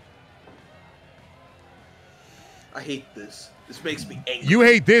 I hate this. This makes me angry. You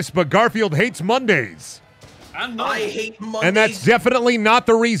hate this, but Garfield hates Mondays. And I hate Mondays. And that's definitely not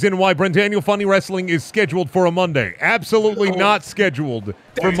the reason why Brendaniel Funny Wrestling is scheduled for a Monday. Absolutely not scheduled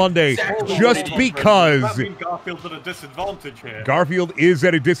for Monday, exactly just because That means Garfield's at a disadvantage here. Garfield is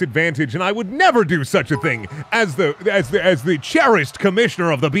at a disadvantage, and I would never do such a thing as the cherished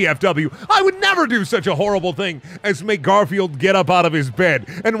commissioner of the BFW. I would never do such a horrible thing as make Garfield get up out of his bed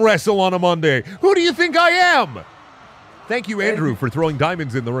and wrestle on a Monday. Who do you think I am? Thank you, Andrew, for throwing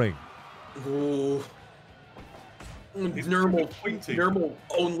diamonds in the ring. Oh. Nermal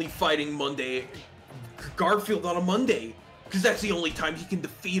only fighting Monday. Garfield on a Monday. Because that's the only time he can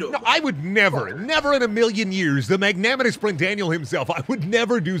defeat him. No, I would never in a million years, the magnanimous Brendaniel himself, I would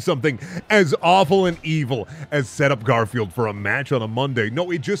never do something as awful and evil as set up Garfield for a match on a Monday.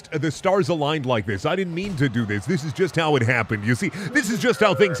 No, it just, the stars aligned like this. I didn't mean to do this. This is just how it happened. You see, this is just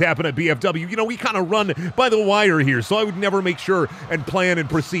how things happen at BFW. You know, we kind of run by the wire here, so I would never make sure and plan and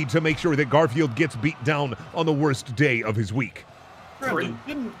proceed to make sure that Garfield gets beat down on the worst day of his week.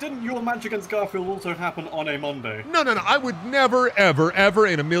 Brendan, didn't your match against Garfield also happen on a Monday? No. I would never, ever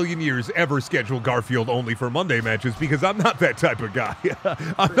in a million years ever schedule Garfield only for Monday matches because I'm not that type of guy.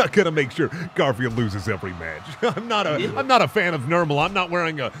 I'm not gonna make sure Garfield loses every match. I'm not a fan of Nermal. I'm not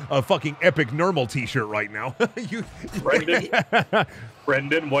wearing a fucking epic Nermal t-shirt right now.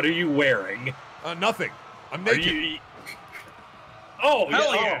 Brendan, what are you wearing? Nothing. I'm naked. Oh,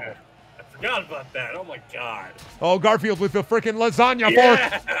 hell yeah. yeah. Forgot about that. Oh my god. Oh, Garfield with the frickin' lasagna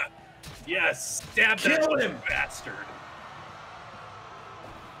Yeah. fork. Yes, stab that little bastard.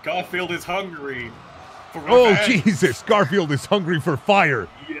 Garfield is hungry for Oh, revenge. Jesus. Garfield is hungry for fire.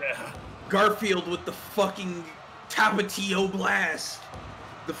 Yeah. Garfield with the fucking Tapatio blast.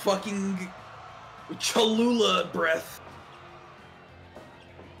 The fucking Cholula breath.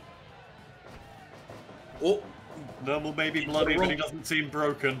 Oh. Nermal may be bloody, but he doesn't seem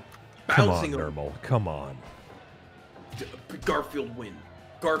broken. Come on, Nermal. Come on. Garfield win.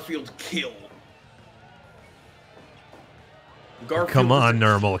 Garfield kill. Come on,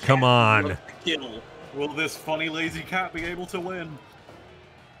 Nermal. Come on. Kill. Will this funny lazy cat be able to win?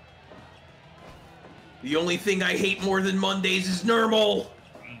 The only thing I hate more than Mondays is Nermal.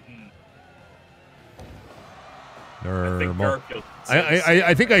 Nermal.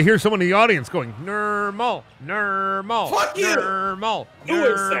 I think I hear someone in the audience going, Nermal, Nermal, Fuck you! Nermal, Who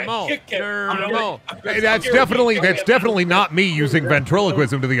is that? Nermal, Kick it. Nermal. Hey, that's definitely not me using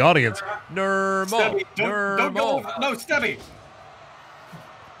ventriloquism to the audience. Nermal, Stebby, don't go Nermal. over. No, Stebby.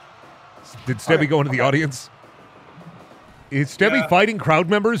 Did Stebby go into the audience? Is Stebby fighting crowd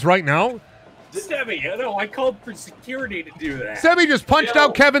members right now? Stebby, no, I called for security to do that. Stebby just punched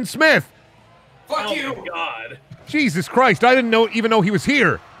out Kevin Smith. Fuck you! Oh my god. Jesus Christ, I didn't even know he was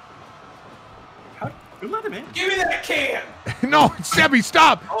here. Who let him in? Give me that can! No, Stebby,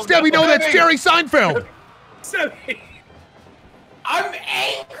 stop! Stebby, no, that's Jerry Seinfeld. Stebby. I'm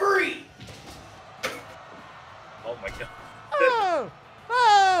angry! Oh my god.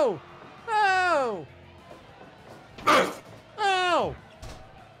 Oh!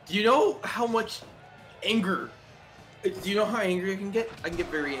 Do you know how much anger? Do you know how angry I can get? I can get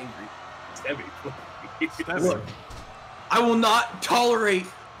very angry. Stebby, please. Look, I will not tolerate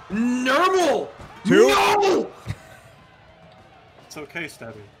Nermal! Two? No! It's okay,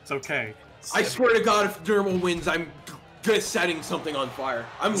 Stebby. It's okay. I swear to God, if Nermal wins, I'm setting something on fire.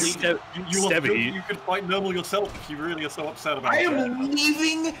 I'm leaving. You could fight Nermal yourself if you really are so upset about I it. am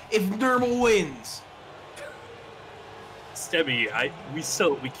leaving if Nermal wins. Stebby,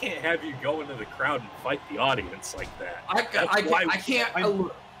 we can't have you go into the crowd and fight the audience like that. I can't.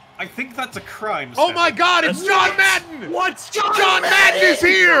 I think that's a crime. Oh Stebby. my God, it's John Madden! What? John Madden is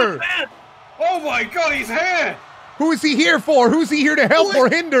here! Oh my God, he's here! Who is he here for? Who's he here to help or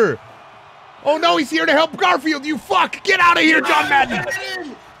hinder? Oh no, he's here to help Garfield, you fuck! Get out of here, John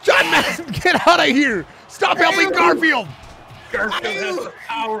Madden! John Madden, get out of here! Stop helping Garfield! Garfield has the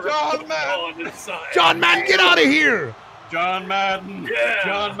power John of Madden. on his side. John Madden, get out of here! John Madden. Yeah.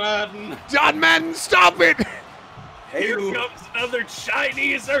 John Madden. John Madden, stop it! Here comes another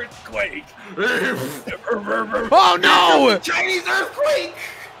Chinese earthquake. Oh no! Chinese earthquake!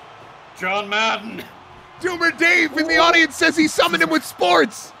 John Madden. Doomer Dave in the audience says he summoned him with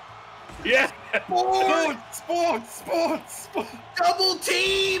sports! Yeah. Sports. Double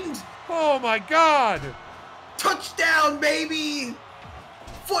teamed! Oh my god! Touchdown, baby!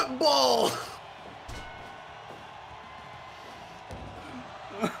 Football!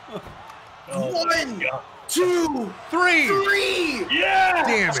 One, God. 2, 3! 3! Yeah.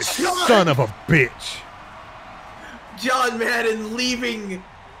 Damn it, son of a bitch! John Madden leaving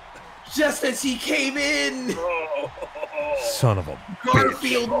just as he came in. Son of a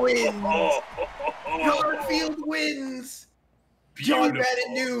Garfield wins. Oh. Garfield wins. John Beautiful.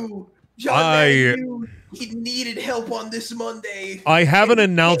 Madden knew. John Madden knew he needed help on this Monday. I have an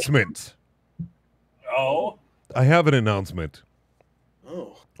announcement. Oh. I have an announcement.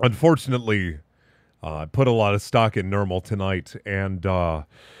 Oh. Unfortunately, I put a lot of stock in Nermal tonight, and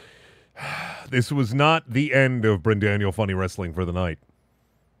this was not the end of Brendaniel Funny Wrestling for the night.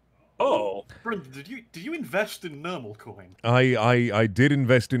 Oh. Brendan, did you invest in Nermal coin? I did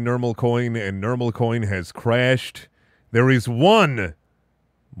invest in Nermal coin, and Nermal coin has crashed. There is one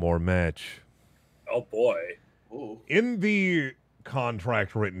more match. Oh boy. Oh. In the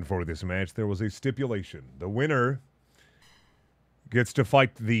contract written for this match, there was a stipulation. The winner gets to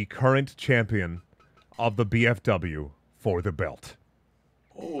fight the current champion of the BFW for the belt.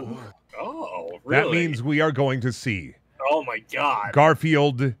 Oh. Oh, really? That means we are going to see Oh my God.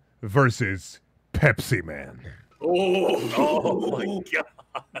 Garfield versus Pepsi Man. Oh my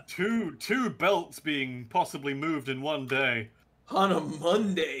God. Two belts being possibly moved in one day. On a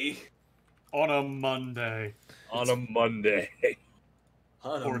Monday. On a Monday. On a Monday.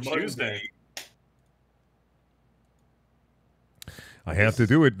 On a Or Monday. Tuesday. I have to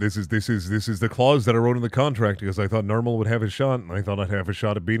do it. This is the clause that I wrote in the contract because I thought Nermal would have a shot, and I thought I'd have a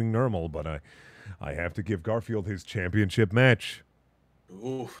shot at beating Nermal, but I have to give Garfield his championship match.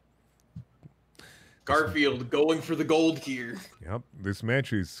 Ooh. Garfield going for the gold here. Yep, this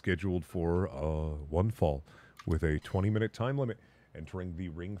match is scheduled for one fall with a 20-minute time limit. Entering the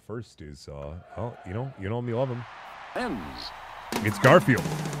ring first is you know me, love him. Ends. It's Garfield.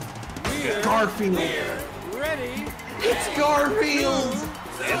 Garfield. Ready? It's Garfield.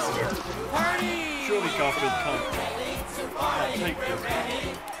 Party! Surely Garfield can't take this.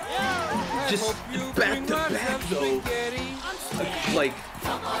 Just back to back though. Like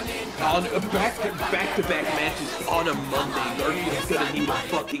on back to back matches on a Monday. Garfield's gonna need a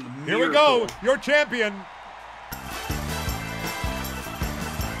fucking miracle. Here we go. Your champion.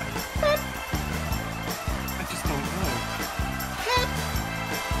 I just don't know.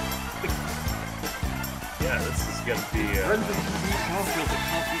 Yeah, this is gonna be. Brendan can beat Garfield, but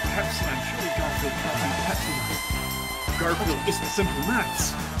can't beat Pepsi Man. Surely Garfield can't beat Pepsi Man. Garfield, just simple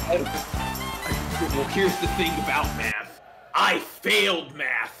maths. Well, here's the thing about math. I failed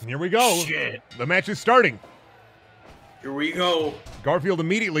math. Here we go. Shit. The match is starting. Here we go. Garfield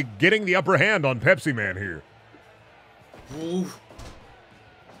immediately getting the upper hand on Pepsi Man here. Ooh.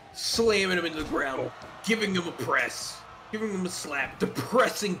 Slamming him into the ground. Giving him a press. Giving him a slap.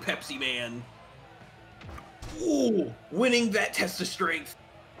 Depressing Pepsi Man. Ooh. Winning that test of strength.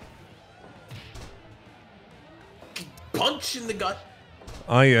 Punch in the gut.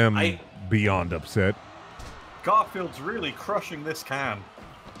 I am beyond upset. Garfield's really crushing this can.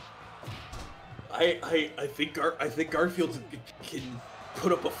 I think Garfield can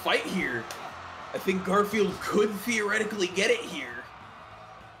put up a fight here. I think Garfield could theoretically get it here.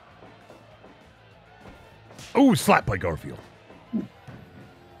 Oh, slap by Garfield.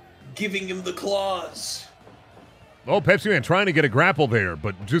 Giving him the claws. Oh, Pepsi Man trying to get a grapple there,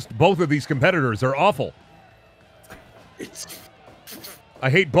 but just both of these competitors are awful. It's. I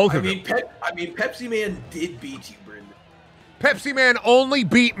hate both of them. Pepsi Man did beat you, Brendan. Pepsi Man only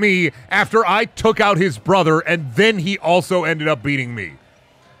beat me after I took out his brother, and then he also ended up beating me.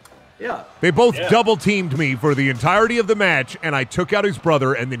 Yeah. They both double teamed me for the entirety of the match, and I took out his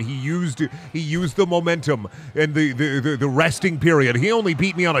brother, and then he used the momentum and the resting period. He only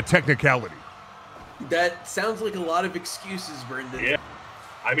beat me on a technicality. That sounds like a lot of excuses, Brendan. Yeah.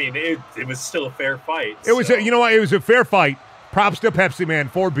 I mean, it was still a fair fight. It was, you know what? It was a fair fight. Props to Pepsi Man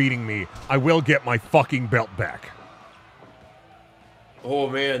for beating me. I will get my fucking belt back. Oh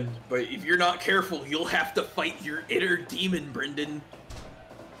man, but if you're not careful, you'll have to fight your inner demon, Brendan.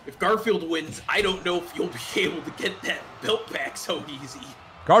 If Garfield wins, I don't know if you'll be able to get that belt back so easy.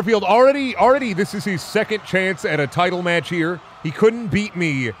 Garfield already, this is his second chance at a title match here. He couldn't beat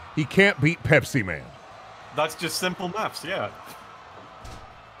me. He can't beat Pepsi Man. That's just simple maths, yeah.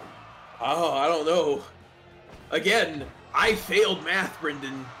 Oh, I don't know. Again, I failed math,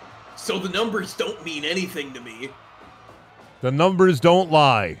 Brendan, so the numbers don't mean anything to me. The numbers don't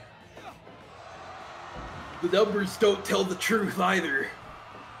lie. The numbers don't tell the truth either.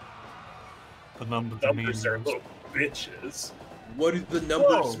 The numbers are little bitches. What do the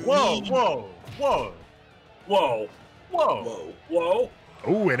numbers mean? Whoa! Whoa! Whoa. Whoa!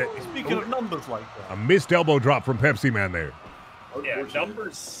 Oh, and Speaking of numbers like that. a missed elbow drop from Pepsi Man there. Yeah,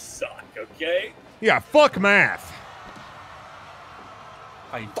 numbers suck, okay? Yeah, fuck math.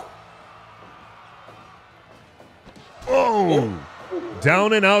 Oh!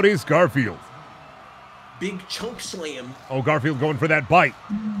 Down and out is Garfield. Big chunk slam. Oh, Garfield going for that bite.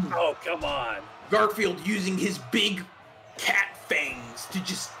 Oh, come on. Garfield using his big cat fangs to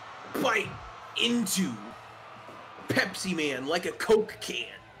just bite into Pepsi Man like a Coke can.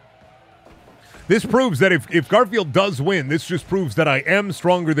 This proves that if Garfield does win, this just proves that I am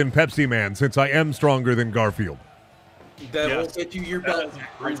stronger than Pepsi Man, since I am stronger than Garfield. That won't get you your belt.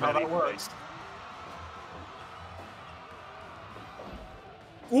 That's how that works.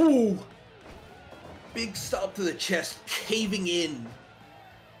 Ooh! Big stop to the chest, caving in.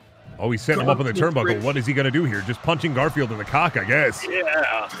 Oh, he's setting him up on the turnbuckle. What is he going to do here? Just punching Garfield in the cock, I guess.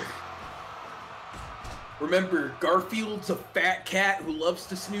 Yeah. Remember, Garfield's a fat cat who loves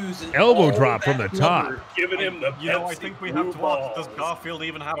to snooze. And Elbow all drop from that the top. blubber. Giving him the You know, I Pepsi think we blue have to ask, does balls. Garfield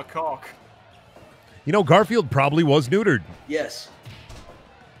even have a cock? You know, Garfield probably was neutered. Yes.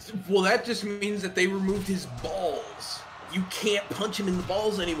 Well, that just means that they removed his balls. You can't punch him in the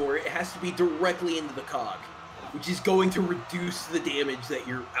balls anymore. It has to be directly into the cock, which is going to reduce the damage that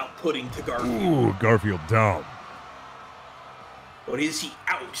you're outputting to Garfield. Ooh, Garfield down. But is he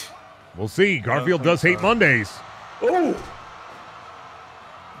out? We'll see. Garfield does hate Mondays. Oh!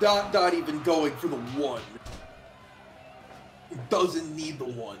 Not even going for the one. Doesn't need the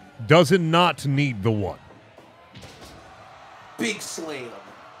one. Doesn't not need the one. Big slam.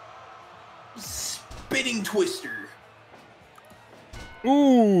 Spinning twister.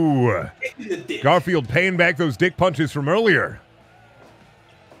 Ooh. Kick in the dick. Garfield paying back those dick punches from earlier.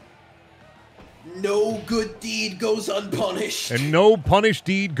 No good deed goes unpunished. And no punished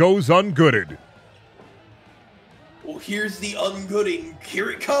deed goes ungooded. Well, here's the ungooding. Here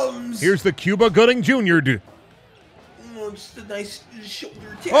it comes. Here's the Cuba Gooding Jr. Oh, just a nice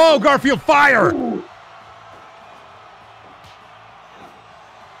shoulder tap. Oh, Garfield, fire!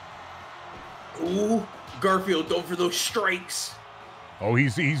 Ooh, Garfield going for those strikes. Oh,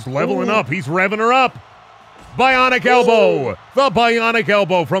 he's leveling up. He's revving her up. Bionic elbow. The bionic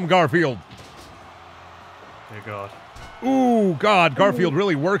elbow from Garfield. Dear God. Ooh, God, Garfield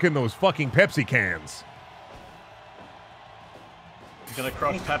really working those fucking Pepsi cans. He's gonna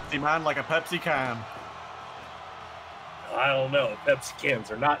crush Pepsi Man like a Pepsi can. I don't know. Pepsi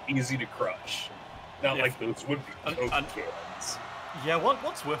cans are not easy to crush. Not like those would be Coke cans. Yeah,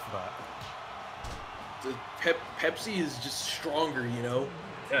 what's with that? The Pepsi is just stronger, you know?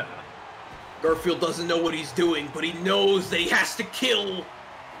 Yeah. Garfield doesn't know what he's doing, but he knows that he has to kill.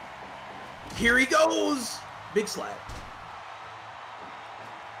 Here he goes. Big slap.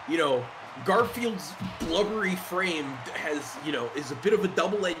 You know, Garfield's blubbery frame has, you know, is a bit of a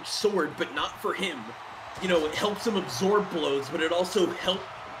double-edged sword, but not for him. You know, it helps him absorb blows, but it also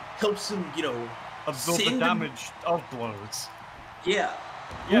helps him, you know, absorb the damage of blows. Yeah.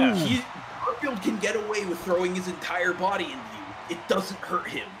 Yeah. Garfield can get away with throwing his entire body into you. It doesn't hurt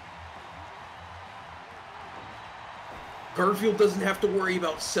him. Garfield doesn't have to worry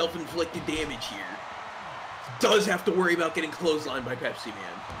about self-inflicted damage here. Does have to worry about getting clotheslined by Pepsi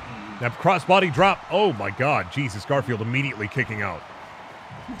Man. That crossbody drop. Oh my God, Jesus! Garfield immediately kicking out.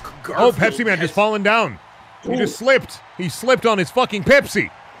 Garfield Pepsi Man just falling down. He just slipped. He slipped on his fucking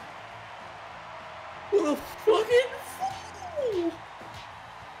Pepsi. What a fucking fool!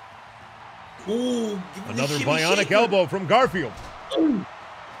 Ooh, Another bionic elbow from Garfield. Ooh.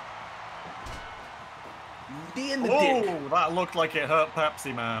 Knee in the dick. Oh, that looked like it hurt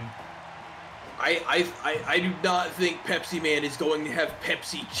Pepsi Man. I do not think Pepsi Man is going to have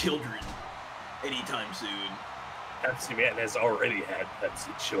Pepsi children anytime soon. Pepsi Man has already had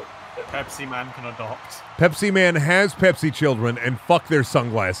Pepsi children. Pepsi Man can adopt. Pepsi Man has Pepsi children, and fuck their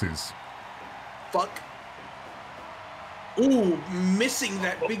sunglasses. Fuck. Ooh, missing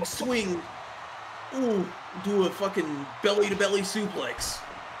that big swing. Ooh, do a fucking belly-to-belly suplex.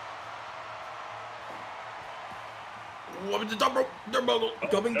 What the top rope?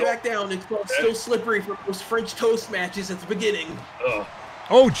 Coming back down. It's still slippery from those French toast matches at the beginning.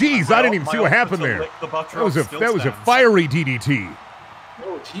 Oh, geez, I didn't even see what happened there. That That was a fiery DDT.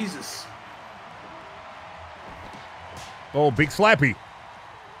 Oh, Jesus. Oh, big slappy.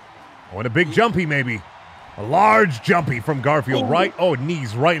 Oh, and a big jumpy, maybe. A large jumpy from Garfield, right? Oh,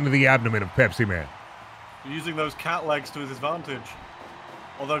 knees right into the abdomen of Pepsi Man. Using those cat legs to his advantage.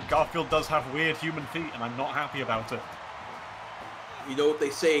 Although Garfield does have weird human feet, and I'm not happy about it. You know what they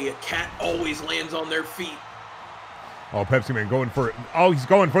say, a cat always lands on their feet. Oh, Pepsi Man going for it. Oh, he's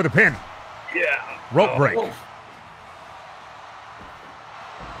going for the pin. Yeah. Rope break. Oh.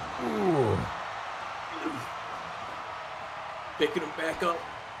 Ooh. Picking him back up.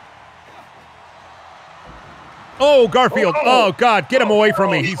 Oh, Garfield. Oh, God. Get him away from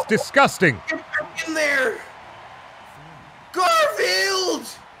me. He's disgusting. Get back in there. Garfield!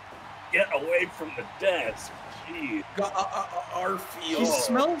 Get away from the desk. Jeez. Garfield. He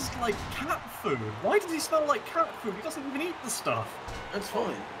smells like cat food. Why does he smell like cat food? He doesn't even eat the stuff. That's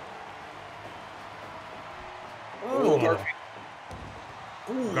fine. Oh,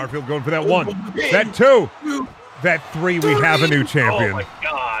 Garfield going for that one. That two. That three. We have a new champion. Oh my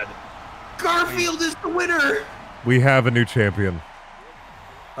God. Garfield is the winner. We have a new champion.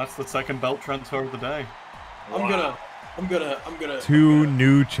 That's the second belt transfer of the day. I'm gonna. Two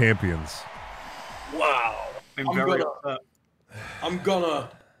new champions. Wow. I'm very upset. I'm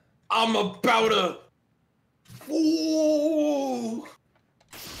about to. Ooh.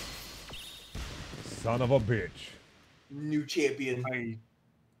 Son of a bitch. New champion.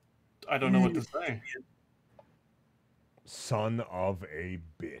 I don't know what to say. Son of a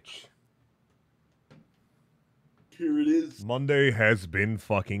bitch. Here it is. Monday has been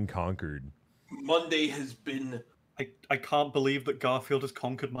fucking conquered. Monday has been. I can't believe that Garfield has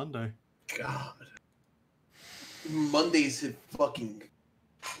conquered Monday. God. Mondays have fucking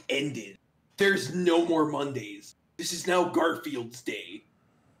ended. There's no more Mondays. This is now Garfield's day.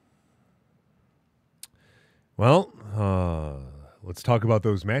 Well, let's talk about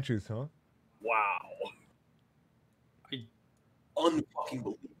those matches, huh? Wow. Unfucking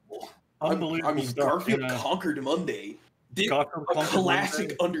believable. Unbelievable I mean, stuff, Garfield yeah. conquered Monday. Garfield A conquered classic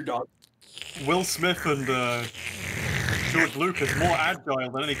Monday. underdog. Will Smith and George Lucas more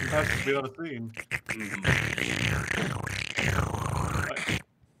agile than any competitors we've ever seen.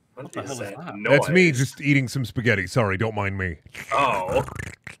 What the hell is that? That's me just eating some spaghetti. Sorry, don't mind me. Oh.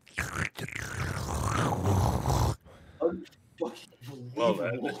 Well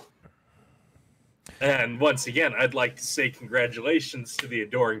then. And once again, I'd like to say congratulations to the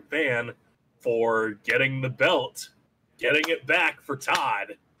adoring fan for getting the belt, getting it back for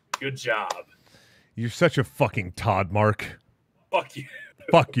Todd. Good job. You're such a fucking Todd, Mark. Fuck you.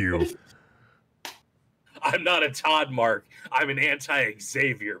 Fuck you. I'm not a Todd Mark. I'm an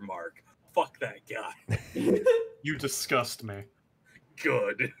anti-Xavier Mark. Fuck that guy. You disgust me.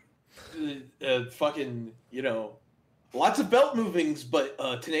 Good. Fucking, lots of belt movings, but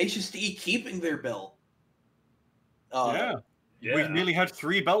Tenacious D keeping their belt. Yeah. We nearly had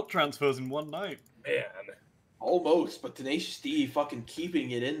 3 belt transfers in one night. Man. Almost, but Tenacious D fucking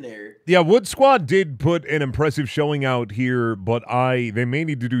keeping it in there. Yeah, Wood Squad did put an impressive showing out here, but they may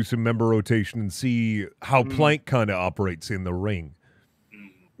need to do some member rotation and see how Plank kind of operates in the ring.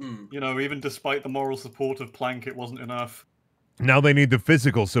 Even despite the moral support of Plank, it wasn't enough. Now they need the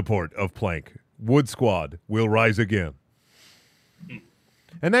physical support of Plank. Wood Squad will rise again.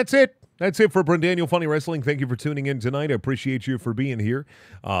 And that's it. That's it for Brendaniel Funny Wrestling. Thank you for tuning in tonight. I appreciate you for being here.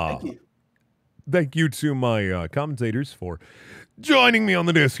 Thank you. Thank you to my commentators for joining me on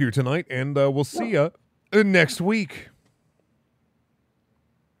the desk here tonight, and we'll see you next week.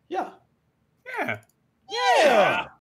 Yeah. Yeah. Yeah.